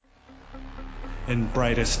In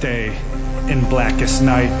brightest day, in blackest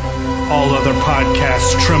night, all other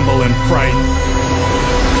podcasts tremble in fright.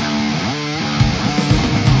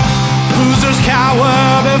 Losers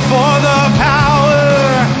cower before the power.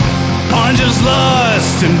 Orange is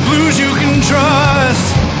lust and blues you can trust.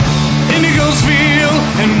 Indigos feel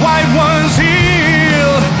and white ones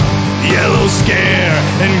heal. Yellow scare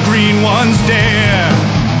and green ones dare.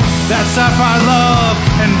 That sapphire love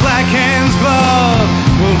and black hands glove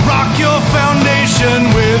will rock your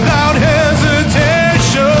foundation without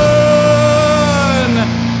hesitation.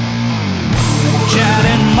 Chad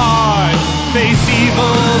and Mark face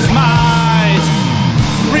evil's might.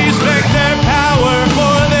 Respect their power,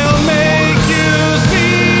 for they'll make you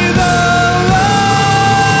see the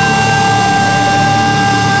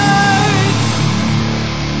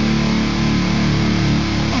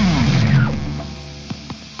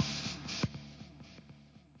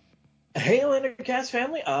Hey, LanternCast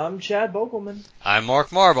family, I'm Chad Bogelman. I'm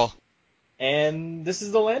Mark Marble. And this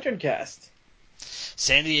is the LanternCast.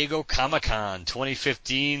 San Diego Comic-Con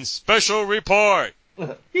 2015 Special Report.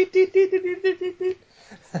 All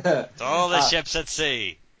the ships at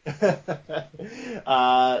sea. So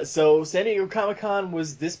San Diego Comic-Con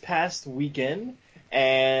was this past weekend,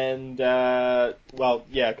 and, because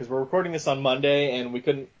we're recording this on Monday, and we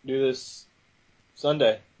couldn't do this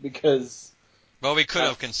Sunday, because... Well, we could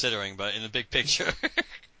have, considering, but in the big picture.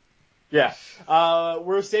 Yeah.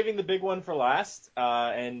 We're saving the big one for last,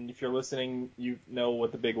 and if you're listening, you know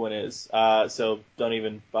what the big one is, so don't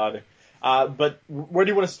even bother. But where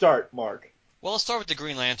do you want to start, Mark? Well, let's start with the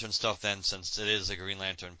Green Lantern stuff then, since it is a Green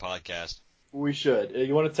Lantern podcast. We should.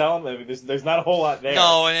 You want to tell them? I mean, there's not a whole lot there.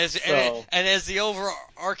 No, and as the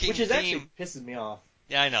overarching which is theme... actually pisses me off.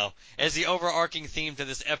 Yeah, I know. As the overarching theme to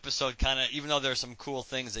this episode, kind of, even though there's some cool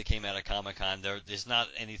things that came out of Comic-Con, there's not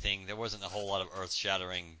anything, there wasn't a whole lot of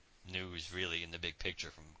earth-shattering news, really, in the big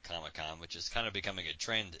picture from Comic-Con, which is kind of becoming a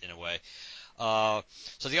trend in a way. So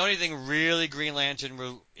the only thing really Green Lantern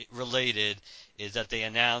related is that they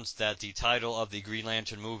announced that the title of the Green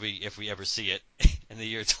Lantern movie, if we ever see it, in the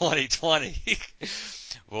year 2020,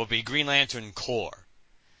 will be Green Lantern Corps.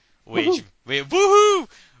 Which, woohoo!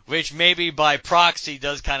 Which maybe by proxy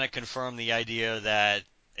does kind of confirm the idea that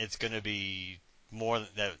it's going to be more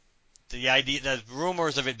that the idea that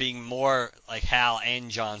rumors of it being more like Hal and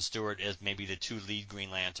John Stewart as maybe the two lead Green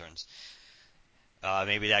Lanterns.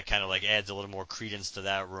 Maybe that kind of like adds a little more credence to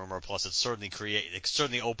that rumor. Plus, it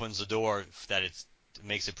certainly opens the door that it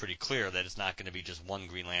makes it pretty clear that it's not going to be just one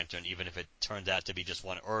Green Lantern, even if it turns out to be just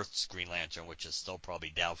one Earth's Green Lantern, which is still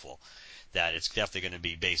probably doubtful. That it's definitely going to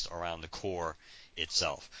be based around the Corps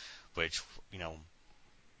itself, which,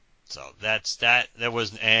 so that's that. There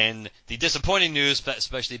was, and the disappointing news,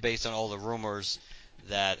 especially based on all the rumors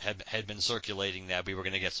that had been circulating, that we were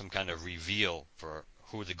going to get some kind of reveal for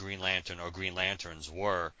who the Green Lantern or Green Lanterns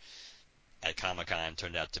were at Comic-Con,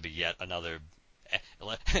 turned out to be yet another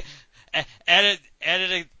added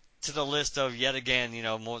to the list of yet again,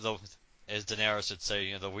 more as Daenerys would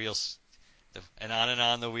say, the wheels. And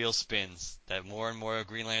on the wheel spins. That more and more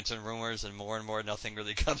Green Lantern rumors and more nothing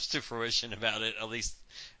really comes to fruition about it. At least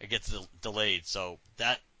it gets delayed. So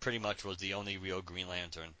that pretty much was the only real Green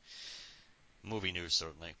Lantern movie news,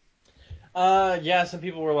 certainly. Yeah, some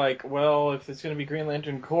people were like, well, if it's going to be Green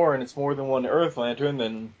Lantern Corps and it's more than one Earth Lantern,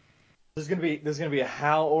 then there's going to be a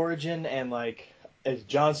Hal origin and like a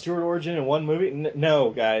John Stewart origin in one movie. No,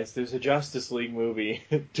 guys, there's a Justice League movie,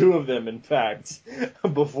 2 of them, in fact,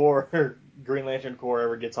 before Green Lantern Corps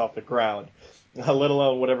ever gets off the ground, let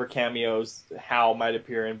alone whatever cameos Hal might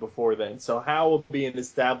appear in before then. So Hal will be an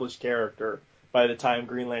established character by the time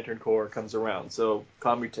Green Lantern Corps comes around. So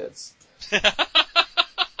calm your tits. And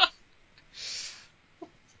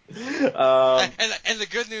the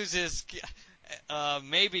good news is,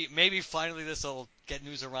 maybe finally this will get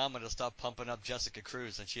Newsarama to stop pumping up Jessica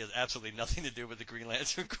Cruz, and she has absolutely nothing to do with the Green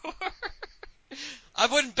Lantern Corps. I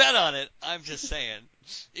wouldn't bet on it. I'm just saying.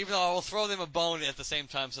 Even though I will throw them a bone at the same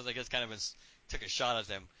time, so they just kind of took a shot at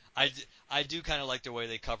them. I do kind of like the way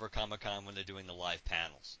they cover Comic-Con when they're doing the live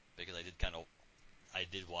panels, because I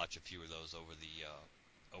did watch a few of those over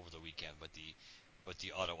the weekend with the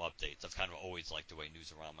auto updates. I've kind of always liked the way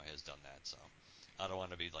Newsarama has done that, so I don't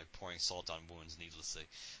want to be like pouring salt on wounds needlessly.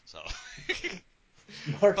 So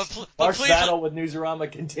Mark's battle with Newsarama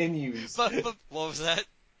continues. But what was that?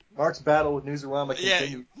 Mark's battle with Newsarama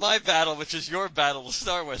continues. Yeah, my battle, which is your battle to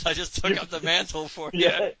start with. I just took up the mantle for you.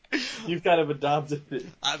 Yeah, you've kind of adopted it.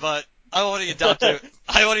 But I already adopted it.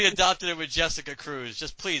 I already adopted it with Jessica Cruz.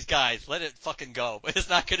 Just please, guys, let it fucking go. It's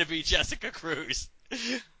not going to be Jessica Cruz.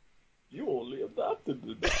 You only adopted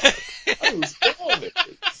the dog. I was born it.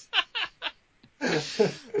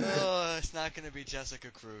 Oh, it's not going to be Jessica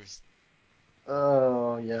Cruz.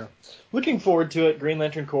 Oh, yeah. Looking forward to it. Green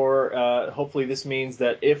Lantern Corps. Hopefully this means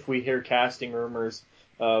that if we hear casting rumors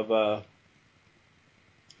of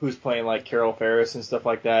who's playing like Carol Ferris and stuff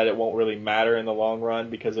like that, it won't really matter in the long run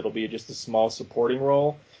because it'll be just a small supporting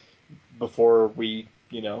role before we,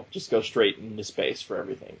 just go straight into space for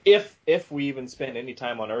everything. If we even spend any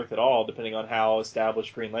time on Earth at all, depending on how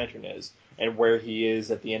established Green Lantern is and where he is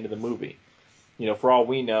at the end of the movie. For all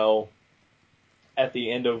we know, at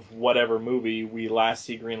the end of whatever movie we last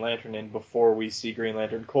see Green Lantern in before we see Green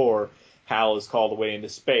Lantern Corps, Hal is called away into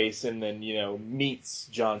space and then, meets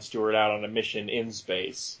John Stewart out on a mission in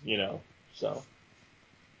space, so.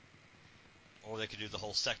 Or they could do the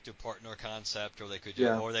whole sector partner concept, or they could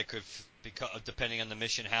because depending on the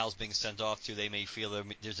mission Hal's being sent off to, they may feel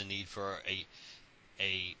there's a need for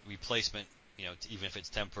a replacement, even if it's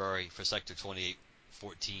temporary, for Sector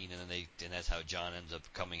 2814, and that's how John ends up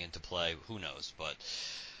coming into play. Who knows? But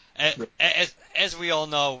as we all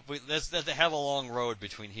know, they have a long road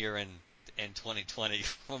between here and 2020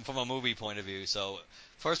 from a movie point of view. So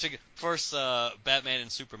first, Batman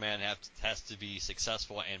and Superman has to be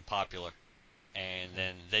successful and popular, and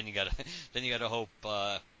then you gotta hope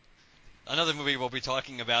another movie we'll be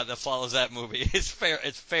talking about that follows that movie is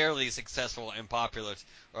fairly successful and popular,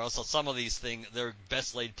 or else some of these things, their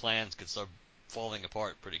best laid plans could start falling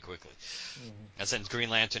apart pretty quickly. Mm-hmm. And since Green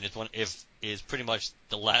Lantern is pretty much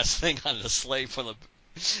the last thing on the slate for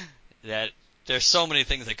that there's so many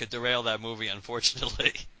things that could derail that movie,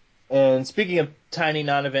 unfortunately. And speaking of tiny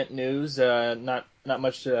non-event news, not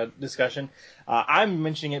much discussion. I'm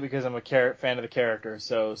mentioning it because I'm a fan of the character,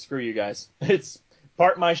 so screw you guys. It's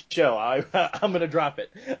part my show. I'm gonna drop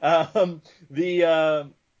it.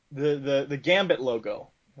 The Gambit logo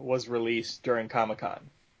was released during Comic-Con.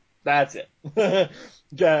 That's it.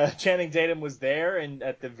 Channing Tatum was there, and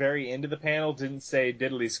at the very end of the panel, didn't say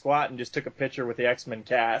diddly squat, and just took a picture with the X-Men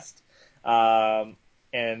cast. And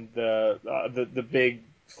the big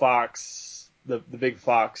Fox, the big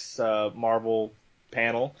Fox Marvel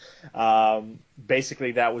panel.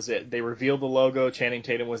 Basically, that was it. They revealed the logo. Channing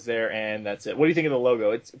Tatum was there, and that's it. What do you think of the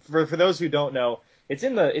logo? It's for those who don't know. It's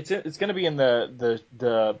going to be in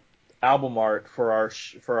the album art for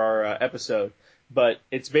our episode. But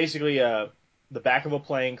it's basically the back of a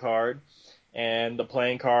playing card, and the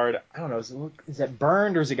playing card, I don't know, is that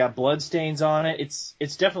burned or has it got blood stains on it?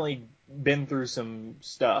 It's definitely been through some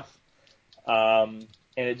stuff, and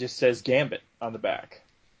it just says Gambit on the back.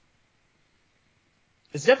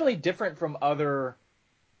 It's definitely different from other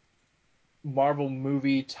Marvel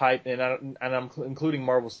movie type, and I'm including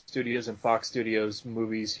Marvel Studios and Fox Studios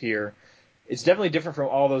movies here. It's definitely different from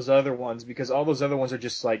all those other ones because all those other ones are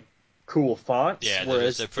just like cool fonts. Yeah,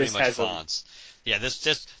 whereas they're pretty much fonts. Yeah,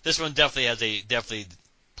 this one definitely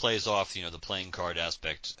plays off the playing card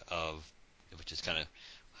aspect of, which is kind of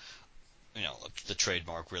the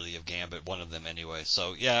trademark really of Gambit, one of them anyway.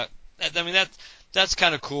 So yeah, I mean that's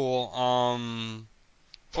kind of cool.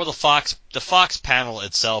 For the Fox panel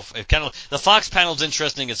itself, the Fox panel is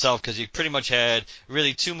interesting itself because you pretty much had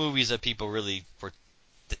really two movies that people really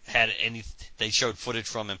they showed footage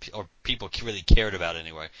from or people really cared about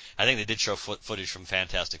anyway. I think they did show footage from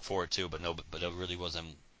Fantastic Four too, but it really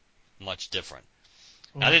wasn't much different.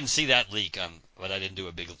 Mm. I didn't see that leak, but I didn't do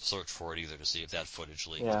a big search for it either to see if that footage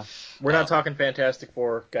leaked. Yeah, we're not talking Fantastic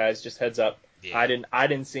Four, guys. Just heads up. Yeah. I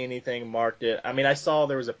didn't see anything, marked it. I mean, I saw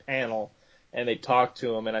there was a panel, and they talked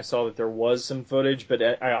to him, and I saw that there was some footage, but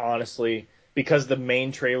I honestly, because the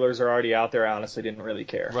main trailers are already out there, I honestly didn't really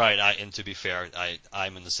care. Right, and to be fair,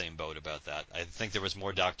 I'm in the same boat about that. I think there was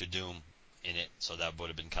more Doctor Doom in it, so that would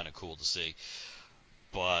have been kind of cool to see.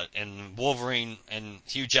 And Wolverine and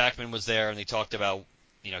Hugh Jackman was there, and they talked about,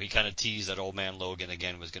 he kind of teased that Old Man Logan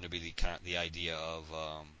again was going to be the idea of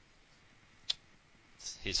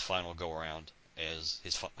his final go around as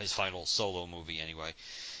his final solo movie anyway.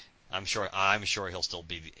 I'm sure he'll still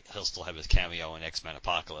have his cameo in X-Men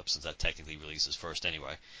Apocalypse, since that technically releases first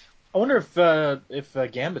anyway. I wonder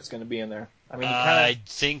if Gambit's going to be in there. I mean, I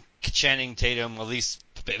think Channing Tatum, at least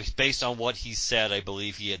based on what he said, I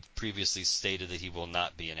believe he had previously stated that he will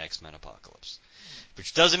not be in X-Men Apocalypse,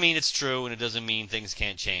 which doesn't mean it's true, and it doesn't mean things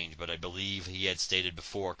can't change. But I believe he had stated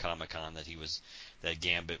before Comic-Con that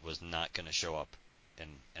Gambit was not going to show up in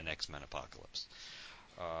an X-Men Apocalypse.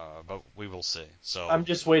 But we will see. So I'm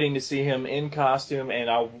just waiting to see him in costume, and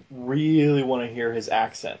I really want to hear his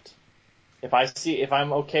accent. If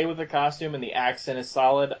I'm okay with the costume and the accent is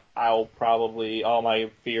solid, all my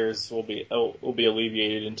fears will be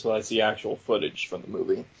alleviated until I see actual footage from the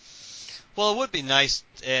movie. Well, it would be nice,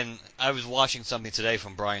 and I was watching something today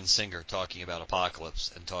from Bryan Singer talking about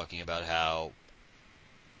Apocalypse and talking about how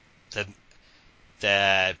that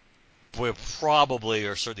that we're probably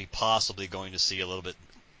or certainly possibly going to see a little bit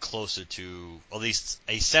closer to at least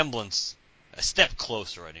a semblance, a step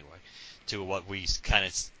closer anyway, to what we kind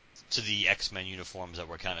of to the X-Men uniforms that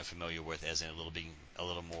we're kind of familiar with, as in a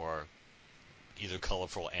little more either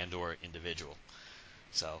colorful and or individual.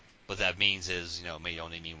 So what that means is, it may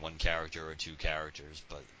only mean one character or two characters,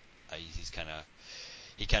 but he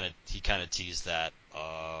kind of teased that.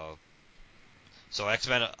 So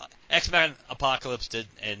X-Men Apocalypse did,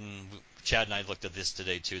 and Chad and I looked at this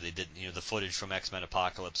today too. They did, the footage from X-Men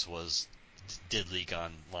Apocalypse did leak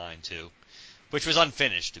online too, which was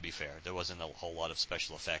unfinished, to be fair. There wasn't a whole lot of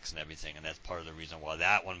special effects and everything, and that's part of the reason why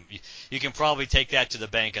that one, you can probably take that to the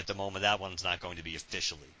bank at the moment. That one's not going to be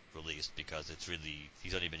officially released because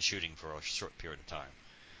he's only been shooting for a short period of time.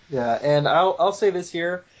 Yeah, and I'll say this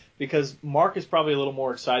here because Mark is probably a little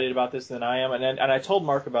more excited about this than I am, and I told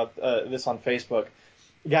Mark about this on Facebook.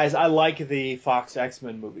 Guys, I like the Fox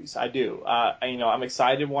X-Men movies. I do. I'm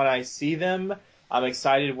excited when I see them. I'm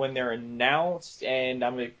excited when they're announced, and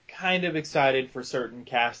I'm kind of excited for certain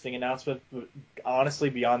casting announcements. But honestly,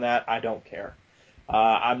 beyond that, I don't care.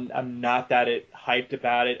 I'm not that hyped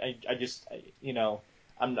about it. I just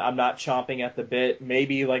I'm not chomping at the bit.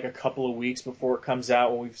 Maybe like a couple of weeks before it comes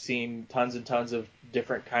out, when we've seen tons and tons of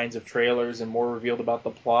different kinds of trailers and more revealed about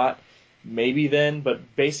the plot. Maybe then,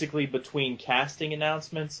 but basically between casting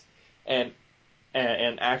announcements and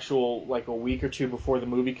actual like a week or two before the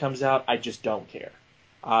movie comes out, I just don't care.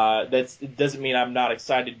 It doesn't mean I'm not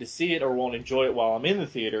excited to see it or won't enjoy it while I'm in the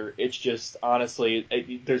theater. It's just honestly,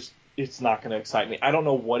 it's not going to excite me. I don't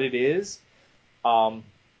know what it is.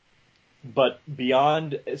 But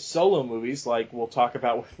beyond solo movies, like we'll talk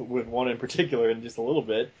about with one in particular in just a little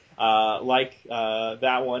bit,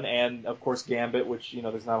 that one, and of course Gambit, which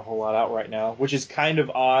there's not a whole lot out right now, which is kind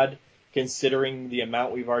of odd considering the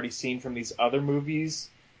amount we've already seen from these other movies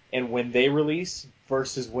and when they release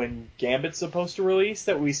versus when Gambit's supposed to release,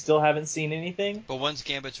 that we still haven't seen anything. But when's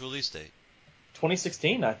Gambit's release date?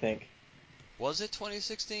 2016, I think. Was it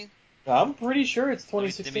 2016? I'm pretty sure it's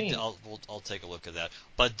 2016. I'll take a look at that.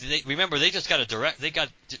 But remember, they just got a director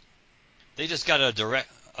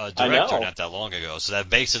not that long ago, so that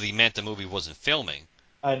basically meant the movie wasn't filming.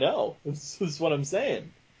 I know. This is what I'm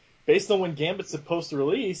saying. Based on when Gambit's supposed to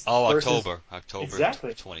release. Oh, versus... October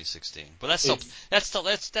exactly. 2016. But that's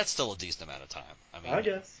still a decent amount of time. I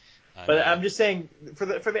guess. I'm just saying for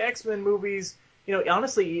the X-Men movies,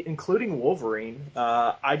 honestly, including Wolverine,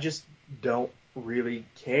 I just don't really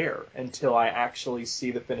care until I actually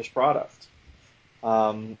see the finished product.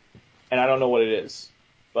 And I don't know what it is,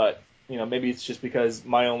 but maybe it's just because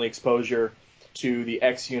my only exposure to the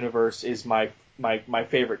X universe is my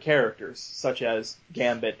favorite characters, such as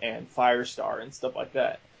Gambit and Firestar and stuff like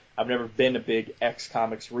that. I've never been a big X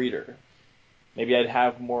comics reader. Maybe I'd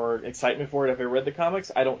have more excitement for it if I read the comics.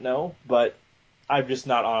 I don't know, but I'm just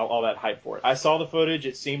not all that hyped for it. I saw the footage.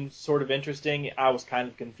 It seemed sort of interesting. I was kind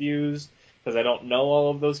of confused because I don't know all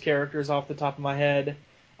of those characters off the top of my head.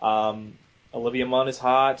 Olivia Munn is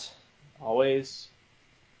hot, always.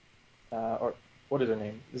 Or what is her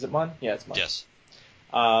name? Is it Munn? Yeah, it's Munn. Yes.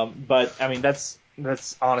 But I mean, that's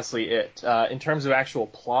honestly it. In terms of actual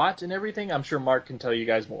plot and everything, I'm sure Mark can tell you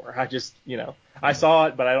guys more. I just, I saw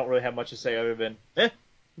it, but I don't really have much to say other than,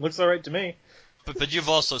 looks all right to me. But you've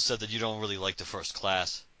also said that you don't really like the First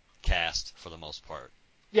Class cast for the most part.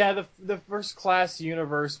 Yeah, the First Class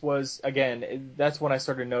universe was, again, that's when I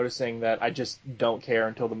started noticing that I just don't care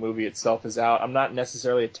until the movie itself is out. I'm not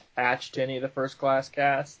necessarily attached to any of the First Class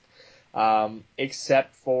cast,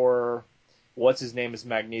 except for what's his name is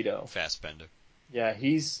Magneto. Fassbender. Yeah,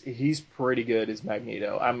 he's pretty good as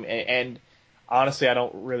Magneto. And honestly, I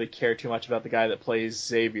don't really care too much about the guy that plays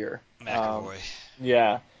Xavier. McAvoy.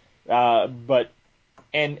 Yeah, but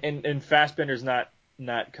and Fassbender's not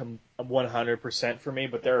 100% for me,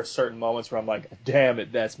 but there are certain moments where I'm like, damn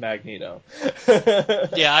it, that's Magneto.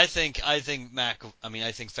 Yeah, I think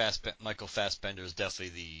Michael Fassbender is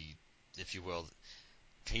definitely the, if you will,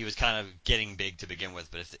 he was kind of getting big to begin with,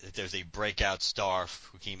 but if there's a breakout star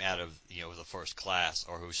who came out of the First Class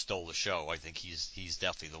or who stole the show, I think he's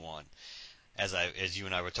definitely the one. As you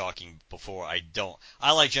and I were talking before,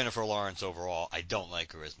 I like Jennifer Lawrence overall. I don't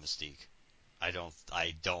like her as Mystique.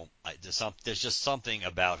 There's just something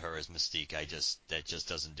about her as Mystique. That just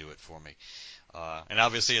doesn't do it for me. And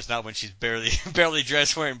obviously it's not when she's barely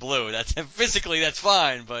dressed wearing blue. That's physically that's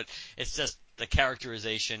fine, but it's just the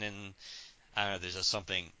characterization and I don't know.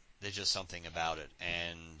 There's just something about it.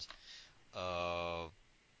 And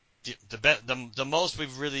the most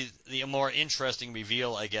we've really the more interesting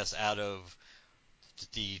reveal, I guess, out of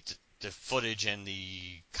the footage and the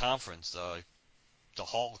conference, the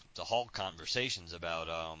hall conversations about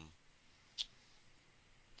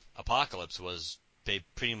Apocalypse was they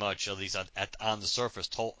pretty much, at least on the surface,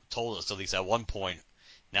 told us, at least at one point,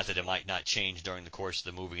 not that it might not change during the course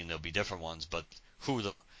of the movie and there'll be different ones, but who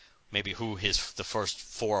the first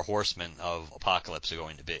four horsemen of Apocalypse are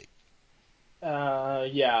going to be.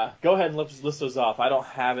 Yeah. Go ahead and list those off. I don't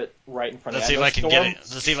have it right in front of me. Let's see if I can get it.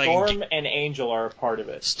 Let's see if I can Storm and Angel are a part of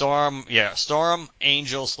it. Storm,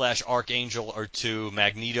 Angel / Archangel are two.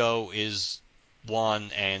 Magneto is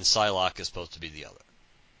one, and Psylocke is supposed to be the other.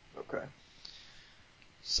 Okay.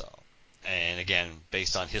 So, and again,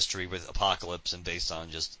 based on history with Apocalypse and based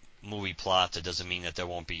on just movie plot, that doesn't mean that there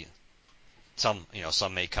won't be some.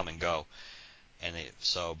 Some may come and go. And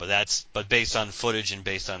but based on footage and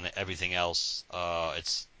based on everything else,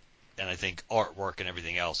 and I think artwork and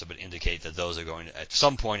everything else, it would indicate that those are going to, at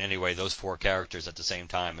some point anyway, those four characters at the same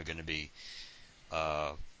time are going to be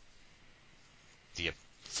the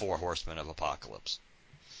four horsemen of Apocalypse.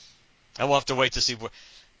 And we'll have to wait to see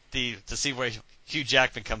where Hugh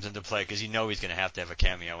Jackman comes into play, because he's going to have a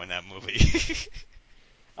cameo in that movie.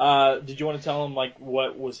 Did you want to tell him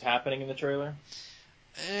what was happening in the trailer?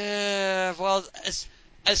 Well,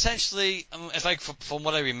 essentially, from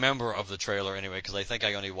what I remember of the trailer anyway, because I think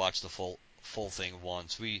I only watched the full thing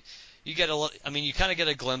once. You kind of get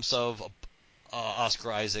a glimpse of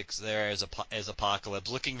Oscar Isaacs there as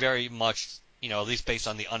Apocalypse, looking very much, at least based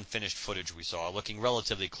on the unfinished footage we saw, looking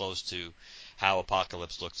relatively close to how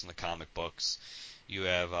Apocalypse looks in the comic books. You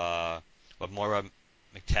have Moira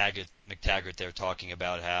McTaggart there talking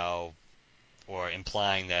about how, or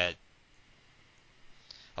implying that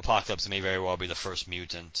Apocalypse may very well be the first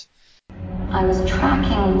mutant. I was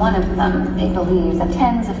tracking one of them. They believe that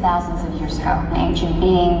tens of thousands of years ago, an ancient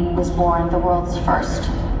being was born, the world's first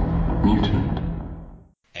mutant.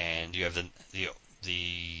 And you have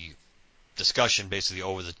the discussion basically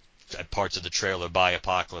over the parts of the trailer by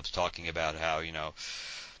Apocalypse talking about how,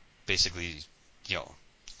 basically, you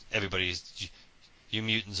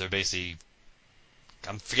mutants are basically,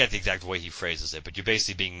 I forget the exact way he phrases it, but you're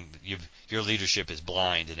basically your leadership is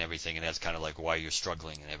blind and everything, and that's kind of like why you're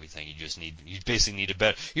struggling and everything. You basically need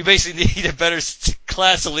a better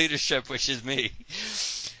class of leadership, which is me.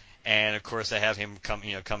 And of course, they have him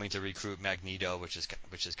coming to recruit Magneto, which is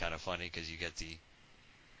kind of funny, because you get the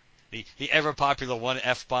ever popular one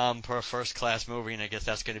F-bomb per first class movie, and I guess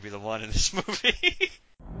that's going to be the one in this movie.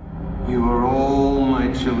 You are all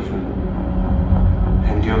my children,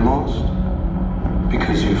 and you're lost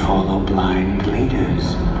because you follow blind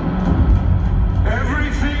leaders.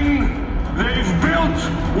 Everything they've built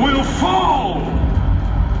will fall,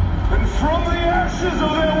 and from the ashes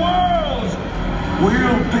of their world,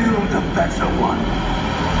 we'll build a better one.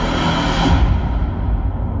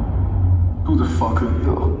 Who the fuck are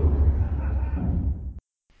you?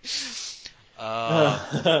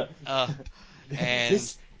 And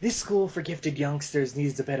this school for gifted youngsters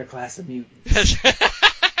needs a better class of mutants.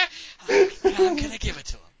 I'm gonna give it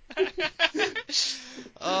to him.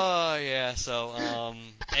 Oh yeah, so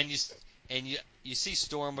and you see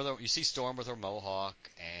Storm with her mohawk,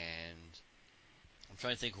 and I'm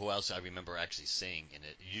trying to think who else I remember actually seeing in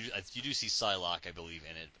it. You do see Psylocke, I believe,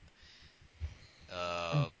 in it.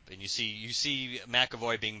 And you see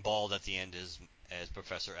McAvoy being bald at the end as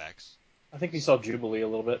Professor X. I think we saw Jubilee a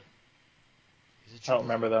little bit. I don't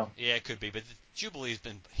remember, though. Yeah, it could be, but Jubilee's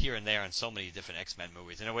been here and there in so many different X-Men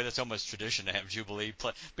movies. In a way, that's almost tradition to have Jubilee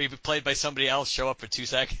be played by somebody else, show up for 2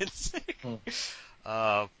 seconds.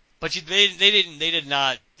 But they didn't.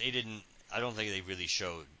 I don't think they really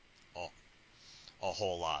showed a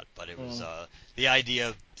whole lot. But it was the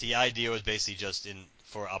idea. The idea was basically just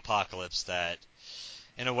for Apocalypse that,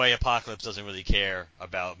 in a way, Apocalypse doesn't really care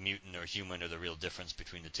about mutant or human or the real difference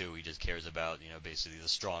between the two. He just cares about basically the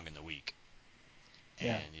strong and the weak.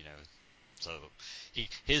 Yeah. And so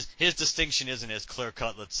his distinction isn't as clear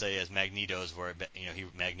cut, let's say, as Magneto's, where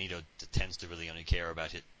Magneto tends to really only care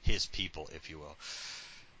about his people, if you will.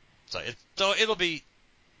 So it'll be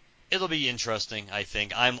interesting, I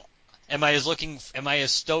think. Am I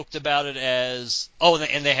as stoked about it as? Oh,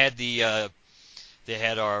 and they had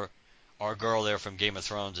our girl there from Game of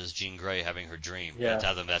Thrones as Jean Grey having her dream. Yeah.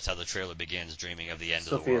 That's how the trailer begins, dreaming of the end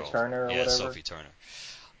Sophia of the world. Sophia Turner or whatever. Sophie Turner.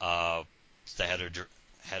 They had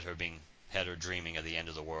her dreaming of the end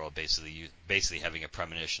of the world, basically having a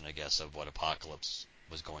premonition, I guess, of what Apocalypse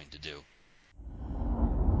was going to do.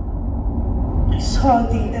 I saw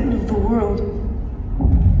the end of the world.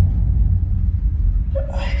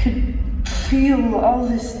 I could feel all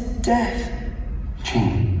this death.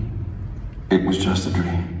 Jean, it was just a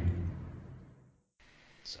dream.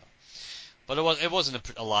 So, but it wasn't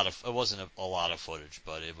a lot of footage,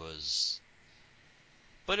 but it was.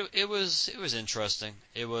 But it was interesting.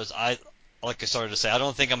 It was like I started to say, I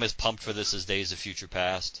don't think I'm as pumped for this as Days of Future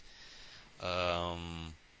Past.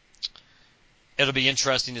 It'll be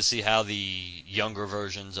interesting to see how the younger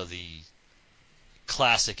versions of the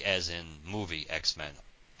classic, as in movie X-Men,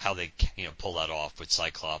 how they pull that off with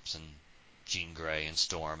Cyclops and Jean Grey and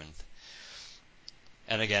Storm,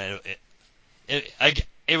 and again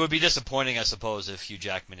it would be disappointing, I suppose, if Hugh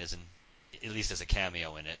Jackman isn't at least as a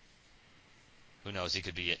cameo in it. Who knows? He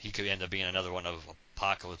could end up being another one of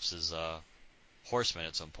Apocalypse's Horsemen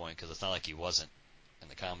at some point, because it's not like he wasn't in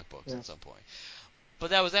the comic books at some point. But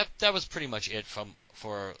that was pretty much it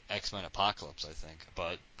for X-Men Apocalypse, I think.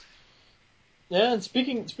 But yeah, and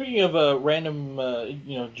speaking of random,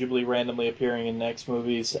 Jubilee randomly appearing in X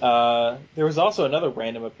movies, there was also another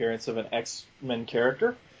random appearance of an X-Men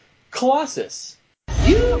character, Colossus.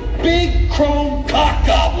 You big chrome cock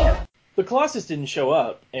gobbler! The Colossus didn't show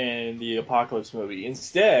up in the Apocalypse movie.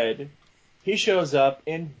 Instead, he shows up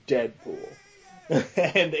in Deadpool.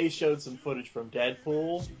 And they showed some footage from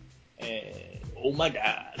Deadpool, and oh my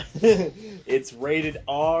god. It's rated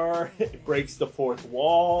R, it breaks the fourth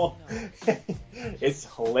wall, it's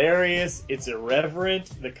hilarious, it's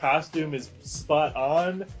irreverent, the costume is spot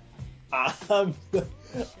on.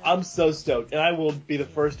 I'm so stoked, and I will be the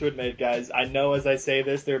first to admit, guys, I know as I say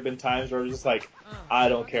this, there have been times where I'm just like, I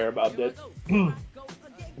don't care about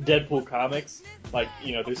Deadpool comics. Like,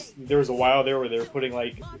 there was a while there where they were putting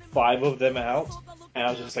like 5 of them out, and I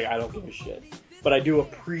was just like, I don't give a shit. But I do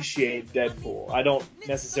appreciate Deadpool. I don't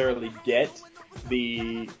necessarily get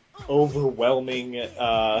the overwhelming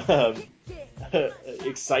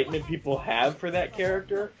excitement people have for that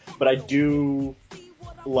character, but I do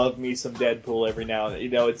love me some Deadpool every now and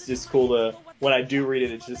then. It's just cool to, when I do read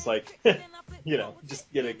it, it's just like,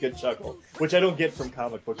 just get a good chuckle, which I don't get from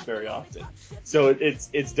comic books very often. So it's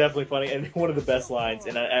definitely funny, and one of the best lines,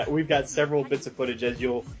 and we've got several bits of footage,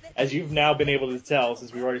 as you've now been able to tell,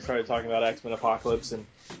 since we've already started talking about X-Men Apocalypse and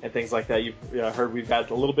things like that. You've heard we've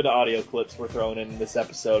got a little bit of audio clips we're throwing in this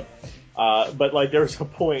episode. But like, there was a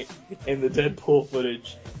point in the Deadpool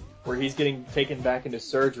footage where he's getting taken back into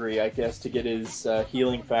surgery, I guess, to get his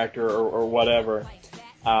healing factor or whatever.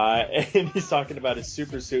 And he's talking about his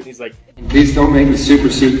super suit, and he's like, Please don't make the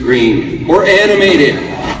super suit green or animated.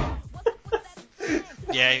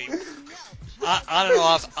 yeah, on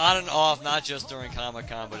and off, not just during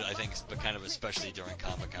Comic-Con, but I think, kind of especially during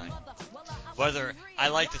Comic-Con. Whether I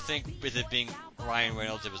like to think with it being Ryan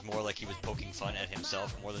Reynolds, it was more like he was poking fun at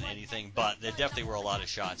himself more than anything. But there definitely were a lot of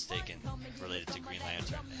shots taken related to Green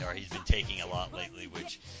Lantern, or he's been taking a lot lately.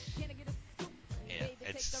 Which, yeah,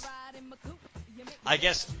 it's. I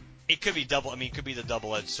guess it could be double. I mean, it could be the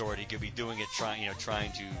double-edged sword. He could be doing it trying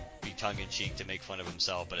to be tongue-in-cheek to make fun of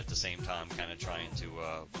himself, but at the same time, kind of trying to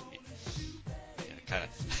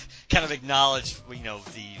kind of acknowledge,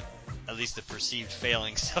 at least the perceived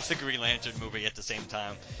failings of the Green Lantern movie. At the same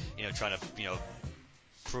time, trying to,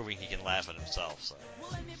 proving he can laugh at himself. So,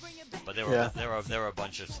 but there were a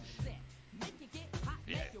bunch of,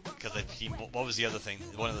 because what was the other thing?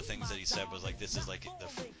 One of the things that he said was like, this is like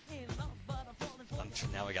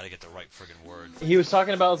now I got to get the right friggin' word. He was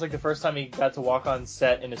talking about it was like the first time he got to walk on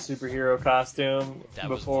set in a superhero costume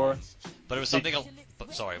before. But it was something. But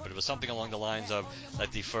it was something along the lines of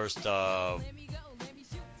like the first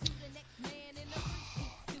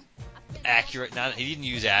accurate. Not he didn't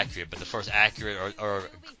use accurate, but the first accurate or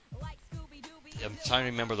I'm trying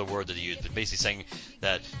to remember the word that he used, but basically saying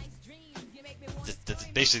that.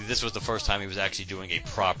 Basically, this was the first time he was actually doing a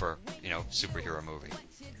proper, superhero movie.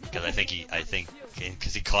 Because I think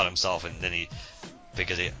because he caught himself, and then he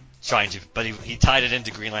tied it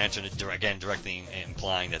into Green Lantern again, directly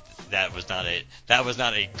implying that was not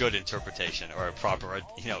a good interpretation or a proper,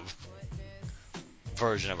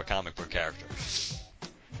 version of a comic book character.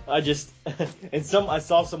 I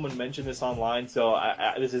saw someone mention this online, so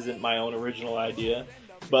this isn't my own original idea.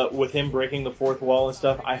 But with him breaking the fourth wall and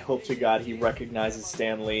stuff, I hope to God he recognizes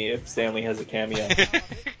Stan Lee if Stan Lee has a cameo.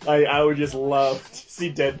 I would just love to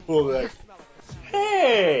see Deadpool like,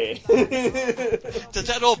 hey! Does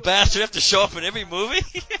that old bastard have to show up in every movie?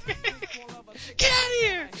 Get out of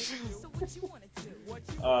here!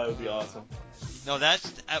 Oh, it would be awesome. No,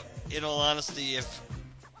 that's, in all honesty, if,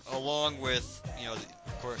 along with,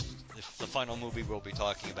 of course, the final movie we'll be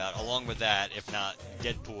talking about, along with that, if not,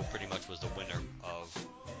 Deadpool pretty much was the winner of,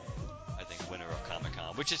 I think, winner of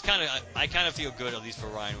Comic-Con, which is I kind of feel good, at least for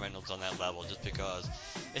Ryan Reynolds on that level, just because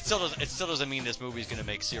it still doesn't mean this movie is going to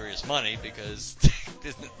make serious money, because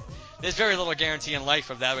there's very little guarantee in life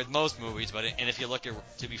of that with most movies. And if you look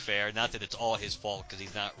at, to be fair, not that it's all his fault, because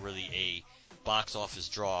he's not really a box office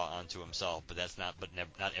draw onto himself, but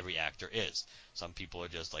not every actor is. Some people are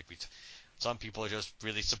just some people are just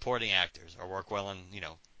really supporting actors or work well in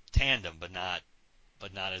tandem, but not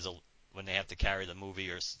as when they have to carry the movie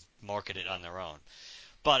or market it on their own.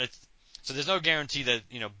 But so there's no guarantee that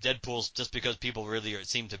Deadpool's, just because people really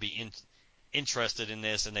seem to be interested in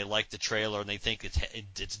this and they like the trailer and they think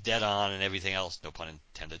it's dead on and everything else, no pun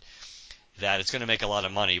intended, that it's going to make a lot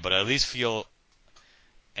of money. But I at least feel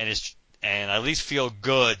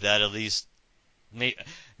good that at least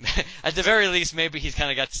at the very least, maybe he's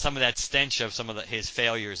kind of got some of that stench of some of his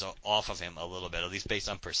failures off of him a little bit, at least based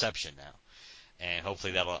on perception now. And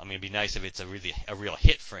hopefully it'd be nice if it's a real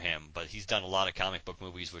hit for him. But he's done a lot of comic book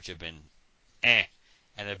movies which have been and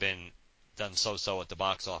have been done so at the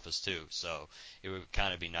box office too. So it would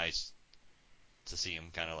kind of be nice to see him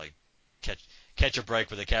kind of like catch a break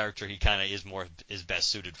with a character he kind of is best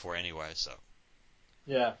suited for anyway. So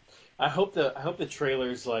yeah. I hope the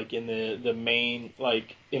trailer's like in the main,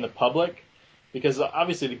 like in the public, because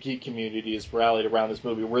obviously the geek community is rallied around this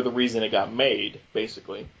movie. We're the reason it got made,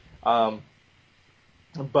 basically. But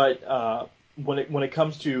when it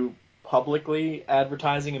comes to publicly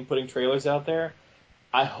advertising and putting trailers out there,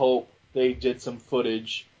 I hope they did some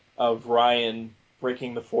footage of Ryan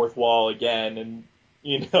breaking the fourth wall again, and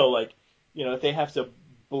if they have to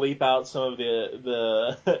bleep out some of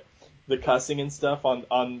the the cussing and stuff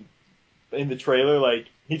on in the trailer, like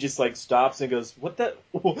he just like stops and goes,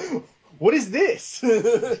 what is this?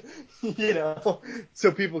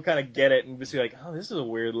 So people kind of get it and just be like, oh, this is a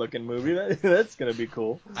weird looking movie. That's gonna be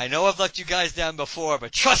cool. I know I've let you guys down before,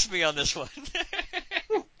 but trust me on this one.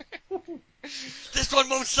 This one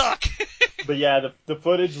won't suck. But yeah, the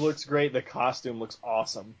footage looks great. The costume looks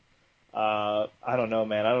awesome. I don't know,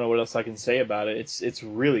 man. I don't know what else I can say about it. It's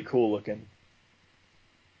really cool looking.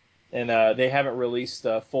 And they haven't released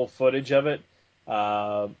full footage of it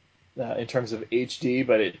in terms of HD,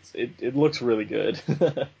 but it looks really good.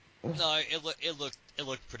 No, it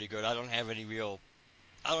looked pretty good. I don't have any real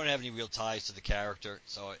ties to the character,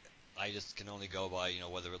 so I just can only go by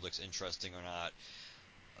whether it looks interesting or not.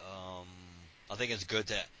 I think it's good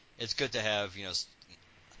to have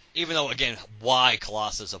even though again why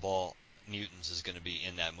Colossus of all mutants is going to be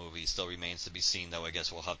in that movie still remains to be seen, though. I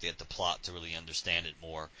guess we'll have to get the plot to really understand it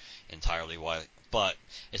more entirely why. But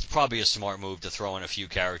it's probably a smart move to throw in a few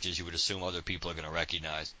characters you would assume other people are going to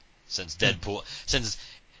recognize, since Deadpool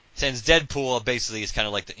basically is kind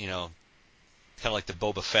of like the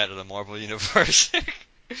Boba Fett of the Marvel universe.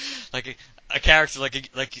 Like a character like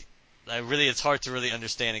really, it's hard to really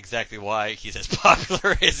understand exactly why he's as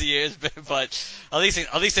popular as he is, but at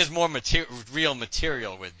least there's more real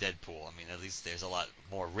material with Deadpool. I mean, at least there's a lot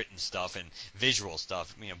more written stuff and visual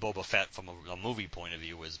stuff. Boba Fett from a movie point of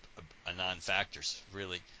view was a non-factor,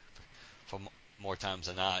 really, for more times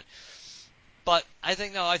than not. But I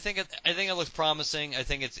think it looks promising. I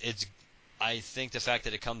think I think the fact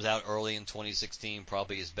that it comes out early in 2016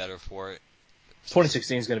 probably is better for it.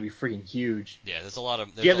 2016 is going to be freaking huge. Yeah, there's a lot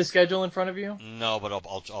of. Do you have the schedule in front of you? No, but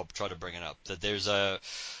I'll try to bring it up. That there's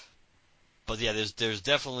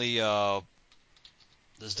definitely a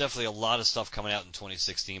lot of stuff coming out in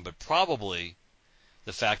 2016, but probably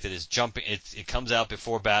the fact that it comes out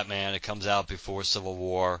before Batman, it comes out before Civil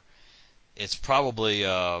War. It's probably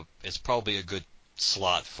a good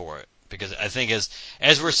slot for it, because I think as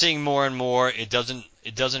we're seeing more and more, it doesn't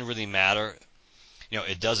really matter.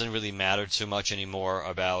 It doesn't really matter too much anymore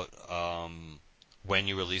about when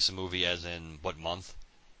you release a movie, as in what month.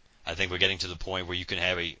 I think we're getting to the point where you can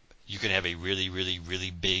have a really, really, really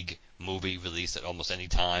big movie released at almost any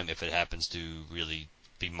time if it happens to really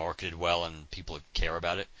be marketed well and people care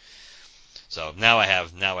about it. So now I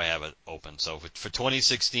have it open. So for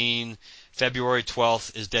 2016, February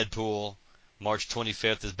 12th is Deadpool, March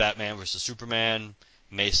 25th is Batman vs Superman,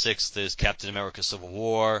 May 6th is Captain America: Civil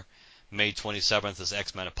War, May 27th is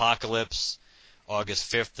X-Men Apocalypse,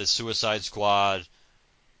 August 5th is Suicide Squad,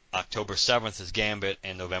 October 7th is Gambit,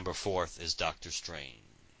 and November 4th is Doctor Strange.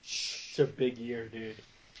 It's a big year, dude.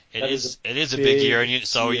 It is a big year, and you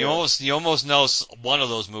almost know one of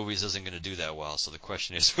those movies isn't going to do that well. So the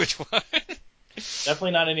question is, which one?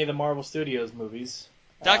 Definitely not any of the Marvel Studios movies.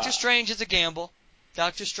 Doctor Strange is a gamble.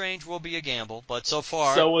 Doctor Strange will be a gamble, but so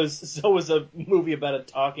far... So was a movie about a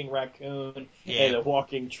talking raccoon and a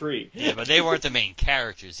walking tree. Yeah, but they weren't the main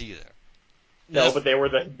characters either. No, but they were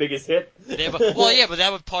the biggest hit. But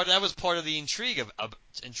that was part of the intrigue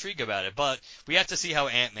about it. But we have to see how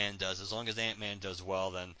Ant-Man does. As long as Ant-Man does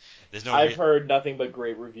well, then there's no. I've heard nothing but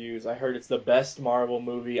great reviews. I heard it's the best Marvel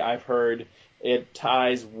movie. I've heard it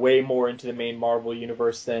ties way more into the main Marvel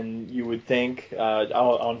universe than you would think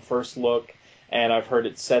on first look, and I've heard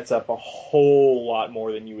it sets up a whole lot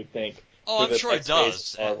more than you would think. Oh, I'm sure it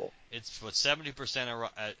does. Marvel. It's what 70%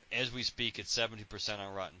 as we speak. It's 70%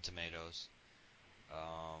 on Rotten Tomatoes,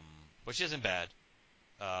 which isn't bad.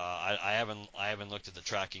 I haven't looked at the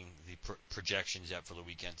tracking, the projections yet for the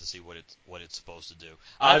weekend to see what it's supposed to do.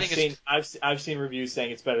 I've seen reviews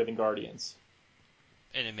saying it's better than Guardians,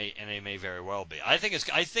 and it may very well be. I think it's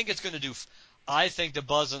going to do. I think the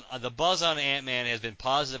buzz on Ant-Man has been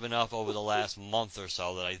positive enough over the last month or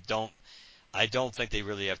so that I don't think they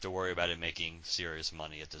really have to worry about it making serious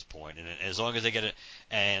money at this point. And as long as they get it,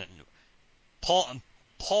 and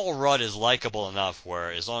Paul Rudd is likable enough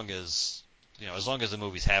where as long as the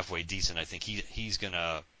movie's halfway decent, I think he's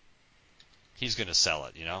gonna sell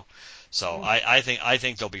it, So I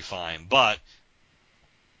think they'll be fine, but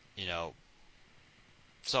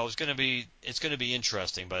so it's gonna be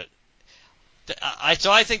interesting, but I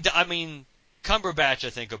think Cumberbatch I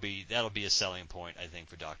think that'll be a selling point I think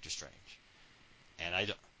for Doctor Strange,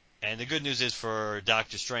 and the good news is for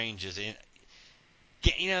Doctor Strange is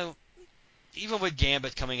even with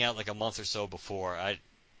Gambit coming out like a month or so before, I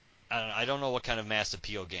don't know what kind of mass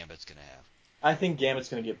appeal Gambit's going to have. I think Gambit's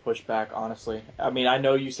going to get pushed back, honestly. I mean, I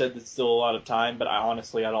know you said there's still a lot of time, but I don't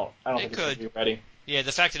think it's going to be ready. Yeah,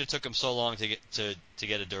 the fact that it took him so long to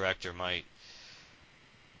get a director might,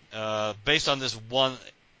 based on this one,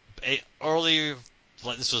 earlier,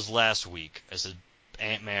 this was last week, I said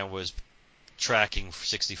Ant-Man was tracking for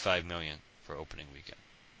 $65 million for opening weekend.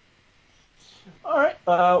 All right.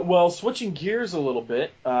 Well, switching gears a little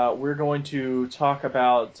bit, we're going to talk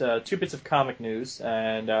about two bits of comic news,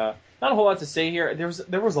 and not a whole lot to say here.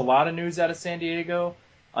 There was a lot of news out of San Diego.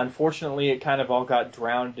 Unfortunately, it kind of all got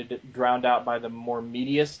drowned out by the more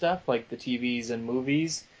media stuff, like the TVs and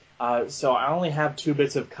movies. So I only have two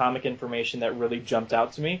bits of comic information that really jumped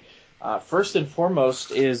out to me. First and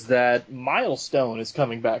foremost is that Milestone is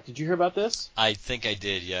coming back. Did you hear about this? I think I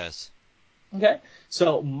did, yes. Okay,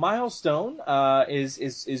 so Milestone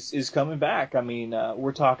is coming back. I mean,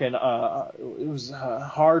 we're talking. It was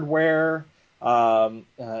Hardware.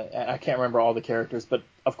 I can't remember all the characters, but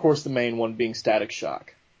of course the main one being Static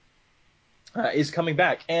Shock is coming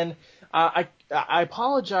back. And I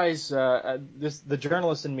apologize. The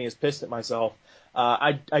journalist in me is pissed at myself.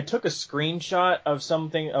 I took a screenshot of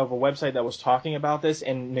a website that was talking about this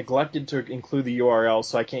and neglected to include the URL,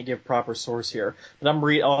 so I can't give proper source here. But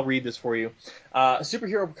I'll read this for you.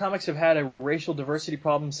 Superhero comics have had a racial diversity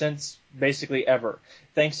problem since basically ever,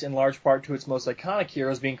 thanks in large part to its most iconic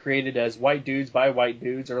heroes being created as white dudes by white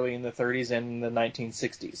dudes early in the 30s and in the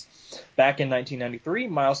 1960s. Back in 1993,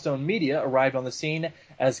 Milestone Media arrived on the scene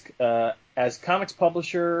as comics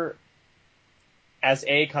publisher. As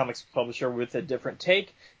a comics publisher with a different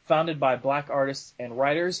take, founded by black artists and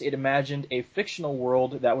writers, it imagined a fictional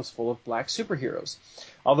world that was full of black superheroes.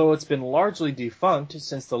 Although it's been largely defunct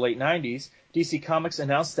since the late 90s, DC Comics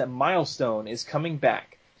announced that Milestone is coming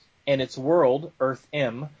back, and its world, Earth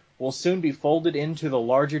M, will soon be folded into the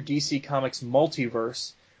larger DC Comics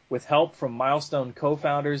multiverse with help from Milestone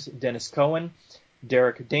co-founders Dennis Cohen,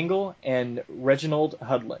 Derek Dingle, and Reginald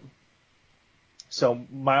Hudlin. So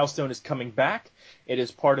Milestone is coming back. It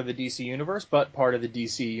is part of the DC Universe, but part of the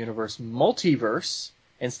DC Universe multiverse.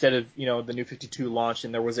 Instead of, the New 52 launched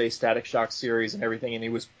and there was a Static Shock series and everything, and he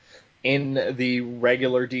was in the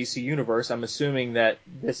regular DC Universe. I'm assuming that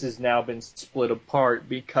this has now been split apart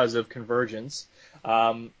because of Convergence.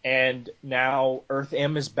 And now Earth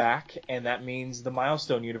M is back, and that means the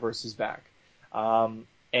Milestone Universe is back. And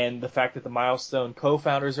the fact that the Milestone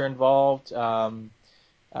co-founders are involved,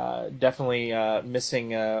 definitely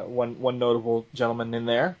missing one notable gentleman in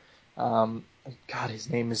there. God, his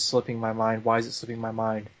name is slipping my mind. Why is it slipping my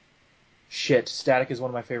mind? Shit, Static is one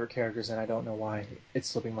of my favorite characters, and I don't know why it's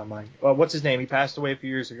slipping my mind. What's his name? He passed away a few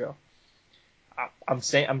years ago.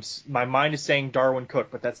 My mind is saying Darwin Cook,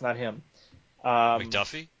 but that's not him.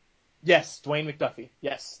 McDuffie? Yes, Dwayne McDuffie.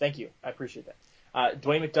 Yes, thank you. I appreciate that.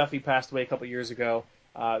 Dwayne McDuffie passed away a couple years ago.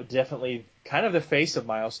 Definitely kind of the face of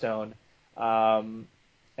Milestone.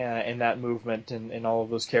 In that movement and all of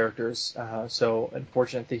those characters. So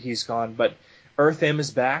unfortunate that he's gone. But Earth M is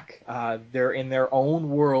back. They're in their own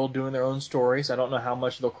world doing their own stories. I don't know how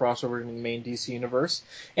much they'll cross over in the main DC universe.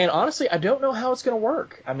 And honestly, I don't know how it's going to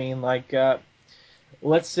work. I mean,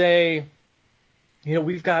 let's say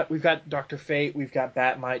we've got Dr. Fate, we've got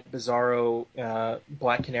Batmite, Bizarro,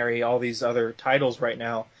 Black Canary, all these other titles right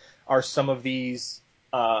now. Are some of these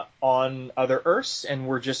on other Earths, and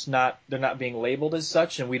they're not being labeled as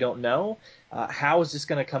such, and we don't know? How is this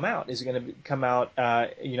going to come out? Is it going to come out,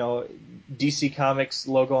 DC Comics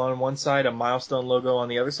logo on one side, a Milestone logo on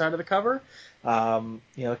the other side of the cover? Kind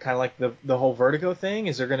of like the whole Vertigo thing.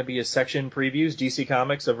 Is there going to be a section previews, DC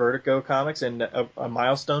Comics, a Vertigo Comics, and a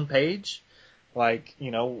Milestone page?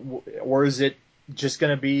 Or is it just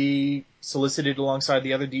going to be solicited alongside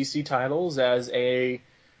the other DC titles as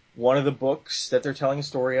one of the books that they're telling a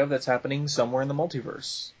story of that's happening somewhere in the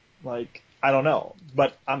multiverse? I don't know,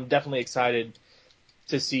 but I'm definitely excited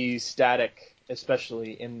to see Static,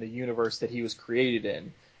 especially in the universe that he was created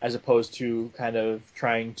in, as opposed to kind of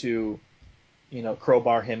trying to,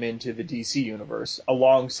 crowbar him into the DC universe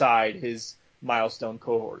alongside his Milestone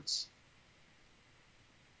cohorts.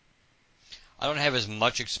 I don't have as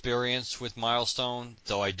much experience with Milestone,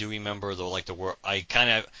 though I do remember the only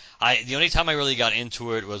time I really got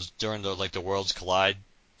into it was during the Worlds Collide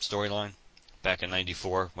storyline back in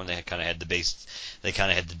 '94 when they kind of had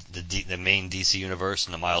the main DC universe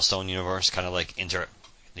and the Milestone universe kind of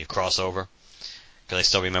the crossover, because I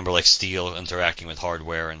still remember Steel interacting with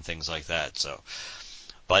Hardware and things like that. So,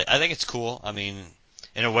 but I think it's cool. I mean,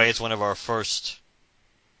 in a way, it's one of our first.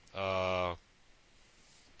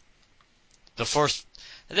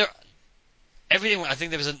 Everything. I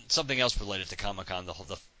think there was something else related to Comic-Con.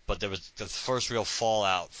 But there was the first real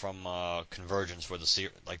fallout from Convergence, where the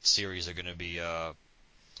series are going to be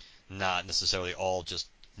not necessarily all just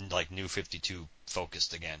New 52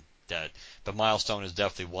 focused again. But Milestone is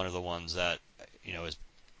definitely one of the ones that is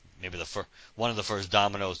maybe one of the first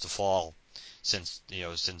dominoes to fall since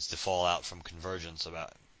the fallout from Convergence,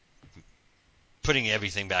 about putting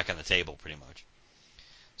everything back on the table, pretty much.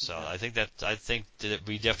 So I think that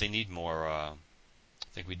we definitely need more. I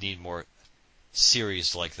think we need more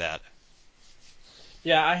series like that.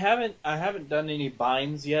 Yeah, I haven't done any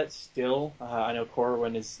binds yet. Still, I know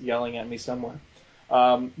Corwin is yelling at me somewhere.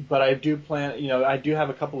 But I do plan. I do have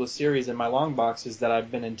a couple of series in my long boxes that I've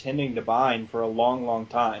been intending to bind for a long, long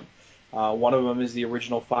time. One of them is the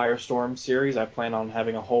original Firestorm series. I plan on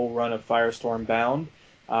having a whole run of Firestorm bound.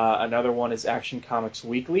 Another one is Action Comics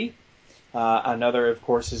Weekly. Another, of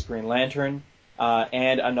course, is Green Lantern,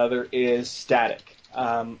 and another is Static.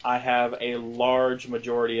 I have a large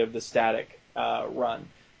majority of the Static run,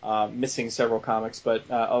 missing several comics, but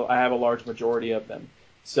I have a large majority of them.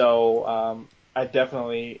 So I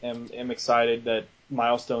definitely am excited that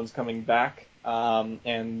Milestone's coming back,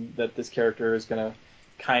 and that this character is going to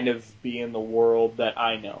kind of be in the world that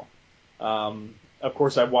I know. Of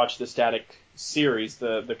course, I watched the Static series,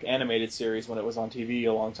 the animated series, when it was on TV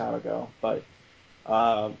a long time ago, but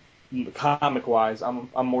comic-wise, I'm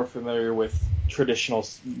more familiar with traditional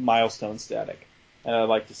Milestone Static, and I'd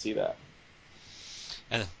like to see that.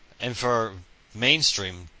 And for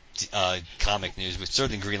mainstream comic news, but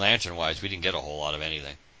certainly Green Lantern-wise, we didn't get a whole lot of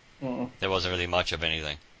anything. Mm-mm. There wasn't really much of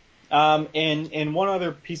anything. And one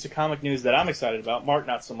other piece of comic news that I'm excited about, Mark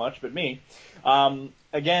not so much, but me,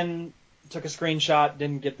 again, took a screenshot,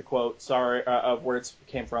 didn't get the quote, sorry, of where it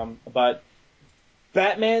came from, but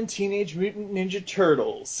Batman Teenage Mutant Ninja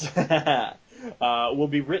Turtles will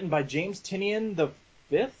be written by James Tynion the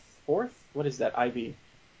fourth? What is that, IV?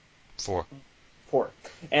 Four.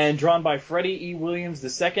 And drawn by Freddie E. Williams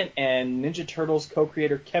II, and Ninja Turtles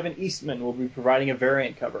co-creator Kevin Eastman will be providing a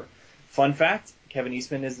variant cover. Fun fact, Kevin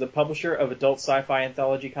Eastman is the publisher of adult sci-fi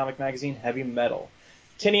anthology comic magazine Heavy Metal.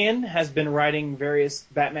 Tynion has been writing various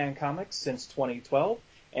Batman comics since 2012,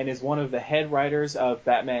 and is one of the head writers of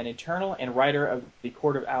Batman Eternal and writer of the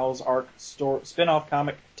Court of Owls arc spin-off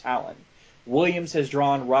comic Talon. Williams has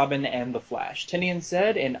drawn Robin and The Flash. Tynion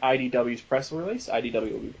said in IDW's press release,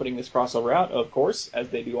 IDW will be putting this crossover out, of course, as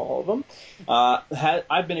they do all of them.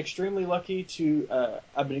 I've been extremely lucky to.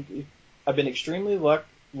 I've been extremely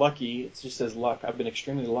lucky. It just says luck. I've been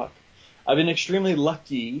extremely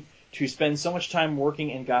lucky to spend so much time working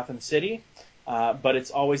in Gotham City. But it's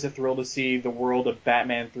always a thrill to see the world of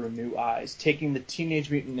Batman through new eyes. Taking the Teenage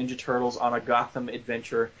Mutant Ninja Turtles on a Gotham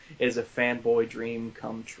adventure is a fanboy dream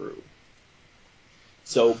come true.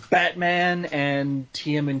 So Batman and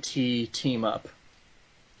TMNT team up.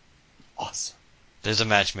 Awesome. There's a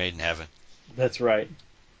match made in heaven. That's right.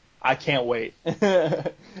 I can't wait.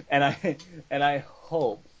 and I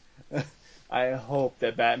hope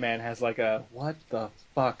that Batman has like a what the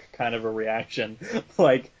fuck kind of a reaction.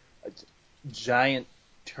 Like giant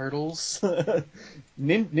turtles?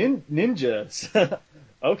 Ninjas.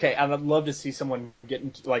 Okay, I'd love to see someone get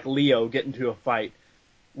into, like Leo, get into a fight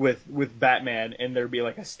with Batman, and there'd be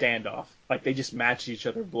like a standoff. Like they just matched each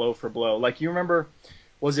other blow for blow. Like you remember,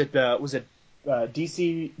 was it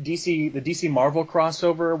DC the DC Marvel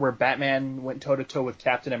crossover where Batman went toe to toe with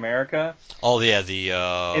Captain America, Oh yeah,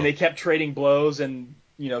 and they kept trading blows and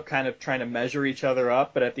kind of trying to measure each other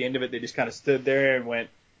up, but at the end of it they just kind of stood there and went,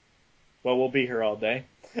 "Well, we'll be here all day."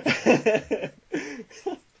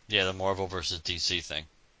 yeah, the Marvel versus DC thing.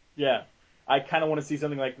 Yeah. I kind of want to see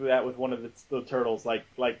something like that with one of the turtles, like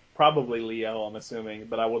probably Leo, I'm assuming,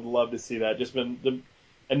 but I would love to see that. Just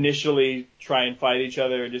initially try and fight each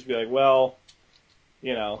other and just be like, well,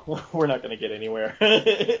 we're not going to get anywhere.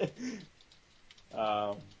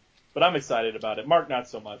 But I'm excited about it. Mark, not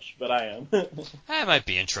so much, but I am. I might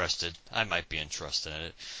be interested. in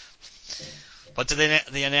it. But did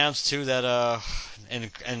they announced too that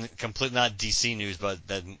and complete not DC news, but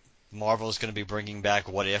that Marvel is going to be bringing back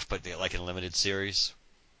What If, but like in limited series.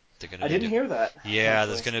 I didn't hear that. Yeah,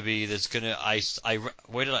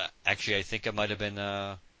 actually. I think it might have been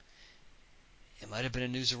a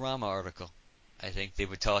Newsarama article. I think they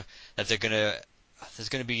would tell that there's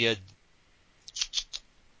gonna be I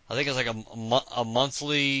think it's like a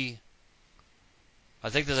monthly. I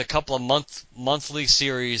think there's a couple of monthly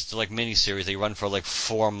series, like mini series. They run for like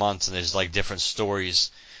 4 months, and there's like different stories.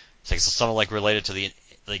 It's like some like related to the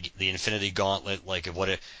Infinity Gauntlet, like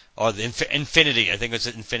or the Infinity. I think it's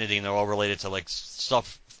Infinity, and they're all related to like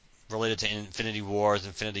stuff related to Infinity Wars,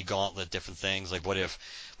 Infinity Gauntlet, different things. Like what if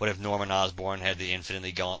Norman Osborn had the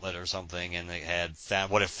Infinity Gauntlet or something, and they had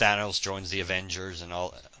what if Thanos joins the Avengers and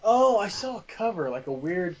all. Oh, I saw a cover, like a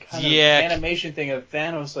weird kind of animation thing of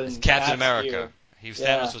Thanos and Captain America. Gear.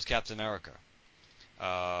 Thanos was Captain America.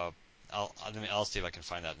 I'll see if I can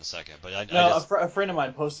find that in a second. But a friend of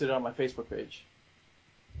mine posted it on my Facebook page.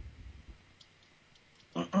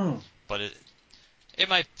 But it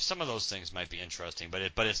might, some of those things might be interesting, but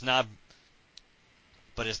it's not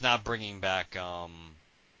bringing back.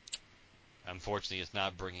 Unfortunately, it's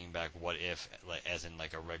not bringing back What If, as in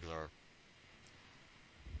like a regular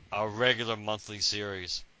monthly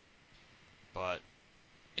series. But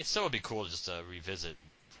it still would be cool just to revisit.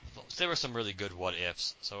 There were some really good What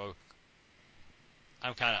Ifs, so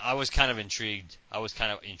I was kind of intrigued. I was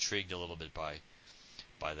kind of intrigued a little bit by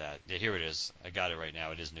that. Yeah, here it is. I got it right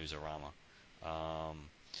now. It is Newsarama.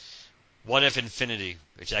 What If Infinity,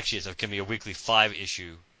 which actually is going to be a weekly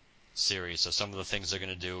 5-issue series. So some of the things they're going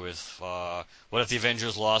to do with what if the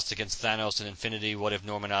Avengers lost against Thanos in Infinity? What if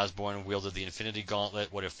Norman Osborn wielded the Infinity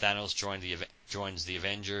Gauntlet? What if Thanos joins the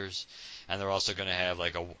Avengers? And they're also going to have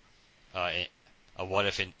like a What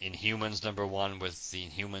If in Inhumans #1 with the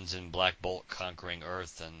Inhumans and Black Bolt conquering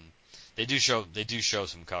Earth, and they do show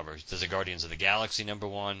some covers. There's a Guardians of the Galaxy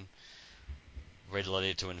 #1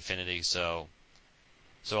 related to Infinity, so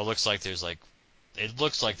it looks like there's like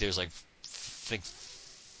think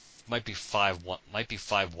might be 5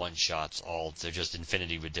 one-shots all. They're just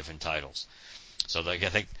Infinity with different titles. So I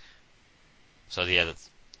think so yeah.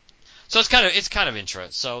 So it's kind of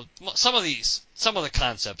interesting. So some of the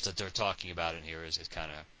concepts that they're talking about in here is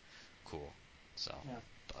kind of cool. So yeah.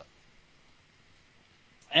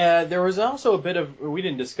 But there was also a bit of, we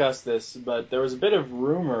didn't discuss this, but there was a bit of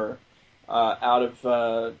rumor out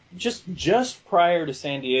of just prior to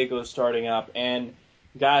San Diego starting up. And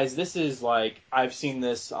guys, this is like, I've seen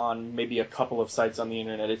this on maybe a couple of sites on the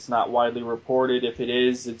internet. It's not widely reported. If it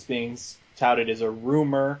is, it's being touted as a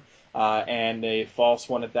rumor, and a false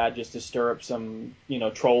one at that, just to stir up some,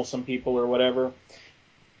 troll some people or whatever.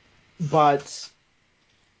 But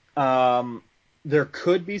there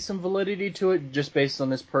could be some validity to it just based on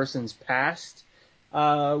this person's past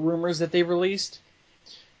rumors that they released.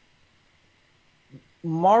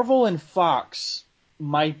 Marvel and Fox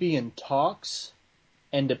might be in talks,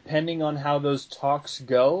 and depending on how those talks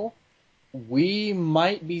go, we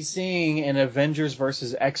might be seeing an Avengers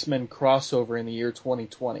versus X-Men crossover in the year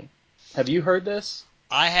 2020. Have you heard this?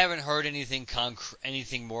 I haven't heard anything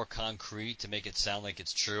more concrete to make it sound like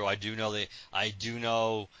it's true. I do know, and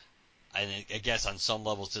I guess on some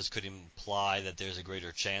levels this could imply that there's a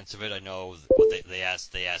greater chance of it. I know what they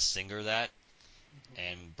asked Singer that,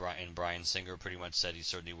 and Bryan Singer pretty much said he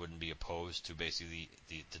certainly wouldn't be opposed to basically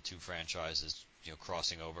the two franchises,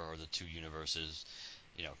 crossing over, or the two universes,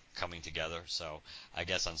 coming together. So I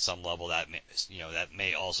guess on some level that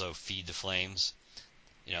may also feed the flames,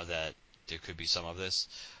 that there could be some of this,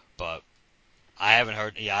 but I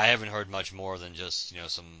haven't heard much more than just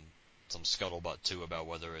some scuttlebutt too about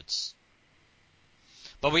whether it's.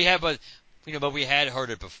 But we had heard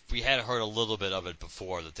it. We had heard a little bit of it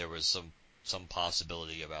before, that there was some some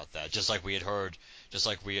possibility about that. Just like we had heard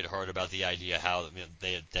about the idea how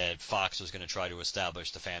that Fox was going to try to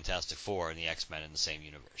establish the Fantastic Four and the X-Men in the same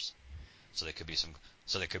universe. So there could be some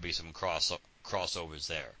crossovers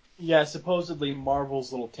there. Yeah, supposedly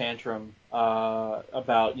Marvel's little tantrum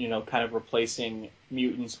about, kind of replacing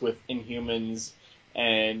mutants with Inhumans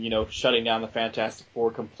and, shutting down the Fantastic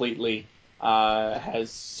Four completely has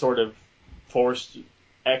sort of forced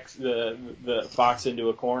the Fox into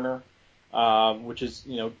a corner, which is,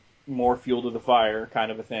 more fuel to the fire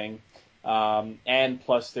kind of a thing. And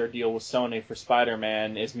plus their deal with Sony for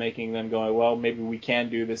Spider-Man is making them go, well, maybe we can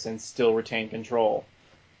do this and still retain control.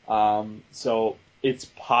 So it's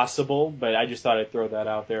possible, but I just thought I'd throw that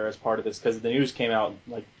out there as part of this because the news came out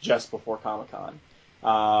like just before Comic-Con.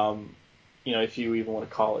 If you even want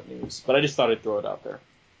to call it news, but I just thought I'd throw it out there.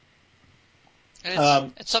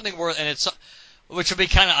 And it's something worth, and which would be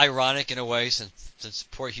kind of ironic in a way since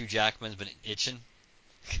poor Hugh Jackman's been itching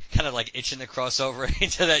to cross over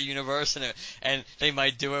into that universe, and they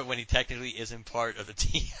might do it when he technically isn't part of the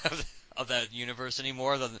team of that universe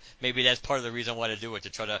anymore. Then maybe that's part of the reason why to do it,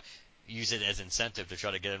 to try to use it as incentive to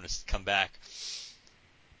try to get him to come back.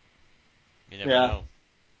 You never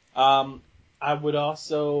know. I would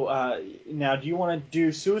also now. Do you want to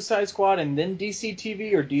do Suicide Squad and then DC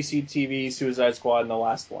TV, or DC TV, Suicide Squad, and the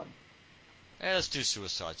last one? Yeah, let's do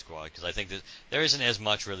Suicide Squad because I think that there isn't as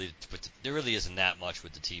much really. There really isn't that much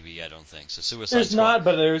with the TV. I don't think so. Suicide Squad. There's not,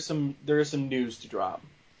 but there is some news to drop.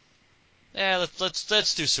 Yeah,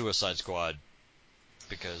 let's do Suicide Squad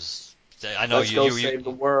because I know let's go save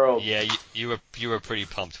the world. Yeah, you were pretty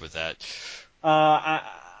pumped with that.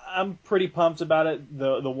 I'm pretty pumped about it.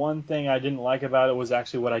 The one thing I didn't like about it was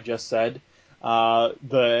actually what I just said.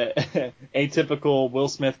 The atypical Will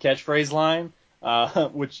Smith catchphrase line,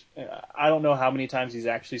 which I don't know how many times he's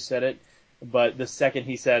actually said it, but the second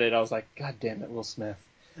he said it, I was like, God damn it, Will Smith.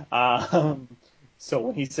 So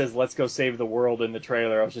when he says, let's go save the world in the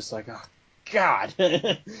trailer, I was just like, oh, God.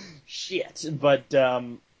 Shit. But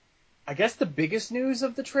I guess the biggest news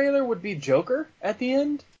of the trailer would be Joker at the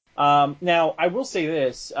end. Now, I will say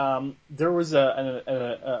this. There was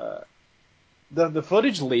the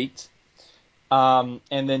footage leaked, and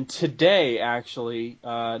then today, actually,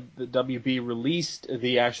 the WB released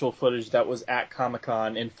the actual footage that was at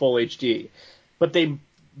Comic-Con in full HD. But they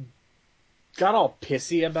got all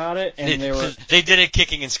pissy about it, and they did it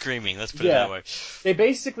kicking and screaming, let's put it that way. They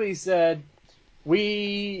basically said,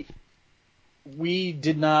 we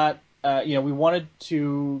did not, we wanted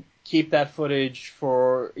to keep that footage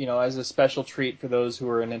for, as a special treat for those who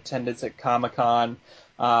were in attendance at Comic-Con.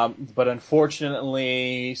 But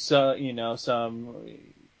unfortunately, some,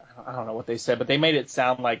 I don't know what they said, but they made it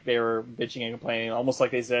sound like they were bitching and complaining, almost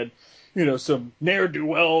like they said, some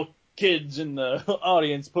ne'er-do-well kids in the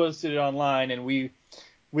audience posted it online, and we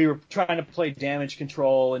were trying to play damage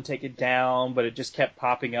control and take it down, but it just kept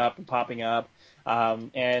popping up and popping up.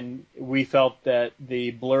 And we felt that the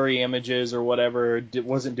blurry images or whatever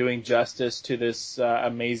wasn't doing justice to this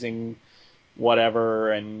amazing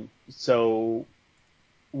whatever, and so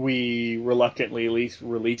we reluctantly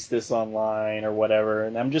released this online or whatever.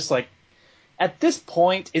 And I'm just like, at this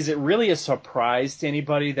point, is it really a surprise to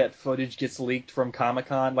anybody that footage gets leaked from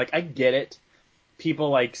Comic-Con? Like, I get it.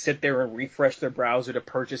 People sit there and refresh their browser to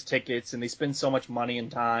purchase tickets, and they spend so much money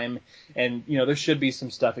and time, and there should be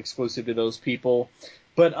some stuff exclusive to those people.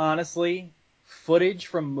 But honestly, footage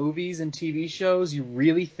from movies and TV shows, you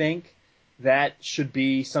really think that should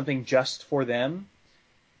be something just for them?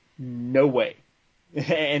 No way.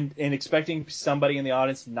 And expecting somebody in the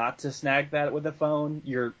audience not to snag that with a phone,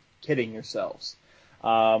 you're kidding yourselves.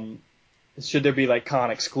 Should there be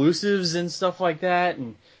con exclusives and stuff like that,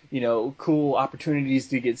 and cool opportunities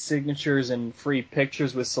to get signatures and free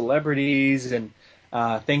pictures with celebrities and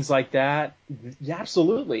things like that? Yeah,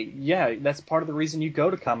 absolutely. Yeah, that's part of the reason you go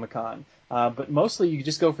to Comic-Con. But mostly you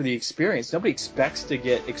just go for the experience. Nobody expects to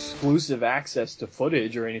get exclusive access to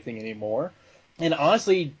footage or anything anymore. And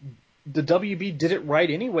honestly, the WB did it right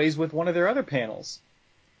anyways with one of their other panels.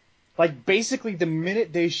 Basically, the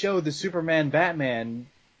minute they showed the Superman Batman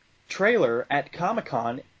trailer at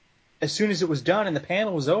Comic-Con, as soon as it was done and the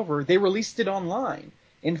panel was over, they released it online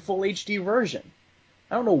in full HD version.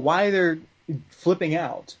 I don't know why they're flipping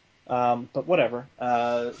out, but whatever.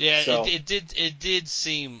 It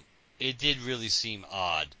did really seem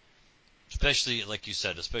odd, especially like you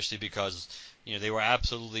said, because they were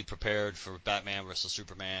absolutely prepared for Batman versus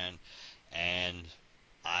Superman, and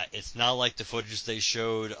it's not like the footage they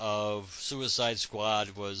showed of Suicide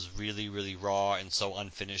Squad was really, really raw and so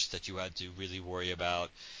unfinished that you had to really worry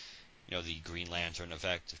about the Green Lantern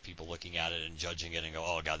effect of people looking at it and judging it and go,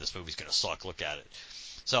 oh god, this movie's gonna suck. Look at it.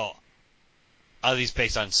 So are these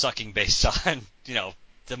based on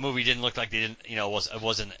the movie didn't look like they didn't,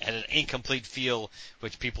 had an incomplete feel,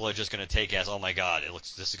 which people are just going to take as, oh my god,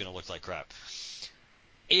 this is going to look like crap.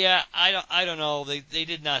 Yeah, I don't know. They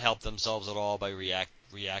did not help themselves at all by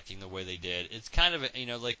reacting the way they did. It's kind of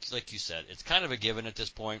like you said, it's kind of a given at this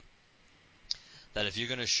point that if you're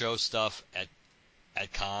going to show stuff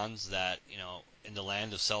at cons that in the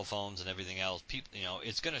land of cell phones and everything else, people,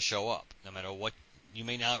 it's going to show up no matter what. You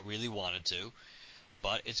may not really want it to,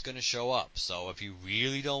 but it's going to show up. So if you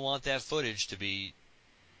really don't want that footage to be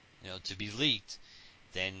leaked,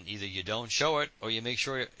 then either you don't show it or you make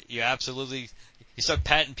sure you start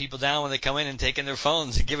patting people down when they come in and taking their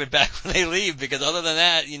phones and give it back when they leave, because other than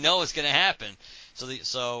that, it's going to happen. So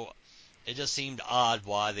it just seemed odd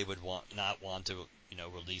why they would not want to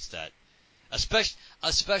release that,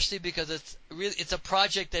 especially because it's a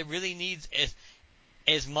project that really needs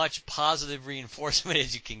as much positive reinforcement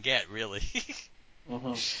as you can get, really.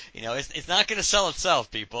 Mm-hmm. It's not going to sell itself,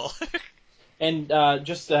 people. And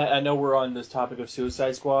I know we're on this topic of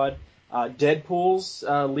Suicide Squad. Deadpool's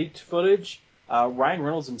leaked footage. Ryan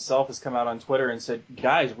Reynolds himself has come out on Twitter and said,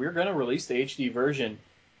 guys, we're going to release the HD version,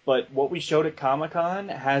 but what we showed at Comic-Con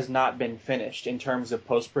has not been finished in terms of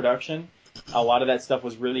post-production. A lot of that stuff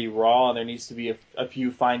was really raw, and there needs to be a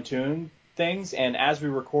few fine-tuned things. And as we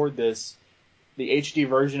record this, the HD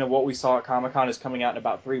version of what we saw at Comic-Con is coming out in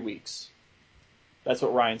about 3 weeks. That's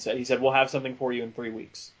what Ryan said. He said, we'll have something for you in 3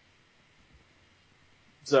 weeks.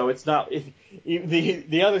 So it's not,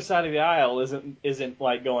 the other side of the aisle isn't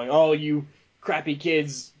like going, oh, you crappy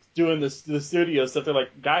kids doing the studio stuff. They're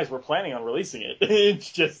like, guys, we're planning on releasing it. It's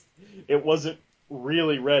just, it wasn't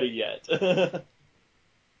really ready yet.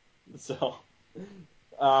 So,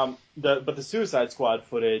 but the Suicide Squad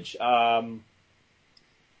footage,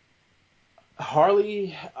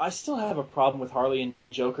 Harley, I still have a problem with Harley and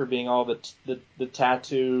Joker being all the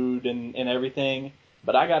tattooed and everything.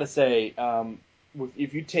 But I gotta say,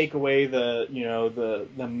 if you take away the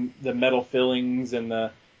metal fillings and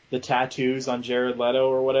the tattoos on Jared Leto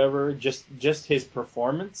or whatever, just his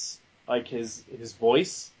performance, like his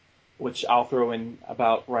voice, which I'll throw in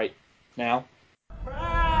about right now.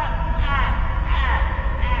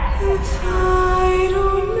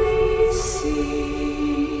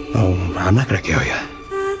 Oh, I'm not gonna kill you.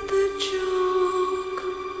 That the joke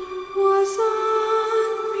was on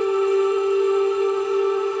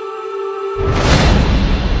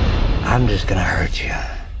me. I'm just gonna hurt you.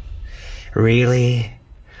 Really,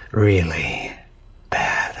 really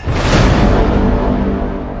bad.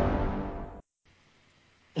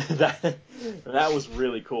 that was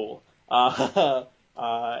really cool.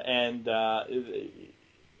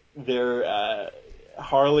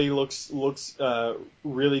 Harley looks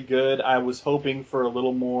really good. I was hoping for a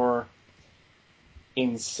little more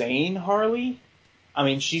insane Harley. I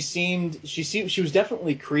mean, she was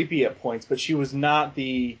definitely creepy at points, but she was not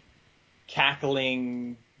the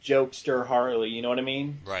cackling jokester Harley. You know what I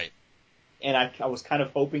mean? Right. And I was kind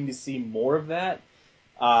of hoping to see more of that.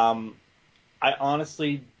 I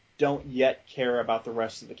honestly don't yet care about the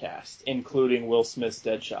rest of the cast, including Will Smith's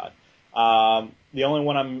Deadshot. The only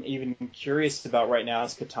one I'm even curious about right now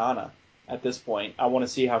is Katana at this point. I want to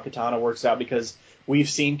see how Katana works out because we've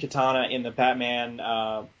seen Katana in the Batman,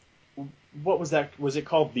 what was that? Was it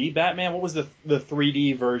called The Batman? What was the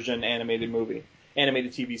 3D version animated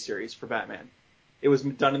TV series for Batman? It was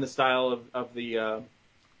done in the style of the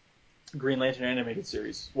Green Lantern animated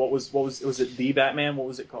series. Was it The Batman? What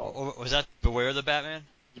was it called? Was that Beware the Batman?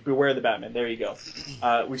 Beware the Batman. There you go.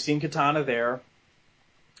 We've seen Katana there.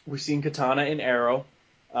 We've seen Katana in Arrow.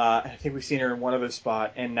 I think we've seen her in one other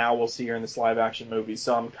spot, and now we'll see her in this live-action movie.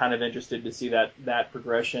 So I'm kind of interested to see that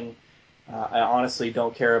progression. I honestly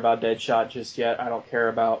don't care about Deadshot just yet. I don't care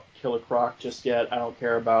about Killer Croc just yet. I don't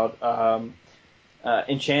care about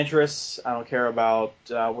Enchantress. I don't care about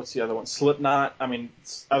what's the other one? Slipknot. I mean,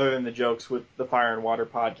 other than the jokes with the Fire and Water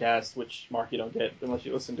podcast, which Mark you don't get unless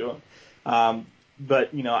you listen to them. But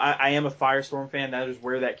I am a Firestorm fan. That is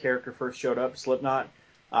where that character first showed up, Slipknot.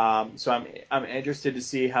 So I'm interested to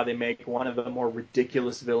see how they make one of the more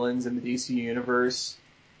ridiculous villains in the DC universe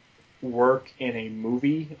work in a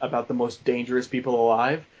movie about the most dangerous people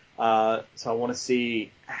alive. So I want to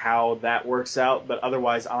see how that works out. But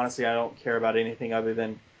otherwise, honestly, I don't care about anything other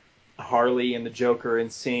than Harley and the Joker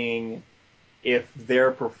and seeing if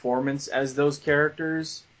their performance as those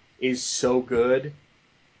characters is so good.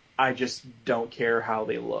 I just don't care how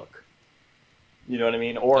they look. You know what I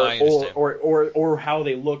mean? Or how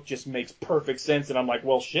they look just makes perfect sense, and I'm like,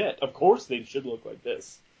 well, shit, of course they should look like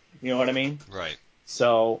this. You know what I mean? Right.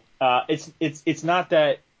 So it's not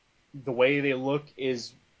that the way they look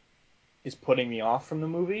is putting me off from the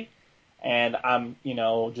movie, and I'm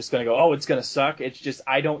just gonna go, oh, it's gonna suck. It's just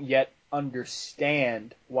I don't yet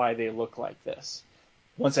understand why they look like this.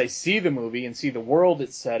 Once I see the movie and see the world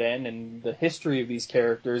it's set in and the history of these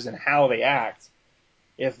characters and how they act,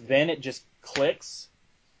 if then it just clicks,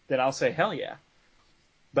 then I'll say hell yeah.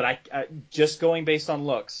 But I just going based on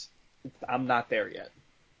looks, I'm not there yet.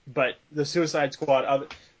 But the Suicide Squad,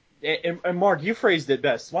 and Mark, you phrased it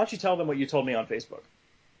best. Why don't you tell them what you told me on Facebook?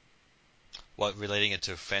 What, relating it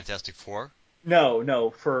to Fantastic Four?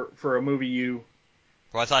 No, for a movie you.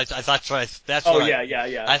 Well, I thought that's Oh what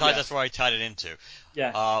yeah. I thought that's where I tied it into.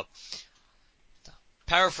 Yeah.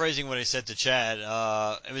 Paraphrasing what I said to Chad,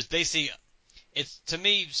 it was basically, it's to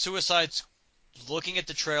me, looking at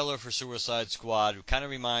the trailer for Suicide Squad kind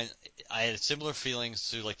of I had similar feelings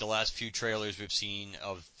to like the last few trailers we've seen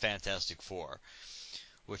of Fantastic Four,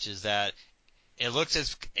 which is that it looks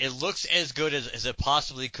as good as it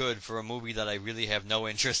possibly could for a movie that I really have no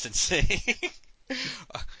interest in seeing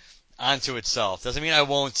onto itself. Doesn't mean I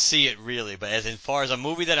won't see it really, but as far as a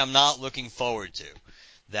movie that I'm not looking forward to,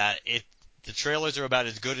 the trailers are about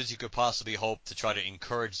as good as you could possibly hope to try to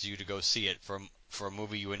encourage you to go see it for a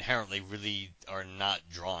movie you inherently really are not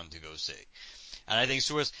drawn to go see. And I think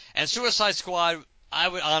Suicide Squad, I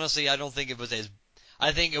don't think it was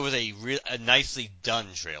I think it was a nicely done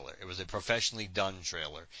trailer. It was a professionally done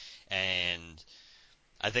trailer, and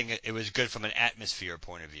I think it was good from an atmosphere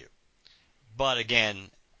point of view. But again,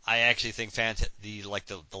 I actually think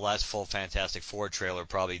the last full Fantastic Four trailer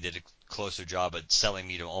probably did a closer job at selling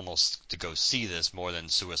me to go see this more than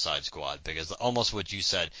Suicide Squad, because almost what you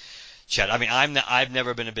said, Chad. I mean, I've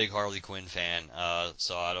never been a big Harley Quinn fan,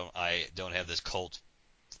 so I don't have this cult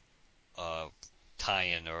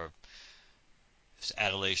tie-in or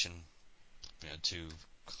adulation to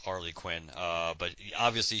Harley Quinn. But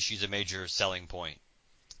obviously she's a major selling point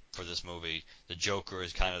for this movie. The Joker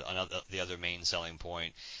is kind of the other main selling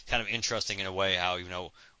point. Kind of interesting in a way how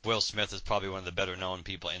Will Smith is probably one of the better known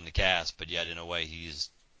people in the cast, but yet in a way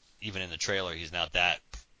even in the trailer he's not that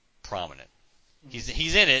prominent.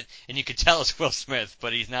 He's in it, and you could tell it's Will Smith,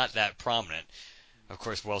 but he's not that prominent. Of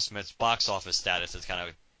course, Will Smith's box office status has kind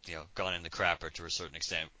of gone in the crapper to a certain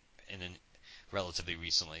extent, relatively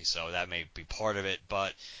recently, so that may be part of it.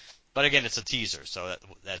 But again, it's a teaser, so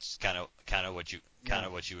that's kind of what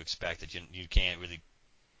you expect, that you can't really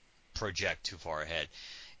project too far ahead.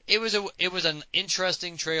 It was an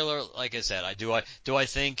interesting trailer, like I said. Do I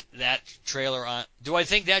think that trailer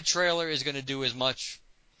is going to do as much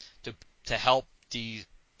to help the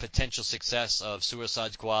potential success of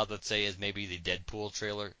Suicide Squad, let's say, as maybe the Deadpool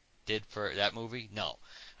trailer did for that movie? No.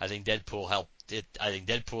 I think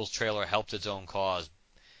Deadpool's trailer helped its own cause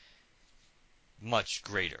much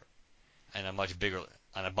greater and on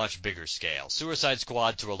a much bigger scale. Suicide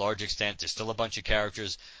Squad, to a large extent, there's still a bunch of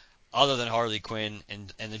characters other than Harley Quinn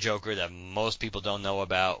and the Joker that most people don't know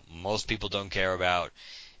about, most people don't care about,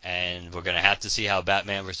 and we're going to have to see how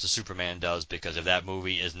Batman vs. Superman does, because if that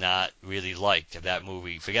movie is not really liked,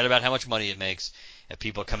 forget about how much money it makes, if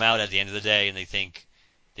people come out at the end of the day and they think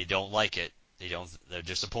they don't like it, they're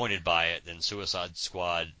disappointed by it, then Suicide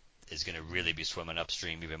Squad is going to really be swimming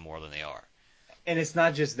upstream even more than they are. And it's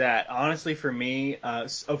not just that. Honestly, for me,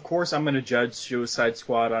 of course, I'm going to judge Suicide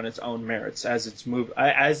Squad on its own merits as its movie.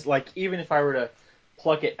 Even if I were to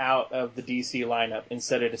pluck it out of the DC lineup and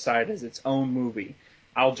set it aside as its own movie,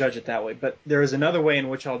 I'll judge it that way. But there is another way in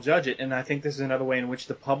which I'll judge it, and I think this is another way in which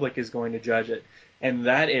the public is going to judge it, and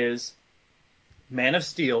that is Man of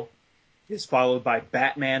Steel is followed by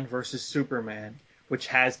Batman vs. Superman, which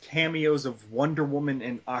has cameos of Wonder Woman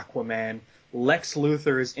and Aquaman. Lex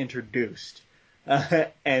Luthor is introduced.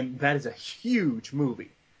 And that is a huge movie.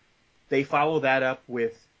 They follow that up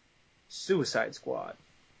with Suicide Squad.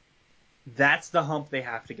 That's the hump they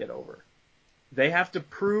have to get over. They have to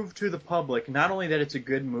prove to the public not only that it's a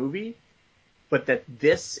good movie, but that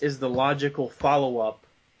this is the logical follow-up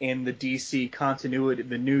in the DC continuity,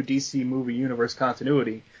 the new DC movie universe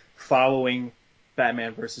continuity, following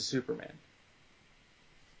Batman vs. Superman.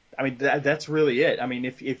 I mean, that's really it. I mean,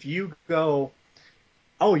 if you go,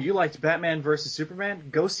 oh, you liked Batman vs. Superman?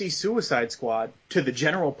 Go see Suicide Squad. To the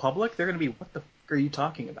general public, they're going to be, what the fuck are you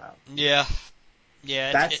talking about? Yeah.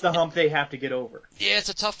 That's the hump they have to get over. Yeah, it's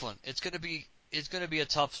a tough one. It's going to be a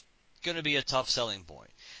tough selling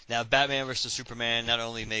point. Now, Batman vs. Superman not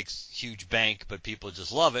only makes huge bank, but people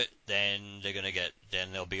just love it. Then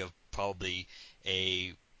there'll be probably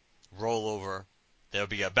a rollover. There'll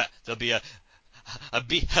be a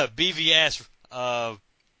BVS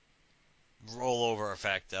rollover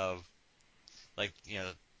effect of like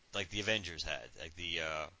like the Avengers had, like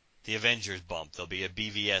the Avengers bump. There'll be a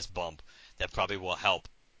BVS bump that probably will help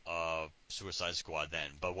Suicide Squad then.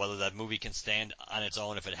 But whether that movie can stand on its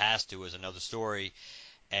own, if it has to, is another story.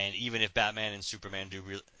 And even if Batman and Superman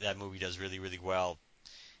that movie does really, really well,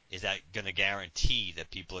 is that going to guarantee that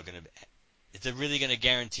people are going to? Is it really going to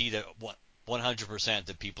guarantee that 100%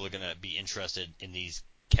 that people are going to be interested in these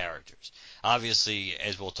characters? Obviously,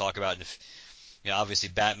 as we'll talk about, obviously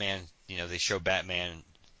Batman. They show Batman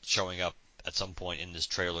showing up at some point in this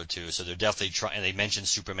trailer too, so they're definitely trying. And they mentioned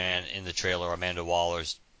Superman in the trailer. Amanda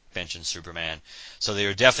Waller's mentioned Superman, so they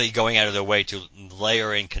are definitely going out of their way to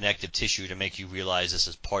layer in connective tissue to make you realize this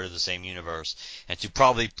is part of the same universe, and to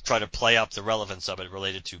probably try to play up the relevance of it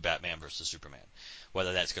related to Batman versus Superman.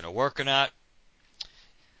 Whether that's going to work or not,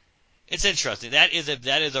 it's interesting. That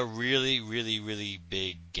is a really, really, really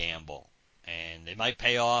big gamble. And it might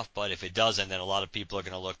pay off, but if it doesn't, then a lot of people are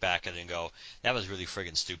going to look back at it and go, "That was really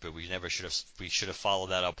friggin' stupid. We should have followed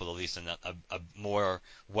that up with at least a more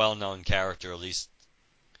well-known character, at least,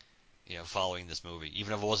 following this movie.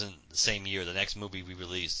 Even if it wasn't the same year, the next movie we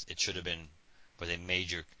released, it should have been with a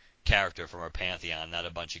major character from our pantheon, not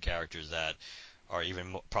a bunch of characters that are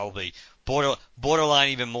even probably borderline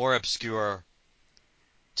even more obscure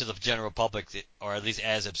to the general public, or at least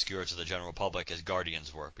as obscure to the general public as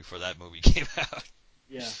Guardians were before that movie came out."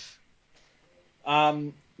 Yeah.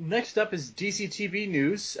 Next up is DC TV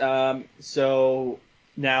news. So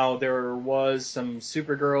now there was some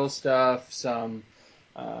Supergirl stuff, some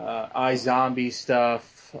iZombie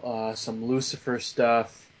stuff, some Lucifer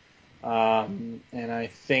stuff, and I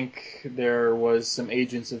think there was some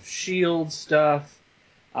Agents of S.H.I.E.L.D. stuff.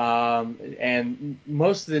 And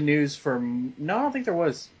most of the news no, I don't think there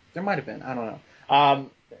was. There might have been. I don't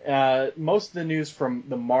know. Most of the news from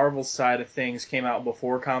the Marvel side of things came out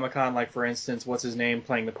before Comic-Con, like, for instance, what's his name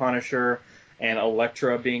playing the Punisher, and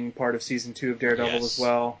Elektra being part of Season 2 of Daredevil as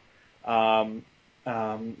well.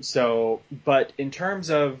 But in terms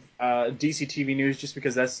of DC TV news, just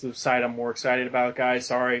because that's the side I'm more excited about, guys,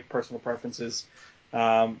 sorry, personal preferences.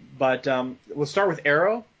 But we'll start with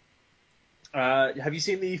Arrow. Have you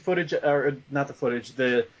seen the footage, or not the footage,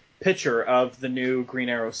 the picture of the new Green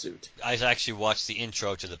Arrow suit? I actually watched the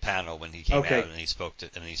intro to the panel when he came out, and he spoke to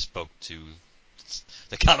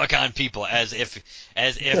the Comic-Con people as if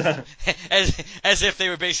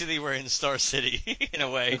they were in Star City in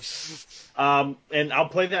a way. And I'll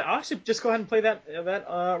play that. I'll actually just go ahead and play that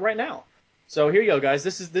right now. So here you go, guys.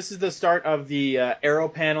 This is the start of the Arrow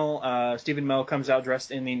panel. Stephen Amell comes out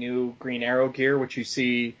dressed in the new Green Arrow gear, which you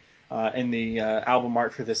see in the album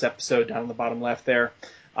art for this episode down on the bottom left there.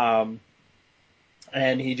 And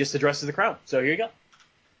he just addresses the crowd. So here you go.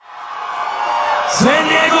 San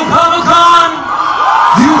Diego Comic-Con,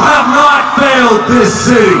 you have not failed this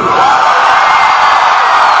city.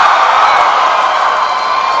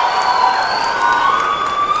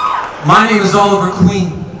 My name is Oliver Queen.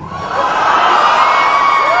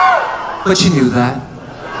 But you knew that.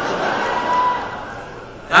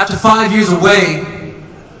 After 5 years away,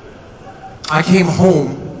 I came home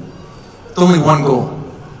with only one goal.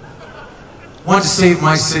 I wanted to save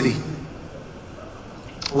my city.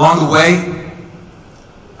 Along the way,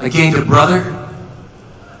 I gained a brother.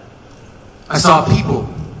 I saw people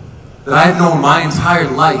that I had known my entire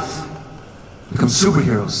life become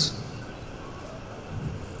superheroes.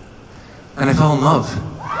 And I fell in love.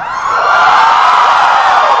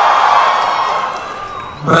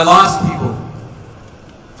 But I lost people.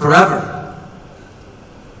 Forever.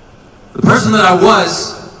 The person that I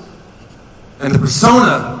was and the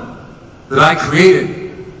persona that I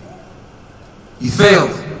created, he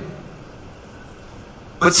failed.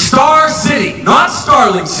 But Star City, not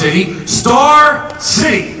Starling City, Star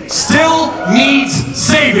City still needs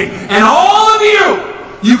saving. And all of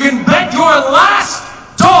you can bet your last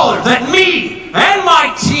dollar that me and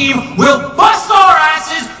my team will bust our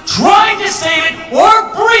asses trying to save it or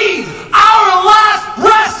breathe our last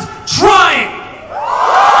breaths trying.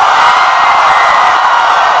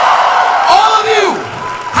 All of you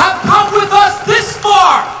have come with us this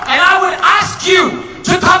far, and I would ask you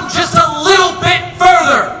to come just a little bit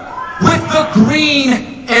further with the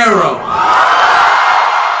Green Arrow.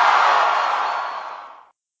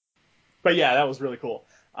 But yeah, that was really cool.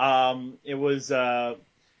 It was, I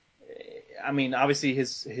mean, obviously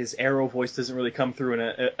his Arrow voice doesn't really come through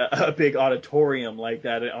in a big auditorium like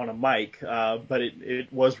that on a mic, but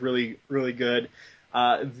it was really, really good.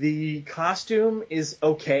 The costume is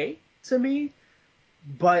okay to me,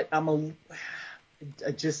 but I don't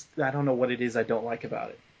know what it is I don't like about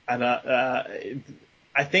it. And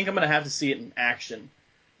I think I'm going to have to see it in action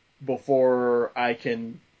before I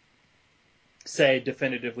can say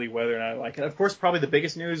definitively whether or not I like it. Of course, probably the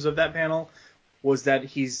biggest news of that panel was that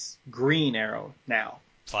he's Green Arrow now.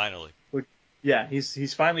 Finally. Yeah,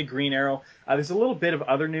 he's finally Green Arrow. There's a little bit of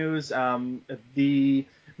other news. The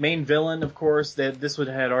main villain, of course, that this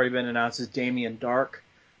had already been announced, is Damien Dark.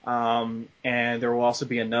 And there will also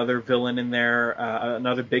be another villain in there,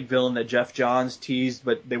 another big villain that Jeff Johns teased,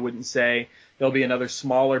 but they wouldn't say. There'll be another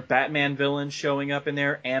smaller Batman villain showing up in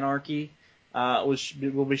there, Anarchy.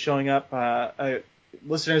 Will be showing up.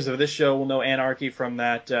 Listeners of this show will know Anarchy from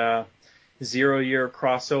that 0-year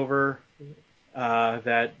crossover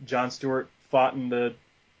that Jon Stewart fought in the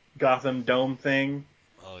Gotham Dome thing.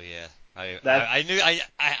 Oh yeah,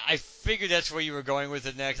 I figured that's where you were going with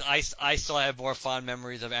it next. I still have more fond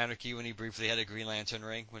memories of Anarchy when he briefly had a Green Lantern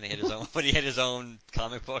ring when he had his own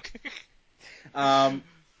comic book.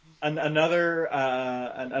 Another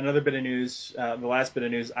bit of news, the last bit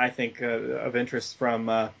of news I think of interest from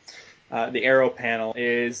the Arrow panel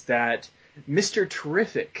is that Mr.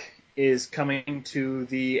 Terrific is coming to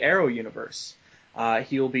the Arrow universe.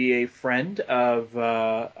 He'll be a friend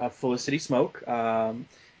of Felicity Smoke,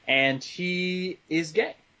 and he is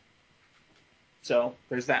gay. So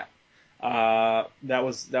there's that. That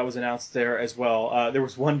was announced there as well. There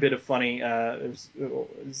was one bit of funny.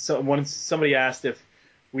 Somebody asked if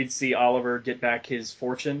we'd see Oliver get back his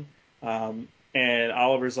fortune, and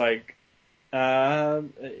Oliver's like, in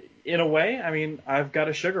a way, I mean, I've got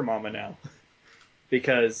a sugar mama now.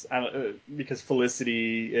 Because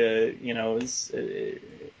Felicity, is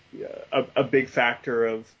a big factor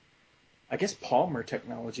of, I guess, Palmer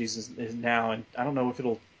Technologies is now, and I don't know if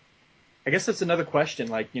it'll. I guess that's another question.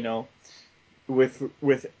 Like,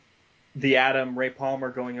 with the Atom, Ray Palmer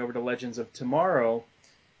going over to Legends of Tomorrow,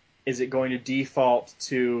 is it going to default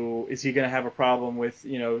to? Is he going to have a problem with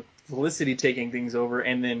Felicity taking things over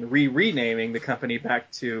and then renaming the company back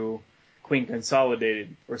to Queen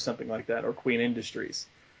Consolidated or something like that, or Queen Industries?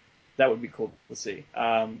 That would be cool to see.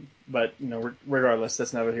 But regardless,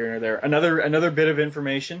 that's neither here nor there. Another bit of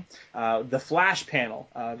information: the Flash panel.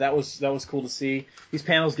 That was cool to see. These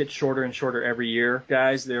panels get shorter and shorter every year,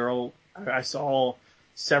 guys. I saw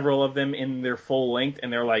several of them in their full length,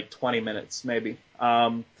 and they're like 20 minutes maybe.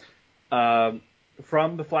 From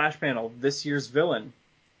the Flash panel, this year's villain,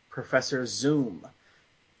 Professor Zoom.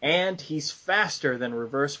 And he's faster than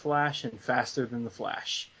Reverse Flash and faster than the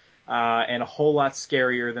Flash. And a whole lot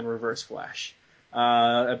scarier than Reverse Flash,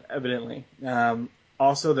 evidently.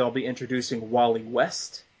 Also, they'll be introducing Wally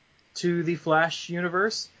West to the Flash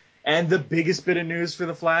universe. And the biggest bit of news for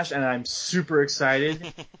the Flash, and I'm super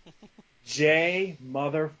excited, Jay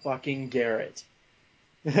motherfucking Garrett.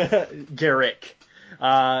 Garrick.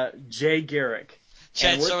 Jay Garrick.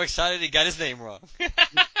 Chad's so excited he got his name wrong.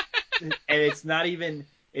 And it's not even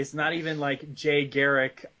like Jay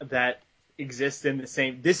Garrick that exists in the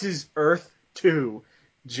same. This is Earth 2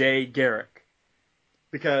 Jay Garrick.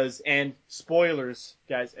 And spoilers,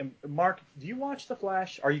 guys. And Mark, do you watch The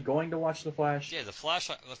Flash? Are you going to watch The Flash? Yeah, The Flash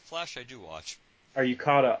I do watch. Are you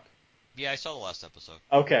caught up? Yeah, I saw the last episode.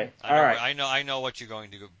 Okay, all right. I know what you're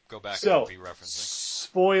going to go back and be referencing.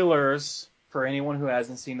 Spoilers for anyone who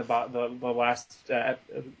hasn't seen the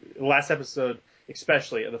last episode,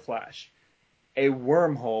 especially of The Flash. A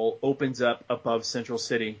wormhole opens up above Central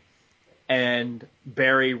City, and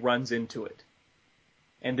Barry runs into it.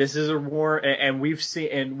 And this is a war, and we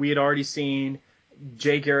had already seen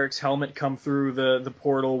Jay Garrick's helmet come through the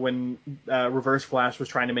portal when Reverse Flash was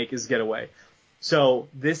trying to make his getaway. So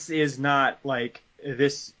this is not like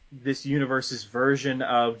this universe's version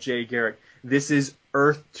of Jay Garrick. This is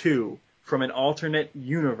Earth 2 from an alternate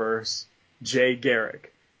universe, Jay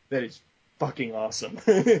Garrick. That is fucking awesome.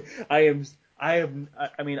 I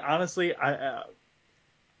mean, honestly, I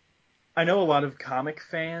know a lot of comic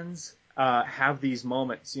fans have these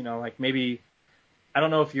moments, like maybe, I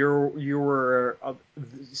don't know if you were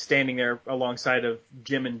standing there alongside of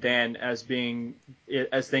Jim and Dan as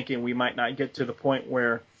thinking we might not get to the point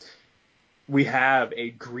where we have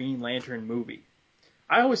a Green Lantern movie.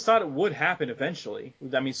 I always thought it would happen eventually.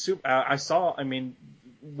 I mean,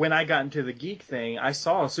 when I got into the geek thing, I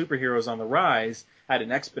saw superheroes on the rise at an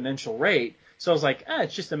exponential rate. So I was like,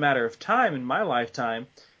 it's just a matter of time in my lifetime.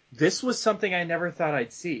 This was something I never thought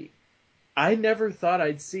I'd see. I never thought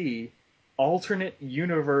I'd see alternate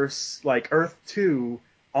universe like Earth 2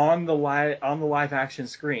 on the live action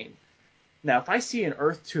screen. Now, if I see an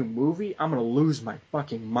Earth 2 movie, I'm going to lose my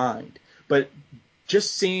fucking mind. But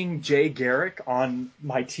just seeing Jay Garrick on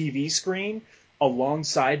my TV screen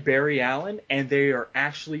alongside Barry Allen, and they are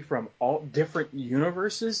actually from all different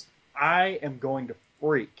universes, I am going to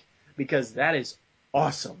freak, because that is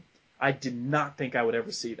awesome. I did not think I would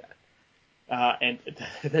ever see that. And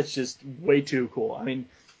that's just way too cool. I mean,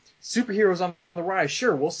 superheroes on the rise,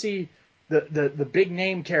 sure, we'll see the big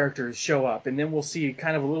name characters show up, and then we'll see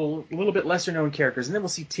kind of a little bit lesser known characters, and then we'll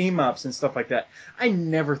see team ups and stuff like that. I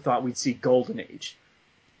never thought we'd see Golden Age.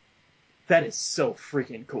 That is so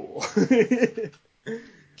freaking cool.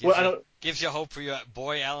 Gives you hope for your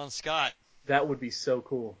boy Alan Scott. That would be so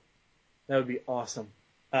cool. That would be awesome.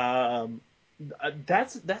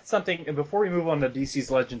 That's something. And before we move on to DC's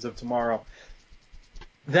Legends of Tomorrow,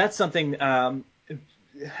 that's something.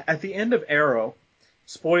 At the end of Arrow,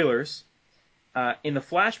 spoilers. In the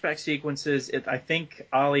flashback sequences, I think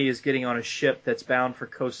Ollie is getting on a ship that's bound for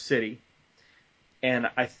Coast City, and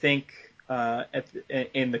I think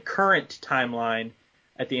in the current timeline,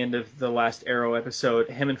 at the end of the last Arrow episode,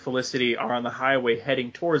 him and Felicity are on the highway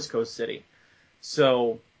heading towards Coast City.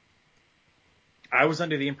 So I was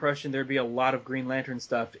under the impression there'd be a lot of Green Lantern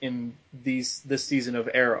stuff in this season of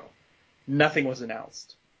Arrow. Nothing was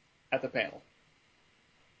announced at the panel.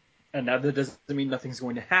 And now that doesn't mean nothing's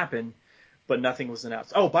going to happen, but nothing was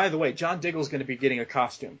announced. Oh, by the way, John Diggle's going to be getting a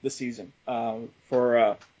costume this season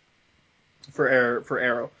for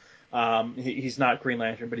Arrow. He's not Green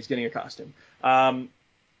Lantern, but he's getting a costume.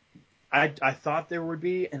 I thought there would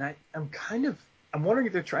be, and I'm wondering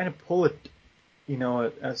if they're trying to pull a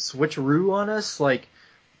switcheroo on us. Like,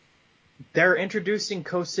 they're introducing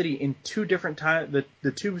Coast City in two different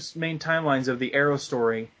the two main timelines of the Arrow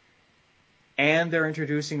story, and they're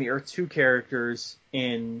introducing the Earth 2 characters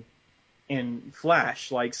in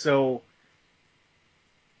Flash. Like, so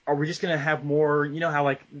are we just going to have more, how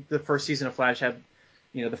like the first season of Flash had,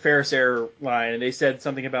 the Ferris Air line, and they said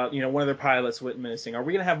something about, one of their pilots went missing. Are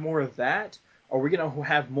we going to have more of that? Are we going to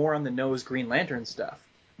have more on the nose Green Lantern stuff?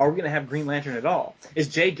 Are we going to have Green Lantern at all? Is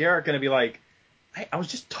Jay Garrick going to be like, hey, I was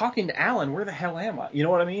just talking to Alan, where the hell am I? You know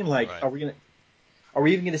what I mean? Like, right. Are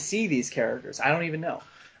we even going to see these characters? I don't even know.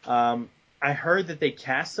 I heard that they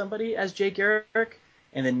cast somebody as Jay Garrick,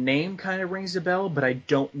 and the name kind of rings a bell, but I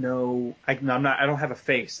don't know. I don't have a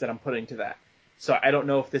face that I'm putting to that. So I don't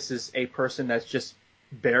know if this is a person that's just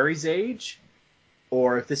Barry's age,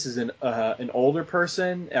 or if this is an older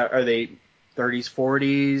person. Are they 30s,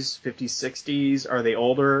 40s, 50s, 60s? Are they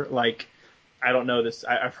older? Like, I don't know this.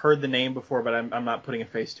 I've heard the name before, but I'm not putting a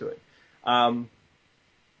face to it. And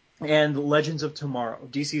Legends of Tomorrow,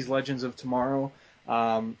 DC's Legends of Tomorrow.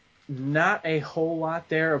 Not a whole lot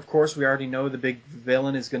there. Of course, we already know the big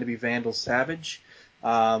villain is going to be Vandal Savage,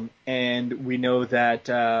 and we know that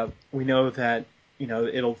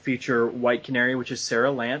it'll feature White Canary, which is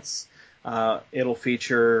Sarah Lance. It'll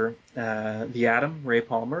feature the Atom, Ray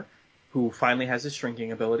Palmer, who finally has his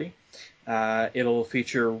shrinking ability. It'll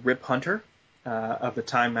feature Rip Hunter of the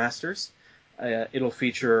Time Masters. It'll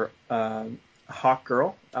feature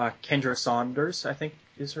Hawkgirl, Kendra Saunders, I think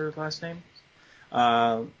is her last name.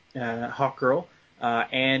 Hawkgirl,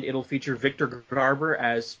 and it'll feature Victor Garber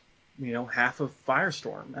as, half of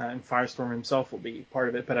Firestorm, and Firestorm himself will be part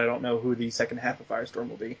of it, but I don't know who the second half of Firestorm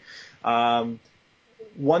will be.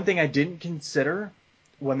 One thing I didn't consider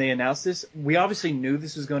when they announced this, we obviously knew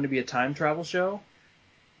this was going to be a time travel show,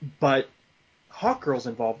 but Hawkgirl's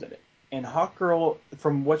involved in it, and Hawkgirl,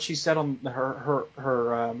 from what she said on her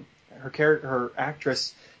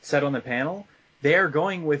actress said on the panel, they are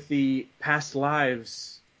going with the past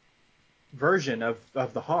lives version of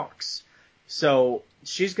the Hawks. So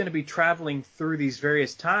she's going to be traveling through these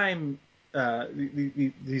various times and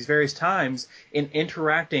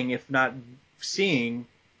interacting, if not seeing,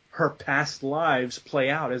 her past lives play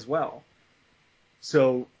out as well.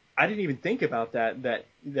 So I didn't even think about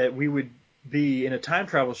that we would be in a time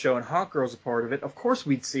travel show and Hawkgirl's a part of it. Of course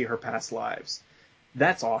we'd see her past lives.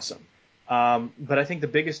 That's awesome. But I think the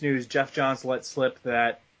biggest news, Jeff Johns let slip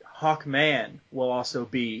that Hawkman will also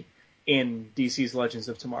be in DC's Legends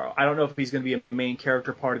of Tomorrow. I don't know if he's going to be a main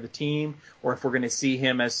character part of the team, or if we're going to see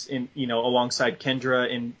him as alongside Kendra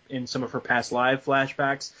in some of her past live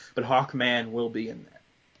flashbacks, but Hawkman will be in that.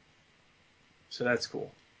 So that's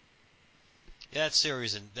cool. Yeah, that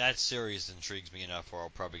series intrigues me enough where I'll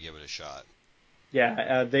probably give it a shot.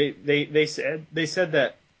 Yeah, they said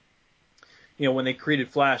that, when they created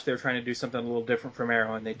Flash, they were trying to do something a little different from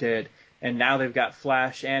Arrow, and they did. And now they've got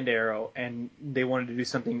Flash and Arrow, and they wanted to do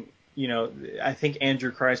something, I think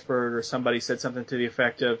Andrew Kreisberg or somebody said something to the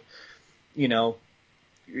effect of,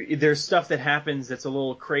 there's stuff that happens that's a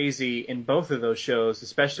little crazy in both of those shows,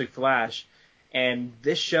 especially Flash. And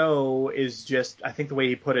this show is just, I think the way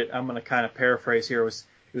he put it, I'm going to kind of paraphrase here, it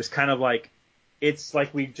was kind of like, it's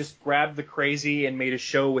like we just grabbed the crazy and made a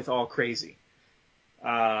show with all crazy.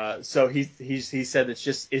 So he said it's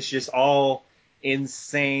just all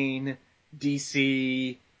insane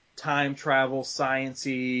DC time travel,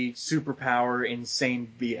 science-y, superpower,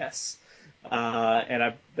 insane BS.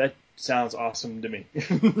 That sounds awesome to me.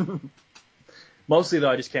 Mostly, though,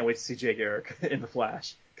 I just can't wait to see Jay Garrick in The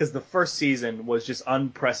Flash, because the first season was just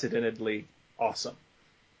unprecedentedly awesome.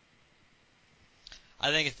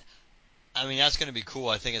 I mean, that's going to be cool.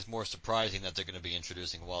 I think it's more surprising that they're going to be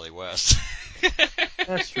introducing Wally West.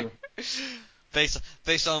 That's true.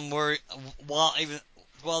 Based on where,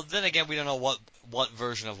 then again, we don't know what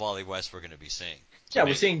version of Wally West we're going to be seeing. So Yeah,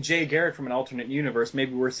 maybe, we're seeing Jay Garrick from an alternate universe.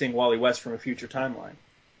 Maybe we're seeing Wally West from a future timeline.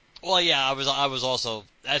 Well, yeah, I was also,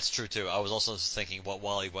 that's true too. I was also thinking what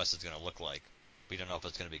Wally West is going to look like. We don't know if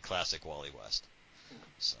it's going to be classic Wally West.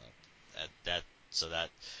 So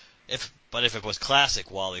if it was classic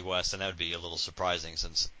Wally West, then that would be a little surprising,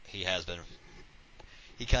 since he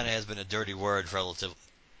kind of has been a dirty word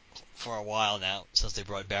for a while now, since they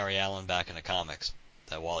brought Barry Allen back in the comics.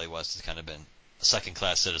 That Wally West has kind of been a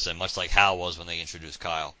second-class citizen, much like Hal was when they introduced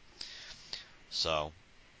Kyle. So,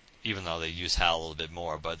 even though they used Hal a little bit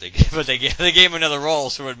more, but they gave him another role,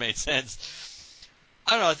 so it made sense.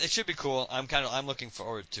 I don't know. It should be cool. I'm looking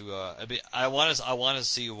forward to. I want to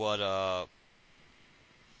see what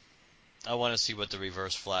the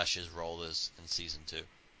Reverse Flash's role is in season 2.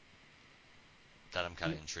 That I'm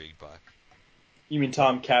kind of intrigued by. You mean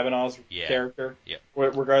Tom Cavanaugh's character? Yeah.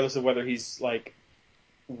 Regardless of whether he's like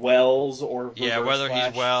Wells or Reverse whether Flash?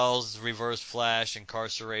 he's Wells, Reverse Flash,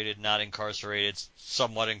 incarcerated, not incarcerated,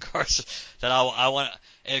 somewhat incarcerated. That I want,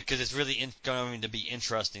 because it's really going to be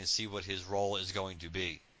interesting to see what his role is going to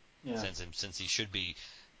be. Yeah. Since he should be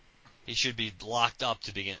locked up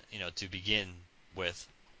to begin with.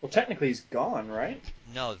 Well, technically he's gone, right?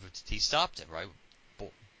 No, he stopped him, right?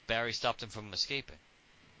 Barry stopped him from escaping.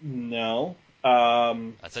 No.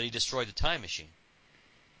 I thought he destroyed the time machine.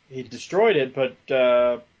 He destroyed it, but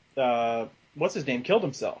what's his name killed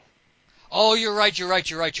himself. Oh, you're right. You're right.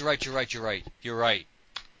 I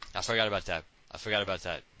forgot about that.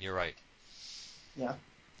 You're right. Yeah.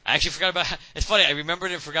 I actually forgot about. It's funny. I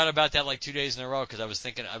remembered and forgot about that like 2 days in a row, because I was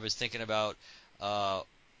thinking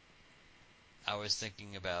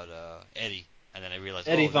about Eddie, and then I realized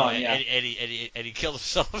Eddie Vaughn. Yeah. Eddie killed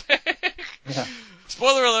himself. Yeah.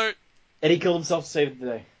 Spoiler alert. Eddie killed himself to save the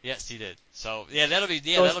day. Yes, he did. So yeah, that'll be.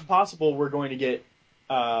 Yeah, so that'll it's possible we're going to get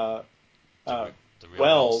the real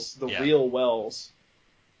Wells, the yeah. real Wells.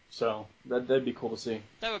 So that'd be cool to see.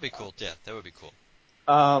 That would be cool. Yeah, that would be cool.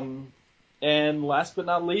 And last but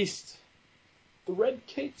not least, the Red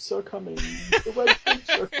Capes are coming. The Red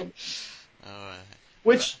Capes are coming.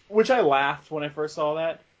 Which I laughed when I first saw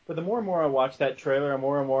that, but the more and more I watch that trailer, the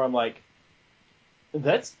more and more I'm like,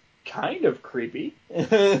 that's kind of creepy.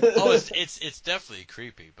 It's definitely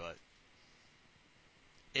creepy, but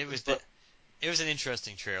it was an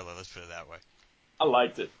interesting trailer. Let's put it that way. I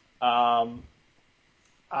liked it.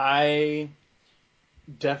 I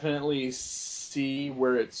definitely see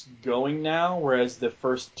where it's going now, whereas the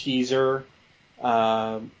first teaser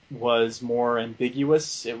was more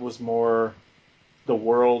ambiguous. It was more the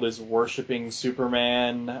world is worshiping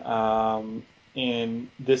Superman, and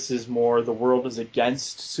this is more the world is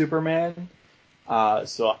against Superman.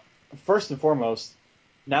 So first and foremost,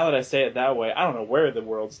 now that I say it that way, I don't know where the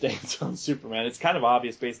world stands on Superman. It's kind of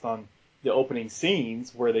obvious based on the opening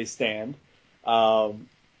scenes where they stand. There's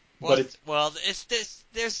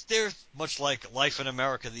much like life in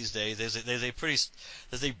America these days. There's a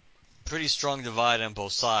pretty strong divide on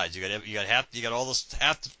both sides. You got all this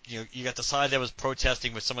you got the side that was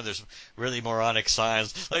protesting with some of those really moronic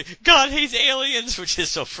signs like God hates aliens, which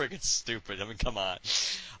is so friggin' stupid. I mean, come on.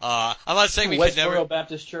 I'm not saying we could never. Westboro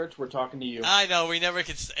Baptist Church, we're talking to you. I know we never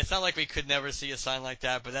could. It's not like we could never see a sign like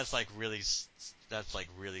that, but that's like really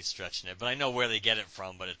stretching it. But I know where they get it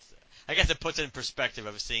from. But I guess it puts it in perspective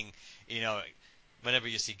of seeing, whenever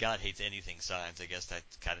you see God hates anything signs, I guess that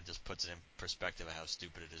kind of just puts it in perspective of how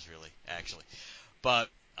stupid it is really, actually. But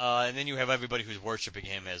and then you have everybody who's worshiping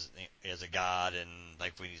him as a god, and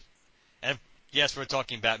yes, we're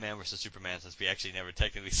talking Batman versus Superman, since we actually never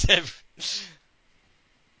technically said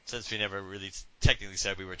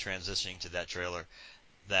we were transitioning to that trailer.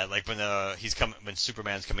 That like when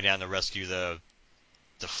Superman's coming down to rescue the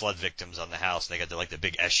flood victims on the house, and they got the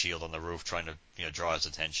big S shield on the roof trying to draw his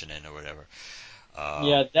attention in or whatever.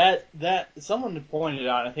 That someone pointed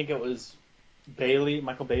out. I think it was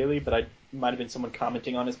Michael Bailey, but it might have been someone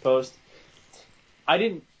commenting on his post. I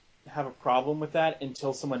didn't have a problem with that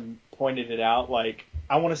until someone pointed it out. Like,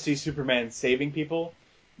 I want to see Superman saving people,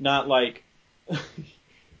 not like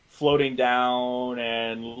floating down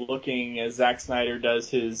and looking as Zack Snyder does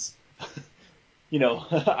his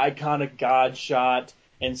iconic God shot,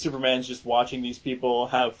 and Superman's just watching these people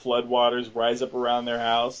have floodwaters rise up around their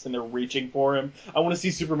house, and they're reaching for him. I want to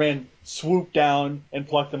see Superman swoop down and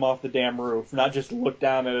pluck them off the damn roof, not just look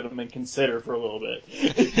down at them and consider for a little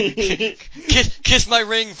bit. Kiss my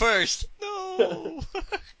ring first. No.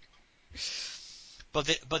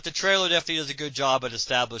 But the trailer definitely does a good job at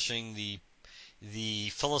establishing the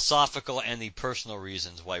philosophical and the personal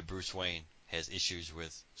reasons why Bruce Wayne has issues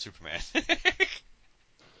with Superman.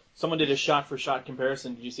 Someone did a shot-for-shot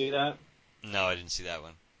comparison. Did you see that? No, I didn't see that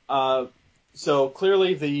one. So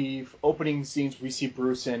clearly the opening scenes we see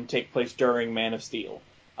Bruce in take place during Man of Steel,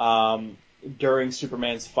 during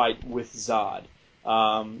Superman's fight with Zod.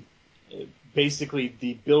 Basically,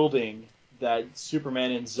 the building that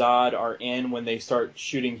Superman and Zod are in when they start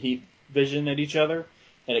shooting heat vision at each other,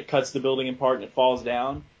 and it cuts the building apart and it falls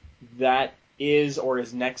down, that is or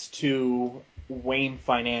is next to Wayne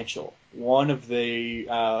Financial, one of the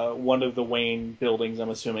Wayne buildings. I'm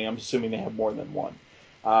assuming they have more than one,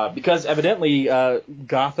 because evidently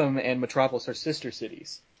Gotham and Metropolis are sister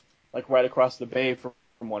cities, like right across the bay from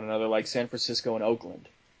one another, like San Francisco and Oakland.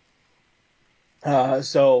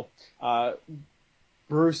 So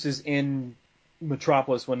Bruce is in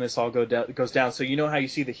Metropolis when this all goes down. So you know how you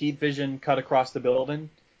see the heat vision cut across the building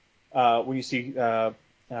when you see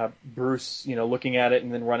Bruce, looking at it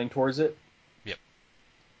and then running towards it? Yep.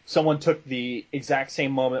 Someone took the exact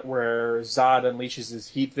same moment where Zod unleashes his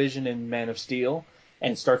heat vision in Man of Steel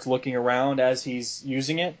and starts looking around as he's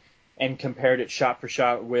using it, and compared it shot for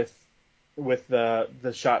shot with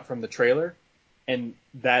the shot from the trailer. And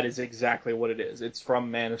that is exactly what it is. It's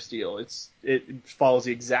from Man of Steel. It follows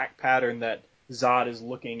the exact pattern that Zod is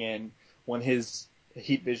looking in when his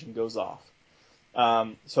heat vision goes off.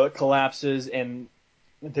 So it collapses, and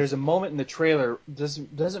there's a moment in the trailer.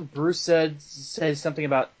 Doesn't Bruce say something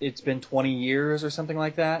about it's been 20 years or something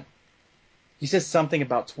like that? He says something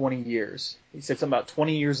about 20 years. He said something about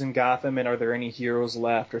 20 years in Gotham, and are there any heroes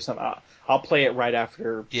left or something? I'll play it right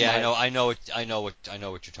after. Yeah, I know what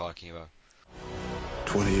you're talking about.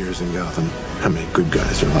 20 years in Gotham. How many good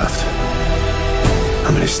guys are left?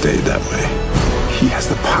 How many stayed that way? He has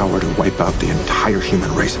the power to wipe out the entire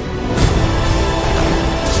human race.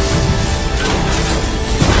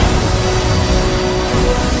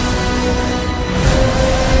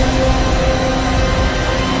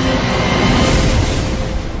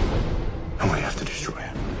 And we have to destroy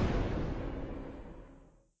him.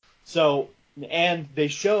 So, and they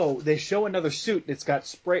show another suit that's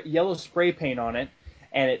got yellow spray paint on it,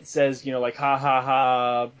 and it says, like, ha ha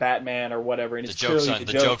ha, Batman or whatever, and it's clearly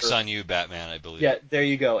the joke's on you, Batman, I believe. Yeah, there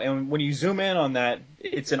you go. And when you zoom in on that,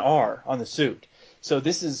 it's an R on the suit. So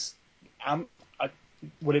this is,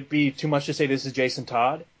 would it be too much to say this is Jason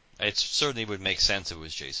Todd? It certainly would make sense if it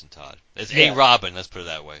was Jason Todd. It's a Robin, let's put it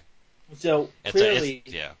that way. So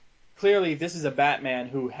clearly this is a Batman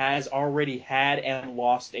who has already had and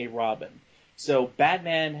lost a Robin. So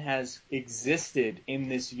Batman has existed in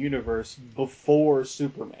this universe before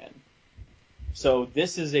Superman. So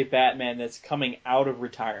this is a Batman that's coming out of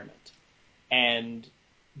retirement and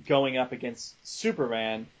going up against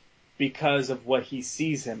Superman because of what he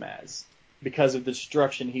sees him as, because of the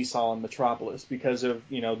destruction he saw in Metropolis, because of,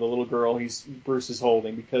 the little girl Bruce is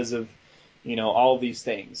holding, because of, all of these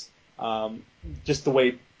things. Just the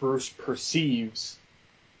way Bruce perceives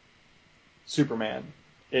Superman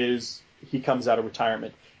is he comes out of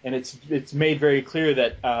retirement. And it's made very clear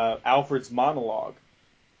that Alfred's monologue,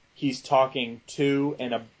 he's talking to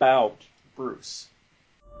and about Bruce.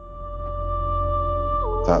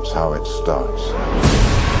 That's how it starts.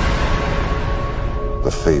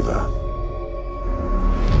 The fever.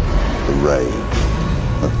 The rage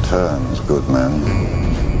that turns good men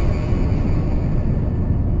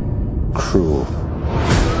cruel.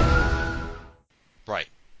 Right.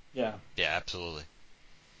 Yeah. Yeah, absolutely.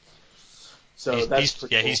 So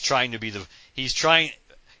he's trying to be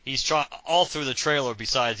all through the trailer.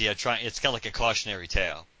 Besides, it's kind of like a cautionary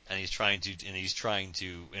tale, and he's trying to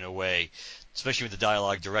in a way, especially with the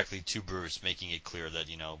dialogue directly to Bruce, making it clear that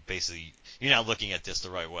basically you're not looking at this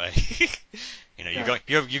the right way.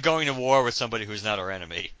 You're going to war with somebody who's not our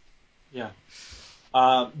enemy. Yeah.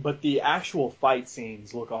 But the actual fight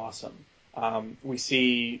scenes look awesome. We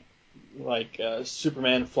see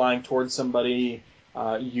Superman flying towards somebody.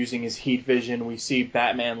 Using his heat vision. We see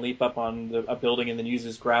Batman leap up on a building and then use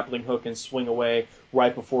his grappling hook and swing away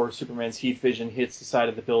right before Superman's heat vision hits the side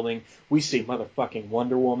of the building. We see motherfucking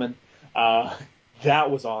Wonder Woman. That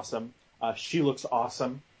was awesome. She looks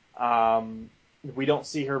awesome. We don't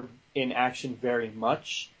see her in action very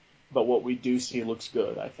much, but what we do see looks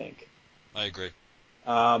good, I think. I agree.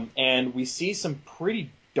 And we see some pretty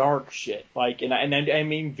dark shit, like, and I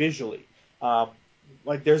mean visually.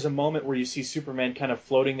 Like there's a moment where you see Superman kind of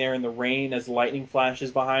floating there in the rain as lightning flashes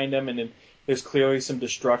behind him, and then there's clearly some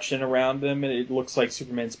destruction around them, and it looks like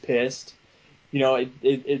Superman's pissed.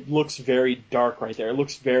 It looks very dark right there. It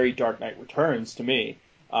looks very Dark Knight Returns to me.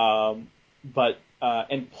 And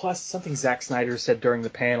plus something Zack Snyder said during the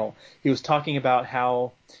panel, he was talking about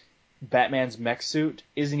how Batman's mech suit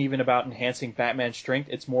isn't even about enhancing Batman's strength.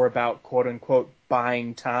 It's more about quote unquote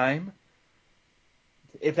buying time.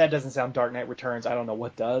 If that doesn't sound Dark Knight Returns, I don't know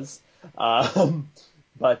what does. And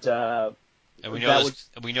we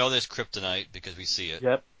know there's kryptonite because we see it.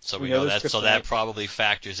 Yep. So we know that. So that probably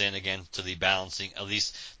factors in again to the balancing, at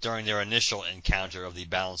least during their initial encounter of the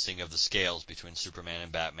balancing of the scales between Superman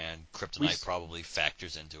and Batman. Kryptonite probably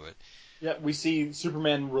factors into it. Yeah, we see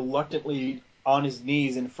Superman reluctantly on his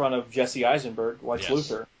knees in front of Jesse Eisenberg, Lex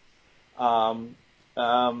Luthor.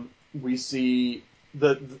 We see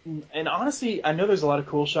and honestly, I know there's a lot of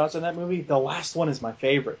cool shots in that movie. The last one is my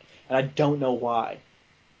favorite, and I don't know why.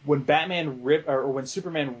 When when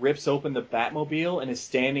Superman rips open the Batmobile and is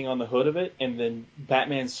standing on the hood of it, and then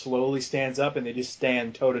Batman slowly stands up and they just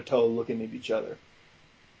stand toe to toe looking at each other.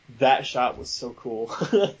 That shot was so cool.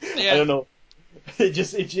 Yeah. I don't know. It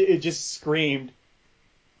just screamed,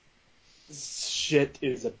 shit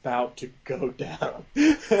is about to go down.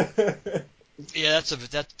 Yeah,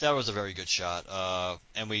 that was a very good shot.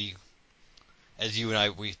 And we, as you and I,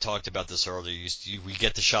 we talked about this earlier. We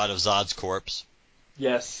get the shot of Zod's corpse.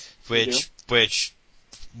 Yes. Which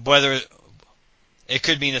whether it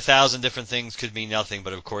could mean 1,000 different things, could mean nothing,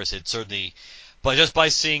 but of course it certainly. But just by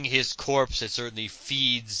seeing his corpse, it certainly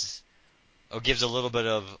feeds or gives a little bit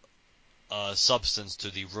of substance to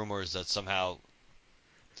the rumors that somehow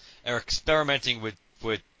are experimenting with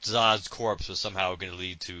Zod's corpse was somehow going to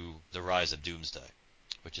lead to the rise of Doomsday,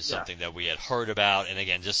 which is something that we had heard about. And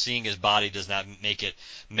again, just seeing his body does not make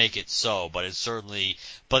it so, but it certainly.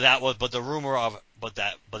 But that was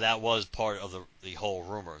part of the whole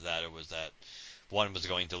rumor that it was that one was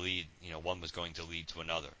going to lead to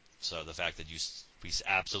another. So the fact that we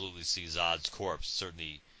absolutely see Zod's corpse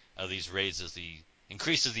certainly at least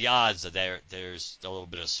increases the odds that there's a little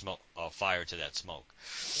bit of smoke, fire to that smoke.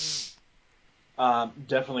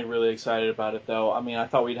 Definitely really excited about it, though. I mean, I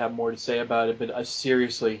thought we'd have more to say about it, but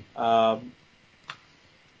seriously, my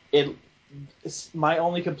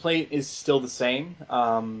only complaint is still the same,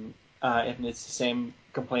 and it's the same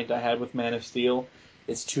complaint I had with Man of Steel.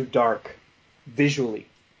 It's too dark visually.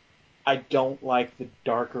 I don't like the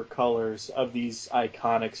darker colors of these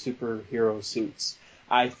iconic superhero suits.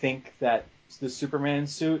 I think that the Superman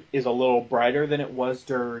suit is a little brighter than it was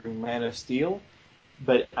during Man of Steel,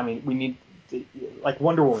 but I mean, we need like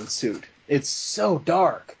Wonder Woman suit. It's so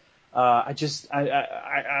dark. Of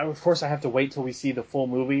course I have to wait till we see the full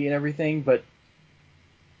movie and everything, but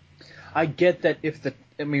I get that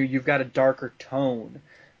you've got a darker tone,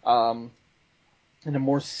 in a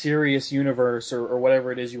more serious universe or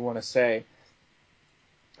whatever it is you want to say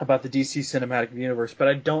about the DC Cinematic Universe, but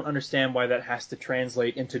I don't understand why that has to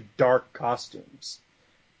translate into dark costumes.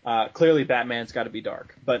 Clearly Batman's got to be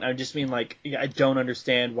dark, but I just mean I don't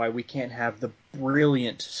understand why we can't have the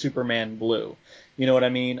brilliant Superman blue. You know what I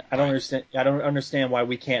mean? I don't understand why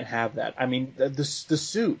we can't have that. I mean, the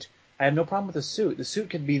suit. I have no problem with the suit. The suit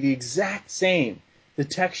could be the exact same, the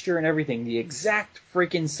texture and everything, the exact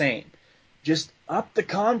freaking same. Just up the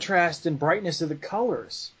contrast and brightness of the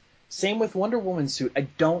colors. Same with Wonder Woman's suit. I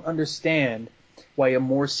don't understand why a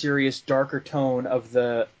more serious, darker tone of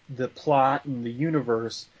the plot and the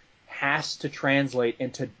universe has to translate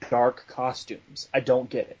into dark costumes. I don't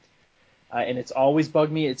get it. And it's always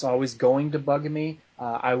bugged me. It's always going to bug me.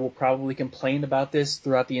 I will probably complain about this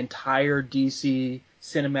throughout the entire DC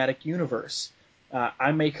cinematic universe.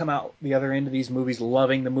 I may come out the other end of these movies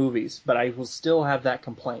loving the movies, but I will still have that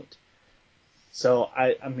complaint. So,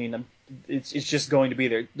 I mean, it's just going to be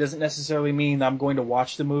there. It doesn't necessarily mean I'm going to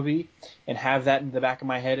watch the movie and have that in the back of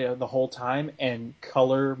my head the whole time and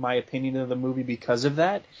color my opinion of the movie because of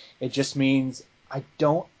that. It just means I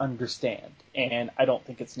don't understand, and I don't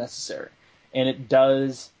think it's necessary. And it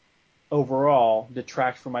does, overall,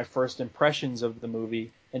 detract from my first impressions of the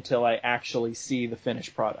movie until I actually see the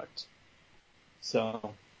finished product.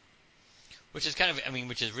 So... Which is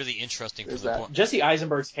which is really interesting from the point. Jesse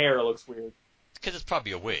Eisenberg's hair looks weird. Because it's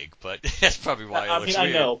probably a wig, but that's probably why it looks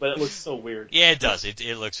weird. I know, but it looks so weird. Yeah, it does.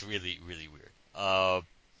 It looks really, really weird.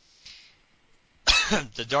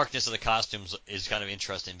 The darkness of the costumes is kind of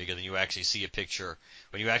interesting because when you actually see a picture,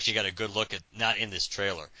 when you actually get a good look at, not in this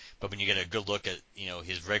trailer, but when you get a good look at,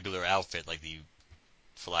 his regular outfit, like the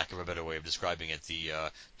for lack of a better way of describing it, the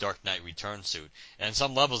Dark Knight Returns suit. And on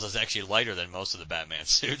some levels, it's actually lighter than most of the Batman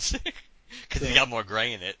suits because he got more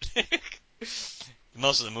gray in it.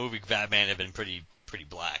 Most of the movie Batman have been pretty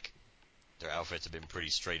black. Their outfits have been pretty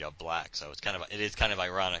straight up black, so it is kind of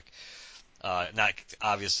ironic. Not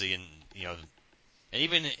obviously, and and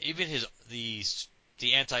even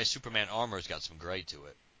the anti-Superman armor's got some gray to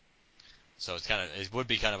it. So it would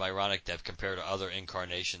be kind of ironic that compared to other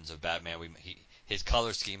incarnations of Batman, his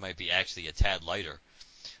color scheme might be actually a tad lighter,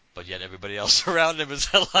 but yet everybody else around him is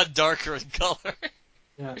a lot darker in color.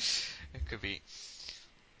 Yeah, it could be,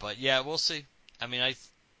 but yeah, we'll see. I mean, it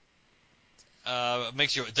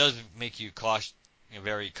does make you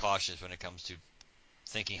very cautious when it comes to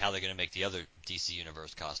thinking how they're going to make the other DC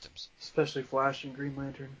Universe costumes. especially Flash and Green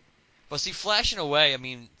Lantern. Well, see, Flash in a way, I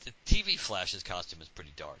mean, the TV Flash's costume is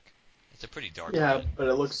pretty dark. It's a pretty dark. Yeah, red. but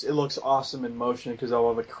it looks awesome in motion because all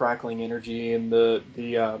of the crackling energy and the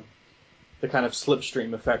kind of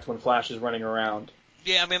slipstream effect when Flash is running around.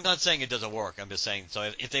 Yeah, I mean, I'm not saying it doesn't work. I'm just saying, so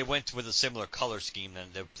if they went with a similar color scheme, then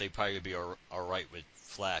they probably would be all right with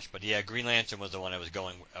Flash. But yeah, Green Lantern was the one I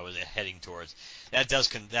was heading towards. That does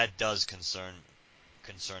concern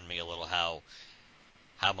me a little how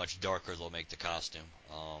much darker they'll make the costume.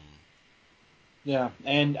 Yeah,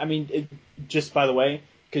 and I mean, just by the way,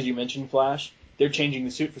 because you mentioned Flash, they're changing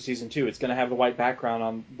the suit for season 2. It's going to have the white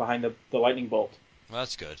background behind the lightning bolt. Well,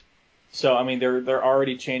 that's good. So I mean, they're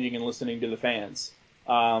already changing and listening to the fans.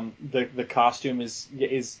 The costume is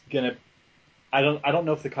gonna. I don't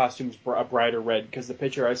know if the costume's a brighter red because the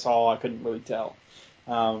picture I saw I couldn't really tell.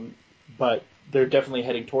 But they're definitely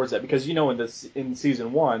heading towards that because in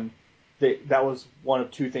season 1, that was one of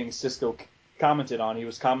two things Cisco commented on. He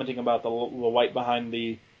was commenting about the white behind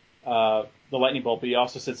the lightning bolt, but he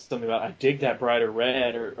also said something about I dig that brighter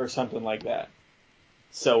red or something like that.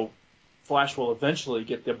 So Flash will eventually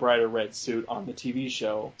get the brighter red suit on the TV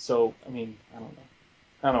show. So I mean, I don't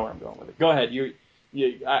know where I'm going with it. Go ahead.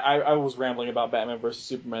 I was rambling about Batman versus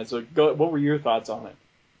Superman. So what were your thoughts on it?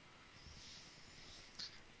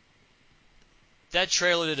 That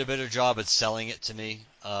trailer did a better job at selling it to me.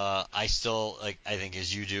 I still, I think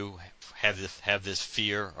as you do, have this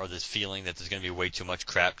fear or this feeling that there's going to be way too much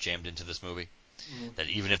crap jammed into this movie. Mm-hmm. That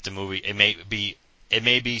even if the movie, it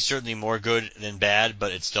may be certainly more good than bad,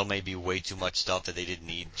 but it still may be way too much stuff that they didn't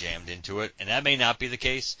need jammed into it. And that may not be the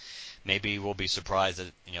case. Maybe we'll be surprised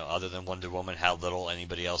that, other than Wonder Woman, how little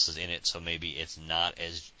anybody else is in it. So maybe it's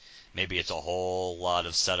a whole lot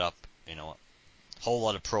of setup, a whole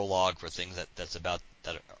lot of prologue for things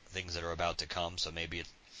things that are about to come. So maybe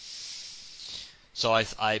it's. So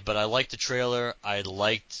but I liked the trailer. I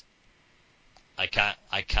kind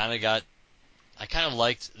of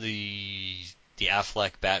liked the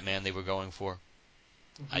Affleck Batman they were going for.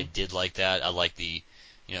 Mm-hmm. I did like that. I like the,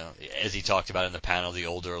 as he talked about in the panel, the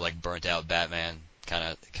older, burnt out Batman kind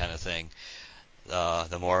of thing.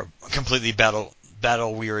 The more completely battle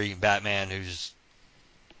weary Batman who's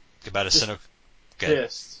about as cynical.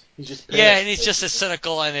 Pissed. He's just pissed. Yeah, and he's just as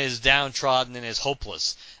cynical and as downtrodden and as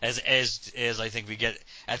hopeless as I think we get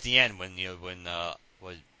at the end when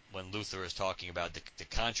Luthor is talking about the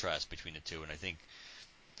contrast between the two, and I think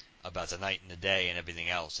about the night and the day and everything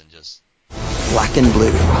else, and just black and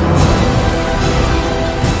blue,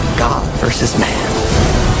 God versus man,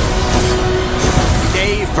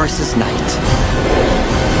 day versus night.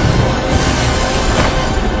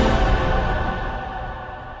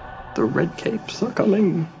 The red capes are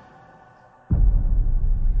coming.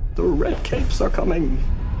 The red capes are coming.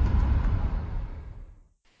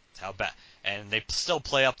 How bad. And they still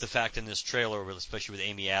play up the fact in this trailer, especially with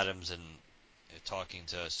Amy Adams and talking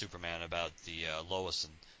to Superman about the Lois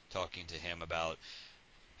and talking to him about,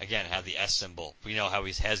 again, how the S symbol. We know how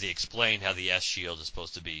he explained how the S shield is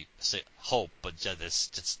supposed to be hope, but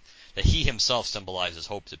that he himself symbolizes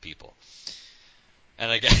hope to people.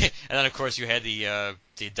 And then of course you had the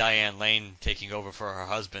Diane Lane taking over for her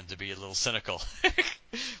husband to be a little cynical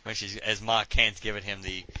when as Ma Kent giving him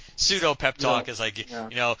the pseudo pep talk, is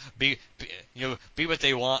be what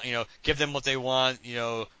they want, give them what they want,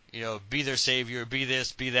 be their savior, be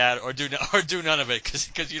this, be that, or do none of it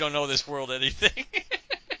because you don't know this world anything.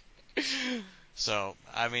 So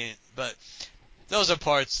I mean, but those are the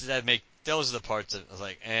parts that I was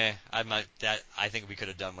like, I think we could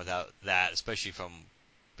have done without that, especially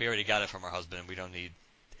we already got it from our husband, and we don't need.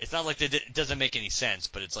 It's not like it doesn't make any sense,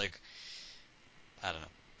 but it's like, I don't know.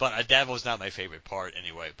 But that was not my favorite part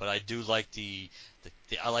anyway. But I do like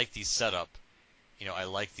I like the setup. I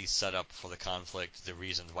like the setup for the conflict, the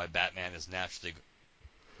reasons why Batman is naturally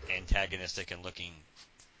antagonistic and looking,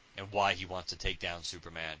 and why he wants to take down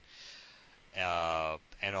Superman.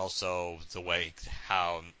 and also the way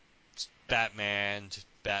how Batman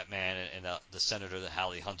and the senator that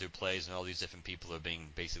Holly Hunter plays, and all these different people are being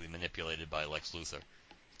basically manipulated by Lex Luthor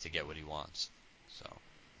to get what he wants. So,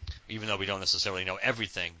 even though we don't necessarily know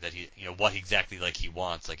everything that what exactly like he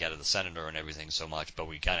wants, like out of the senator and everything so much, but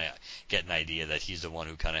we kind of get an idea that he's the one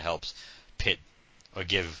who kind of helps put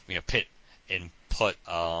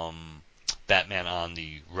Batman on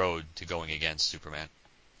the road to going against Superman,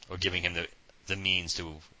 or giving him the means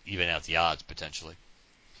to even out the odds potentially.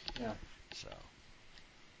 Yeah. So,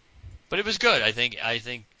 but it was good. I think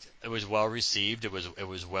it was well received. It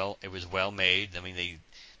was well made. I mean,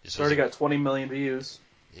 It's already got 20 million views.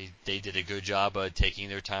 They did a good job of taking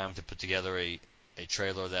their time to put together a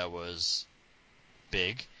trailer that was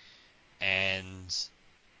big, and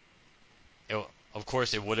of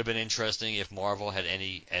course it would have been interesting if Marvel had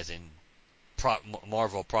any, as in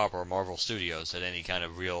Marvel proper, Marvel Studios had any kind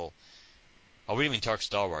of real. Oh, we didn't even talk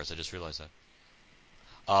Star Wars. I just realized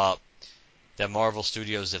that. That Marvel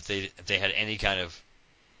Studios, if they had any kind of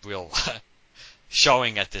real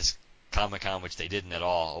showing at this Comic-Con, which they didn't at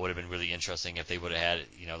all, it would have been really interesting if they would have had,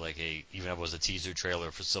 like even if it was a teaser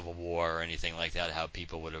trailer for Civil War or anything like that, how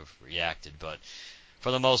people would have reacted. But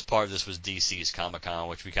for the most part, this was DC's Comic-Con,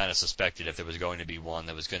 which we kind of suspected if there was going to be one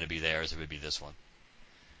that was going to be theirs, it would be this one.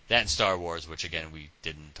 That and Star Wars, which again we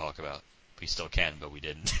didn't talk about. We still can, but we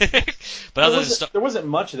didn't. But there wasn't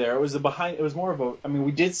much there. It was more of a. I mean,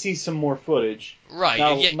 we did see some more footage.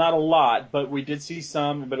 Right. Not a lot, but we did see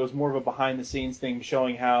some. But it was more of a behind-the-scenes thing,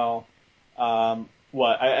 showing how. I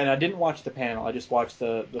didn't watch the panel. I just watched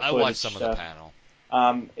the footage. I watched some of the panel.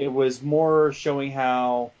 It was more showing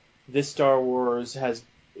how this Star Wars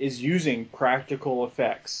is using practical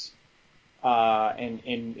effects,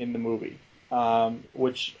 in the movie.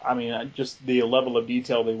 Which, I mean, just the level of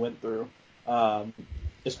detail they went through,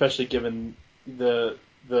 especially given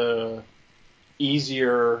the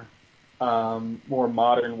easier, more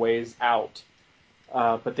modern ways out.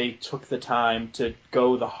 But they took the time to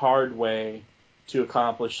go the hard way to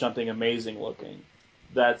accomplish something amazing looking.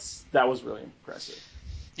 That was really impressive.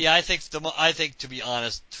 Yeah, I think to be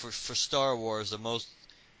honest, for Star Wars,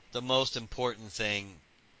 the most important thing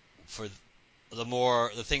for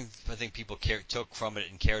the thing I think people took from it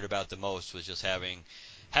and cared about the most was just having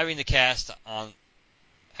the cast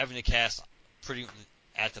pretty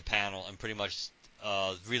at the panel, and pretty much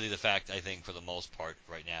really the fact, I think, for the most part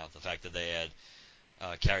right now, the fact that they had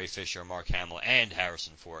Carrie Fisher, Mark Hamill, and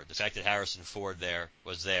Harrison Ford. The fact that Harrison Ford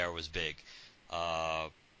was big,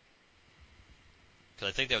 because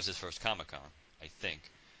I think that was his first Comic-Con, I think.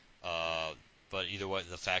 But either way,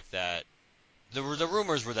 the fact that the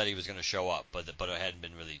rumors were that he was going to show up, but it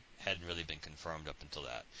hadn't really been confirmed up until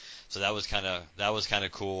that. So that was kind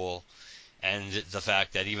of cool, and the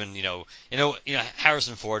fact that even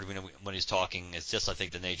Harrison Ford, when he's talking, it's just, I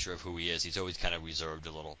think, the nature of who he is. He's always kind of reserved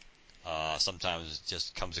a little. Sometimes it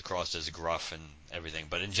just comes across as gruff and everything,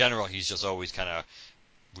 but in general, he's just always kind of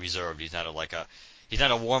reserved. He's not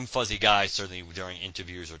a warm fuzzy guy, certainly during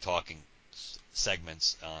interviews or talking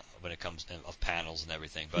segments when it comes of panels and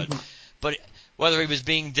everything. But whether he was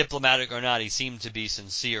being diplomatic or not, he seemed to be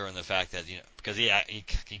sincere in the fact that, because he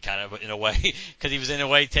kind of, in a way, because he was in a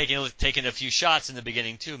way taking a few shots in the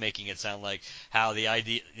beginning too, making it sound like how the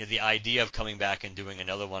idea of coming back and doing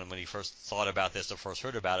another one, when he first thought about this or first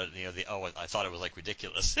heard about it, I thought it was like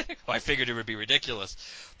ridiculous. I figured it would be ridiculous,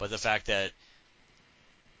 but the fact that,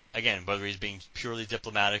 again, whether he's being purely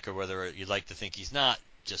diplomatic or whether you'd like to think he's not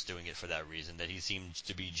just doing it for that reason, that he seems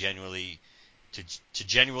to be genuinely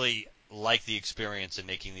like the experience in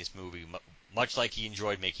making this movie, much like he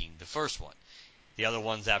enjoyed making the first one. The other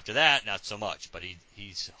ones after that, not so much, but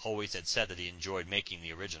he's always had said that he enjoyed making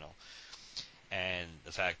the original. And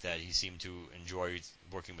the fact that he seemed to enjoy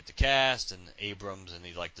working with the cast and Abrams, and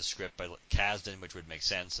he liked the script by Kasdan, which would make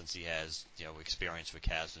sense since he has experience with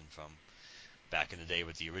Kasdan from back in the day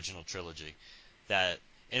with the original trilogy. That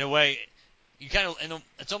in a way,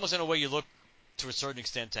 it's almost in a way you look to a certain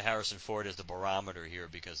extent to Harrison Ford as the barometer here,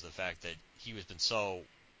 because of the fact that he's been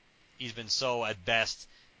so at best,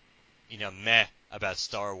 meh about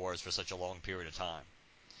Star Wars for such a long period of time.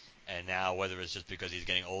 And now, whether it's just because he's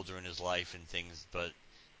getting older in his life and things,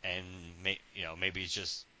 maybe it's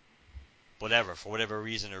just whatever, for whatever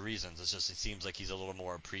reason or reasons, it seems like he's a little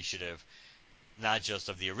more appreciative, not just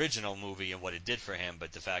of the original movie and what it did for him,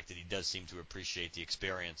 but the fact that he does seem to appreciate the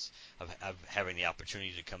experience of having the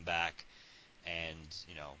opportunity to come back and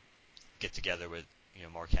get together with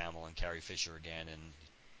Mark Hamill and Carrie Fisher again, and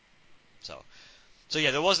so So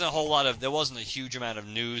yeah, there wasn't a huge amount of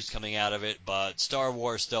news coming out of it, but Star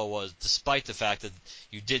Wars still was, despite the fact that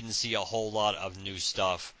you didn't see a whole lot of new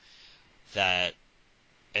stuff and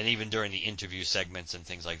even during the interview segments and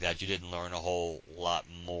things like that, you didn't learn a whole lot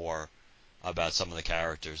more about some of the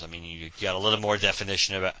characters. I mean, you got a little more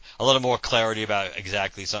definition a little more clarity about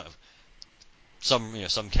exactly some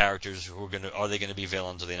characters are they going to be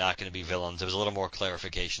villains, are they not going to be villains? There was a little more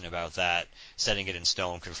clarification about that, setting it in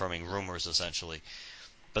stone, confirming rumors essentially.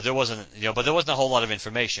 But there wasn't a whole lot of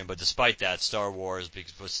information. But despite that, Star Wars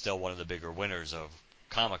was still one of the bigger winners of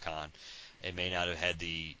Comic-Con. It may not have had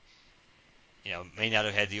the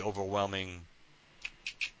overwhelming,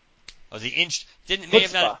 or the inch didn't may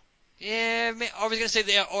have not. Yeah, I was gonna say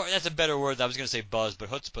that's a better word. I was gonna say buzz, but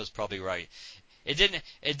chutzpah is probably right. It didn't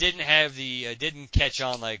catch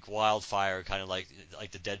on like wildfire, kind of like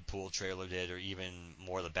the Deadpool trailer did, or even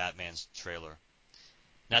more the Batman's trailer.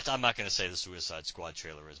 I'm not going to say the Suicide Squad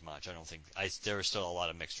trailer as much. I don't think there is still a lot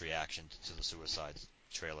of mixed reaction to the Suicide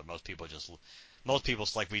trailer. Most people,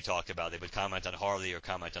 like we talked about, they would comment on Harley or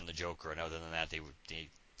comment on the Joker, and other than that, they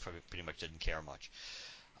pretty much didn't care much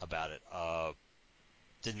about it.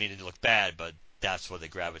 Didn't mean it to look bad, but that's what they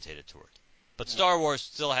gravitated toward. But Star Wars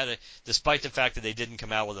still despite the fact that they didn't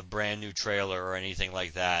come out with a brand new trailer or anything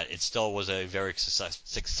like that, it still was a very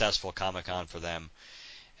successful Comic-Con for them,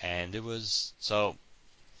 and it was so.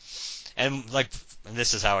 And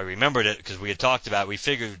this is how I remembered it, because we had talked about, I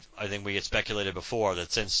think we had speculated before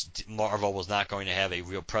that since Marvel was not going to have a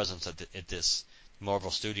real presence at this,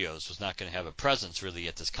 Marvel Studios was not going to have a presence really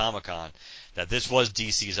at this Comic-Con, that this was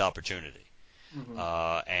DC's opportunity. Mm-hmm.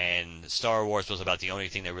 And Star Wars was about the only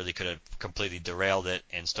thing that really could have completely derailed it,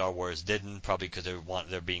 and Star Wars didn't, probably because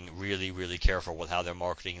they're being really, really careful with how they're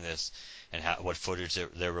marketing this and what footage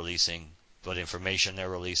they're releasing. What information they're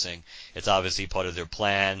releasing. It's obviously part of their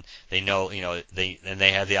plan. They know, they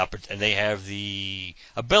have the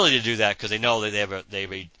ability to do that because they know that they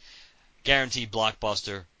have a guaranteed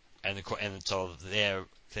blockbuster, and so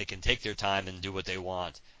they can take their time and do what they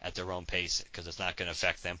want at their own pace because it's not going to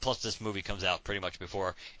affect them. Plus, this movie comes out pretty much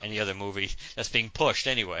before any other movie that's being pushed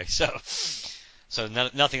anyway. So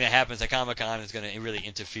nothing that happens at Comic-Con is going to really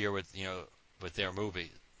interfere with their movie.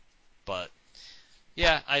 But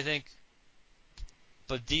yeah, I think.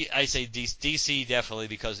 But I say DC definitely,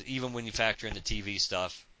 because even when you factor in the TV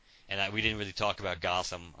stuff, and we didn't really talk about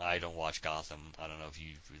Gotham. I don't watch Gotham. I don't know if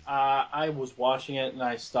you. I was watching it and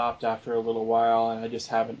I stopped after a little while, and I just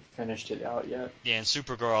haven't finished it out yet. Yeah, and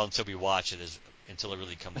Supergirl, until we watch it, until it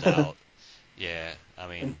really comes out. Yeah, I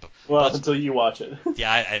mean. Until you watch it.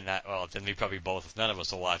 Yeah, then we probably both. None of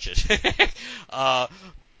us will watch it.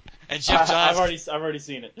 And Jeff Johns. I've already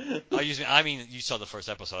seen it. I mean, you saw the first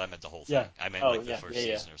episode. I meant the whole thing. Yeah. I meant the first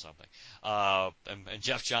season or something. And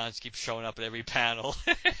Jeff Johns keeps showing up at every panel.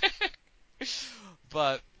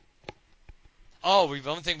 But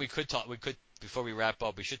one thing we could before we wrap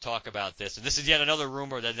up, we should talk about this. And this is yet another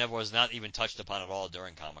rumor that never was not even touched upon at all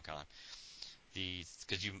during Comic-Con.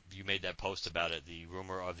 Because you made that post about it, the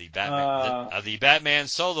rumor of the Batman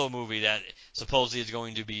solo movie that supposedly is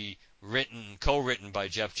going to be co-written by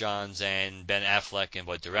Jeff Johns and Ben Affleck, and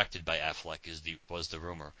directed by Affleck was the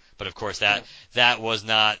rumor. But of course that was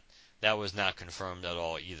not confirmed at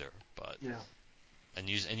all either. But yeah, and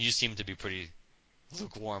you seem to be pretty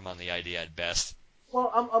lukewarm on the idea at best.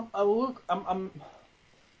 Well, I'm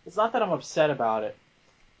it's not that I'm upset about it.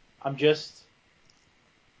 I'm just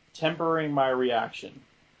tempering my reaction.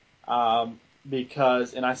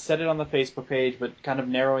 Because, and I said it on the Facebook page, but kind of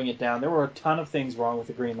narrowing it down, there were a ton of things wrong with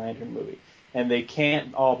the Green Lantern movie, and they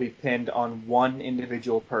can't all be pinned on one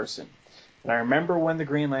individual person. But I remember when the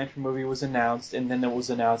Green Lantern movie was announced, and then it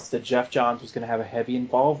was announced that Jeff Johns was going to have a heavy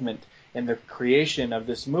involvement in the creation of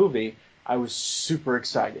this movie, I was super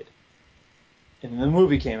excited. And then the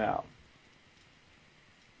movie came out.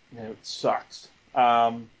 And it sucks.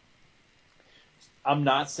 I'm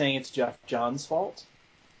not saying it's Jeff Johns' fault.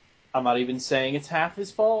 I'm not even saying it's half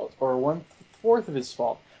his fault or 1/4 of his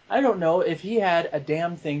fault. I don't know if he had a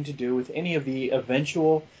damn thing to do with any of the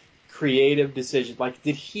eventual creative decisions. Like,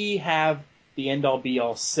 did he have the end-all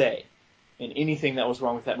be-all say in anything that was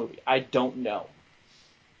wrong with that movie? I don't know.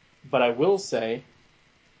 But I will say,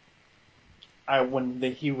 when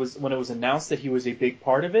it was announced that he was a big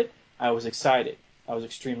part of it, I was excited. I was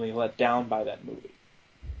extremely let down by that movie.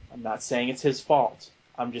 I'm not saying it's his fault.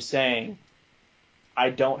 I'm just saying I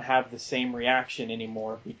don't have the same reaction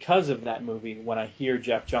anymore because of that movie when I hear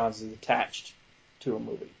Jeff Johns is attached to a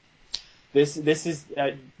movie. This is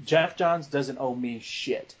Jeff Johns doesn't owe me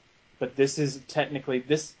shit, but this is Jeff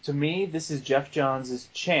Johns'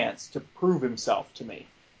 chance to prove himself to me.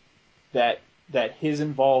 That that his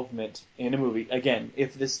involvement in a movie, again,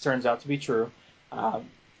 if this turns out to be true, and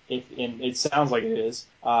it sounds like it is,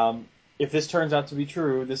 if this turns out to be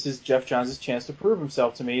true, this is Geoff Johns' chance to prove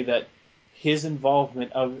himself to me that his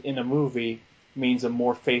involvement in a movie means a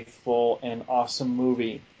more faithful and awesome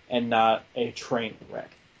movie and not a train wreck.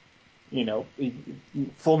 You know,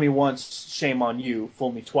 fool me once, shame on you.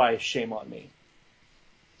 Fool me twice, shame on me.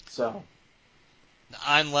 So,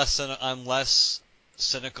 I'm less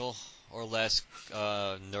cynical or less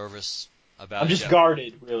nervous about. I'm just Jeff.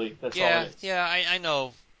 guarded, really. That's all it is. Yeah, I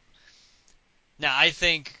know. Now I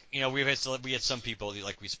think we had some people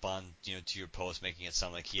like respond to your post making it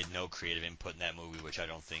sound like he had no creative input in that movie, which I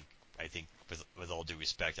don't think. I think with all due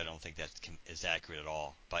respect, I don't think that is accurate at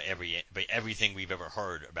all by everything we've ever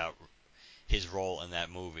heard about his role in that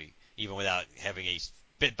movie, even without having a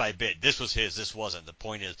bit by bit. This was his. This wasn't. The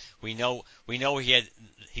point is, we know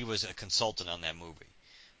he was a consultant on that movie.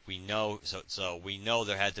 We know so we know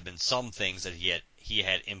there had to have been some things that he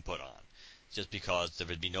had input on. Just because there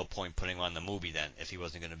would be no point putting him on the movie then if he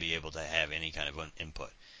wasn't going to be able to have any kind of input.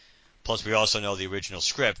 Plus, we also know the original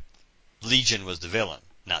script, Legion was the villain,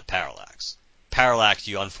 not Parallax. Parallax,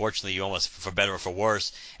 you almost, for better or for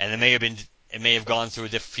worse, and it may have gone through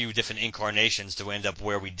a few different incarnations to end up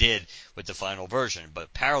where we did with the final version.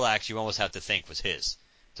 But Parallax, you almost have to think was his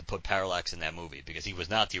to put Parallax in that movie because he was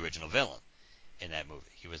not the original villain in that movie.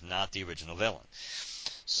 He was not the original villain.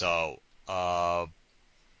 So,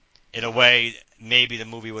 in a way, maybe the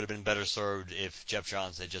movie would have been better served if Geoff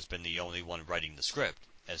Johns had just been the only one writing the script,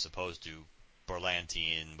 as opposed to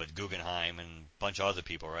Berlanti and with Guggenheim and a bunch of other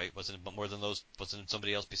people, right? Wasn't it more than those? Wasn't it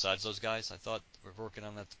somebody else besides those guys? I thought were working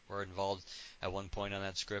on that, were involved at one point on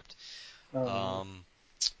that script.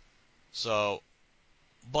 So,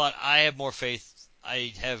 but I have more faith.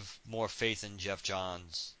 I have more faith in Geoff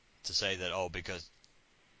Johns to say that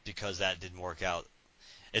because that didn't work out.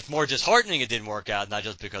 It's more disheartening it didn't work out, not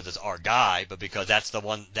just because it's our guy, but because that's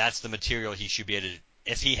the material he should be able to,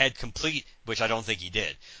 if he had complete, which I don't think he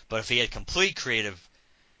did, but if he had complete creative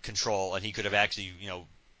control and he could have actually,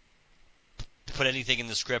 put anything in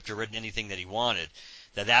the script or written anything that he wanted,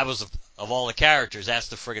 that was, of all the characters, that's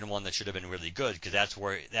the friggin' one that should have been really good, because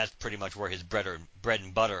that's pretty much where his bread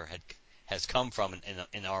and butter has come from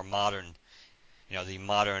in our modern, the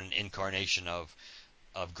modern incarnation of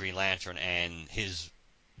Green Lantern, and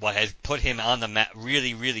what has put him on the map,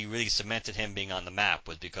 really, really, really cemented him being on the map,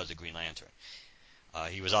 was because of Green Lantern.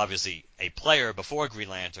 He was obviously a player before Green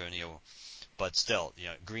Lantern, but still,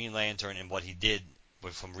 Green Lantern and what he did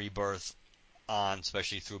from Rebirth on,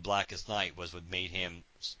 especially through Blackest Night, was what made him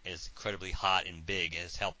as incredibly hot and big, and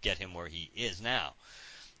has helped get him where he is now.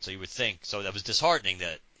 So you would think, so that was disheartening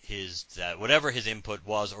that whatever his input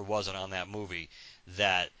was or wasn't on that movie,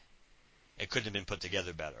 that it couldn't have been put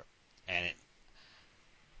together better. And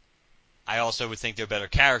I also would think they're better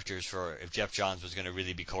characters for, if Geoff Johns was going to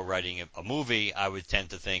really be co-writing a movie, I would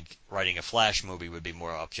tend to think writing a Flash movie would be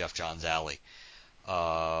more up Geoff Johns' alley.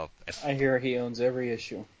 I hear he owns every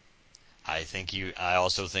issue. I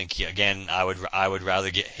also think again, I would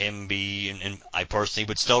rather get him be, and I personally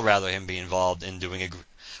would still rather him be involved in doing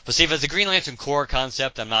but see, if it's a Green Lantern Corps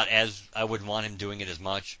concept, I wouldn't want him doing it as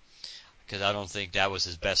much, because I don't think that was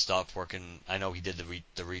his best stuff working. I know he did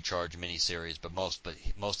the Recharge miniseries, but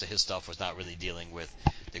most of his stuff was not really dealing with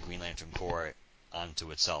the Green Lantern Corps onto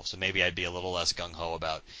itself. So maybe I'd be a little less gung ho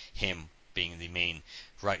about him being the main,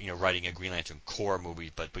 writing a Green Lantern Corps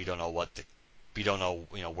movie. But we don't know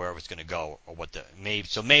where it's going to go or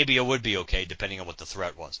maybe it would be okay depending on what the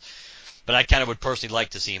threat was. But I kind of would personally like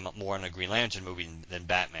to see him more in a Green Lantern movie than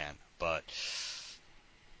Batman. But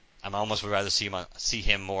I almost would rather see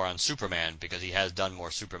him more on Superman, because he has done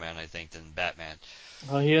more Superman, I think, than Batman.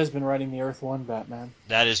 Well, he has been writing the Earth 1 Batman.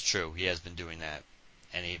 That is true. He has been doing that,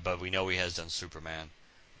 but we know he has done Superman.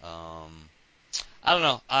 I don't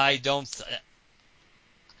know. I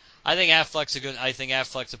think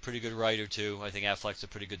Affleck's a pretty good writer too. I think Affleck's a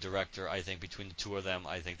pretty good director. I think between the two of them,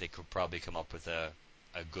 I think they could probably come up with a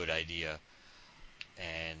good idea.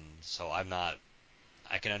 And so I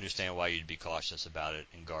can understand why you'd be cautious about it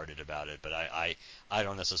and guarded about it, but I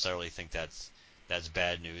don't necessarily think that's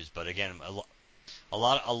bad news. But again, a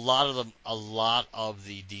lot of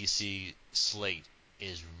the DC slate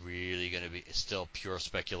is really going to be still pure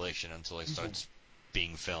speculation until it starts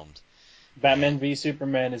being filmed. Batman v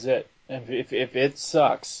Superman is it. And if it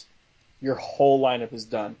sucks, your whole lineup is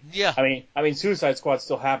done. Yeah. I mean, Suicide Squad's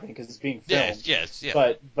still happening because it's being filmed. Yes.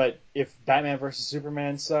 But if Batman versus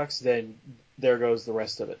Superman sucks, then there goes the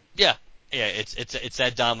rest of it. Yeah. It's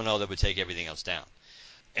that domino that would take everything else down.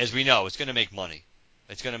 As we know, it's going to make money.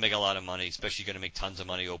 It's going to make a lot of money, especially going to make tons of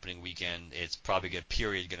money opening weekend. It's probably going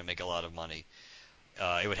to make a lot of money.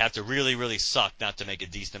 It would have to really, really suck not to make a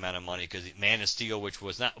decent amount of money, because Man of Steel, which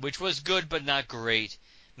was good but not great,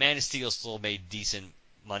 Man of Steel still made decent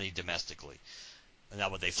money domestically.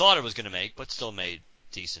 Not what they thought it was going to make, but still made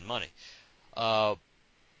decent money.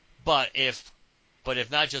 But if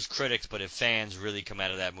not just critics, but if fans really come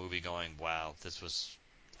out of that movie going, wow, this was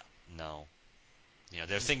no.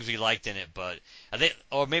 There are things we liked in it, but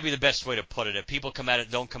or maybe the best way to put it, if people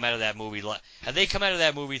don't come out of that movie, have they come out of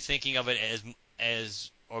that movie thinking of it as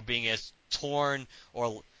or being as torn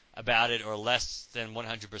or about it or less than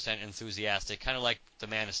 100% enthusiastic, kind of like the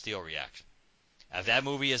Man of Steel reaction? If that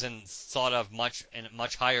movie isn't thought of in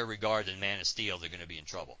much higher regard than Man of Steel, they're going to be in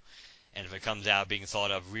trouble. And if it comes out being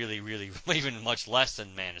thought of really, really, even much less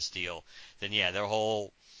than Man of Steel, then yeah, their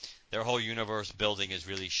whole universe building is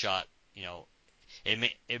really shot.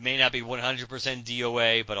 It may not be 100%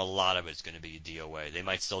 DOA, but a lot of it's going to be DOA. They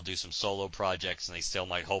might still do some solo projects, and they still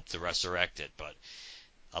might hope to resurrect it, but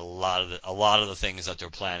a lot of the things that they're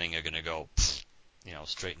planning are going to go,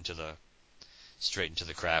 straight into the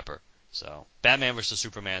crapper. So Batman vs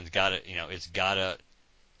Superman's got it. It's got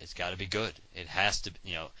to be good. It has to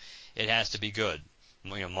be good.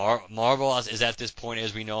 Marvel is at this point,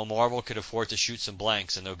 as we know, Marvel could afford to shoot some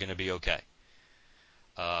blanks, and they're going to be okay.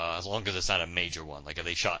 As long as it's not a major one. Like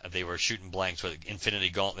if they were shooting blanks with Infinity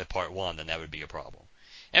Gauntlet Part 1, then that would be a problem.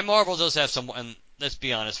 And Marvel does have some, and let's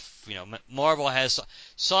be honest, Marvel has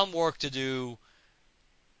some work to do,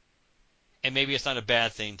 and maybe it's not a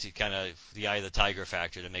bad thing to kind of the eye of the tiger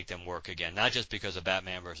factor to make them work again. Not just because of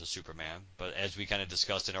Batman versus Superman, but as we kind of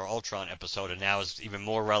discussed in our Ultron episode, and now is even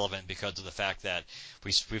more relevant because of the fact that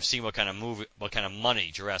we've seen what kind of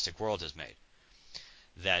money Jurassic World has made.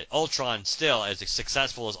 That Ultron still, as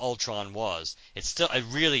successful as Ultron was, it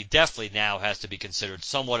really definitely now has to be considered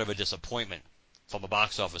somewhat of a disappointment from a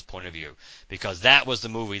box office point of view, because that was the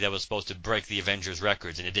movie that was supposed to break the Avengers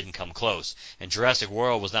records, and it didn't come close. And Jurassic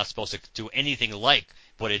World was not supposed to do anything like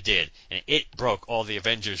what it did, and it broke all the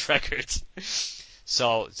Avengers records.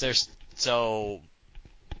 So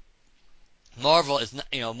Marvel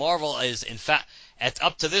is in fact,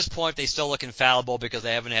 up to this point, they still look infallible because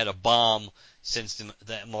they haven't had a bomb since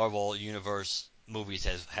the Marvel Universe movies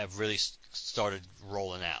have really started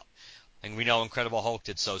rolling out. And we know Incredible Hulk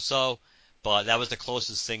did so, but that was the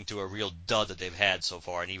closest thing to a real dud that they've had so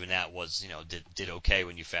far, and even that was, did okay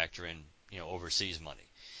when you factor in, overseas money.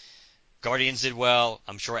 Guardians did well.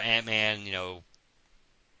 I'm sure Ant-Man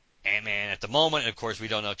at the moment, and of course we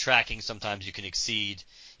don't know tracking, sometimes you can exceed,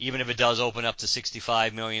 even if it does open up to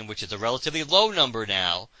 65 million, which is a relatively low number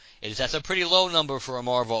now. That's a pretty low number for a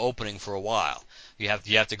Marvel opening for a while. You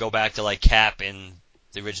have to go back to like Cap and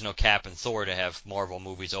the original Cap and Thor to have Marvel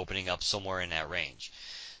movies opening up somewhere in that range.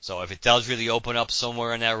 So if it does really open up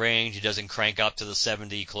somewhere in that range, it doesn't crank up to the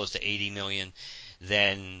 70, close to 80 million,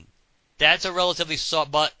 then that's a relatively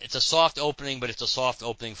soft, but it's a soft opening, but it's a soft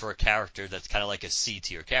opening for a character that's kind of like a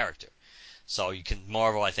C-tier character. So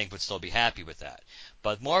Marvel, I think, would still be happy with that.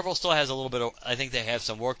 But Marvel still has a little bit of, I think they have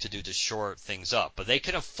some work to do to shore things up. But they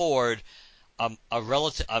can afford a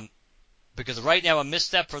relative, because right now a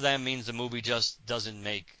misstep for them means the movie just doesn't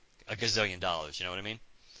make a gazillion dollars, you know what I mean?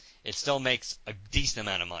 It still makes a decent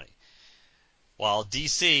amount of money. While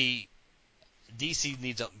DC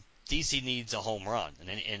needs a home run,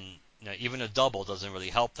 and even a double doesn't really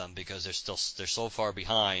help them because they're so far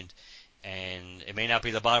behind, and it may not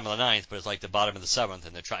be the bottom of the ninth, but it's like the bottom of the seventh,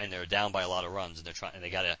 and they're down by a lot of runs, and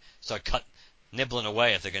they got to start nibbling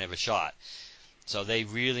away if they're going to have a shot. So they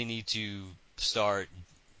really need to start,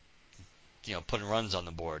 putting runs on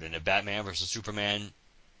the board. And if Batman versus Superman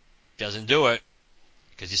doesn't do it,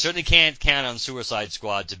 because you certainly can't count on Suicide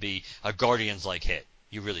Squad to be a Guardians-like hit.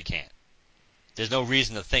 You really can't. There's no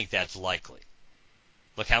reason to think that's likely.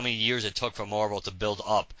 Look how many years it took for Marvel to build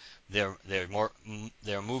up their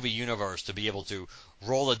movie universe to be able to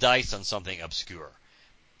roll the dice on something obscure.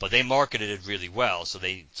 But they marketed it really well, so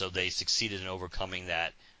they succeeded in overcoming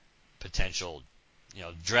that potential,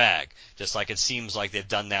 drag. Just like it seems like they've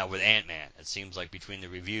done that with Ant-Man. It seems like between the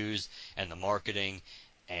reviews and the marketing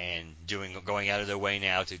and going out of their way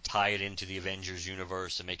now to tie it into the Avengers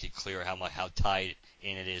universe and make it clear how tied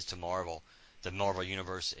in it is to Marvel, the Marvel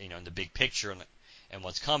universe, in the big picture and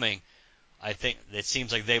what's coming. I think it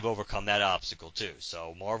seems like they've overcome that obstacle too.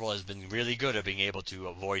 So Marvel has been really good at being able to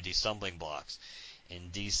avoid these stumbling blocks,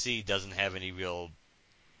 and DC doesn't have any real.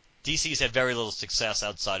 DC's had very little success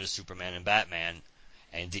outside of Superman and Batman,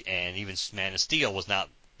 and even Man of Steel was not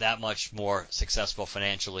that much more successful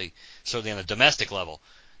financially, certainly on the domestic level,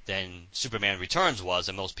 than Superman Returns was,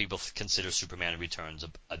 and most people consider Superman Returns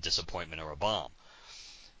a disappointment or a bomb.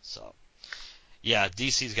 So, yeah,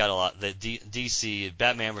 DC's got a lot. The DC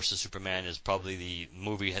Batman vs Superman is probably the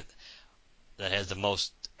movie that has the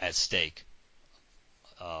most at stake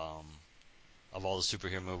of all the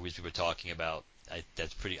superhero movies we were talking about. I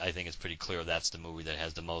think it's pretty clear that's the movie that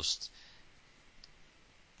has the most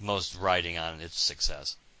riding on its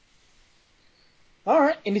success. All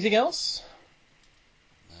right. Anything else?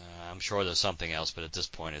 I'm sure there's something else, but at this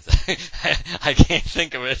point, I can't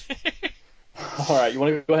think of it. All right. You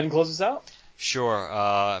want to go ahead and close this out? Sure.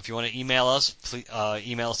 If you want to email us, please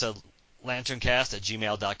email us at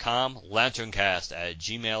lanterncast@gmail.com,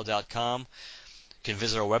 lanterncast@gmail.com. You can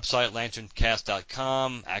visit our website,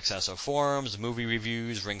 lanterncast.com, access our forums, movie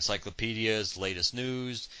reviews, ringcyclopedias, latest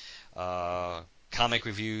news, comic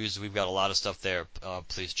reviews. We've got a lot of stuff there.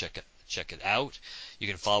 Please check it out. You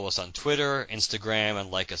can follow us on Twitter, Instagram,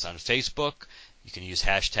 and like us on Facebook. You can use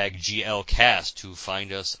hashtag GLCast to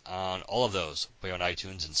find us on all of those. We're on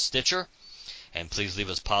iTunes and Stitcher. And please leave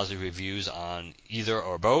us positive reviews on either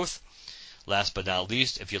or both. Last but not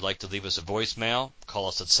least, if you'd like to leave us a voicemail, call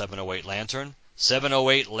us at 708-LANTERN,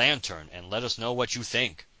 708-LANTERN, and let us know what you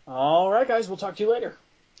think. All right, guys. We'll talk to you later.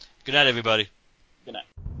 Good night, everybody. Good night.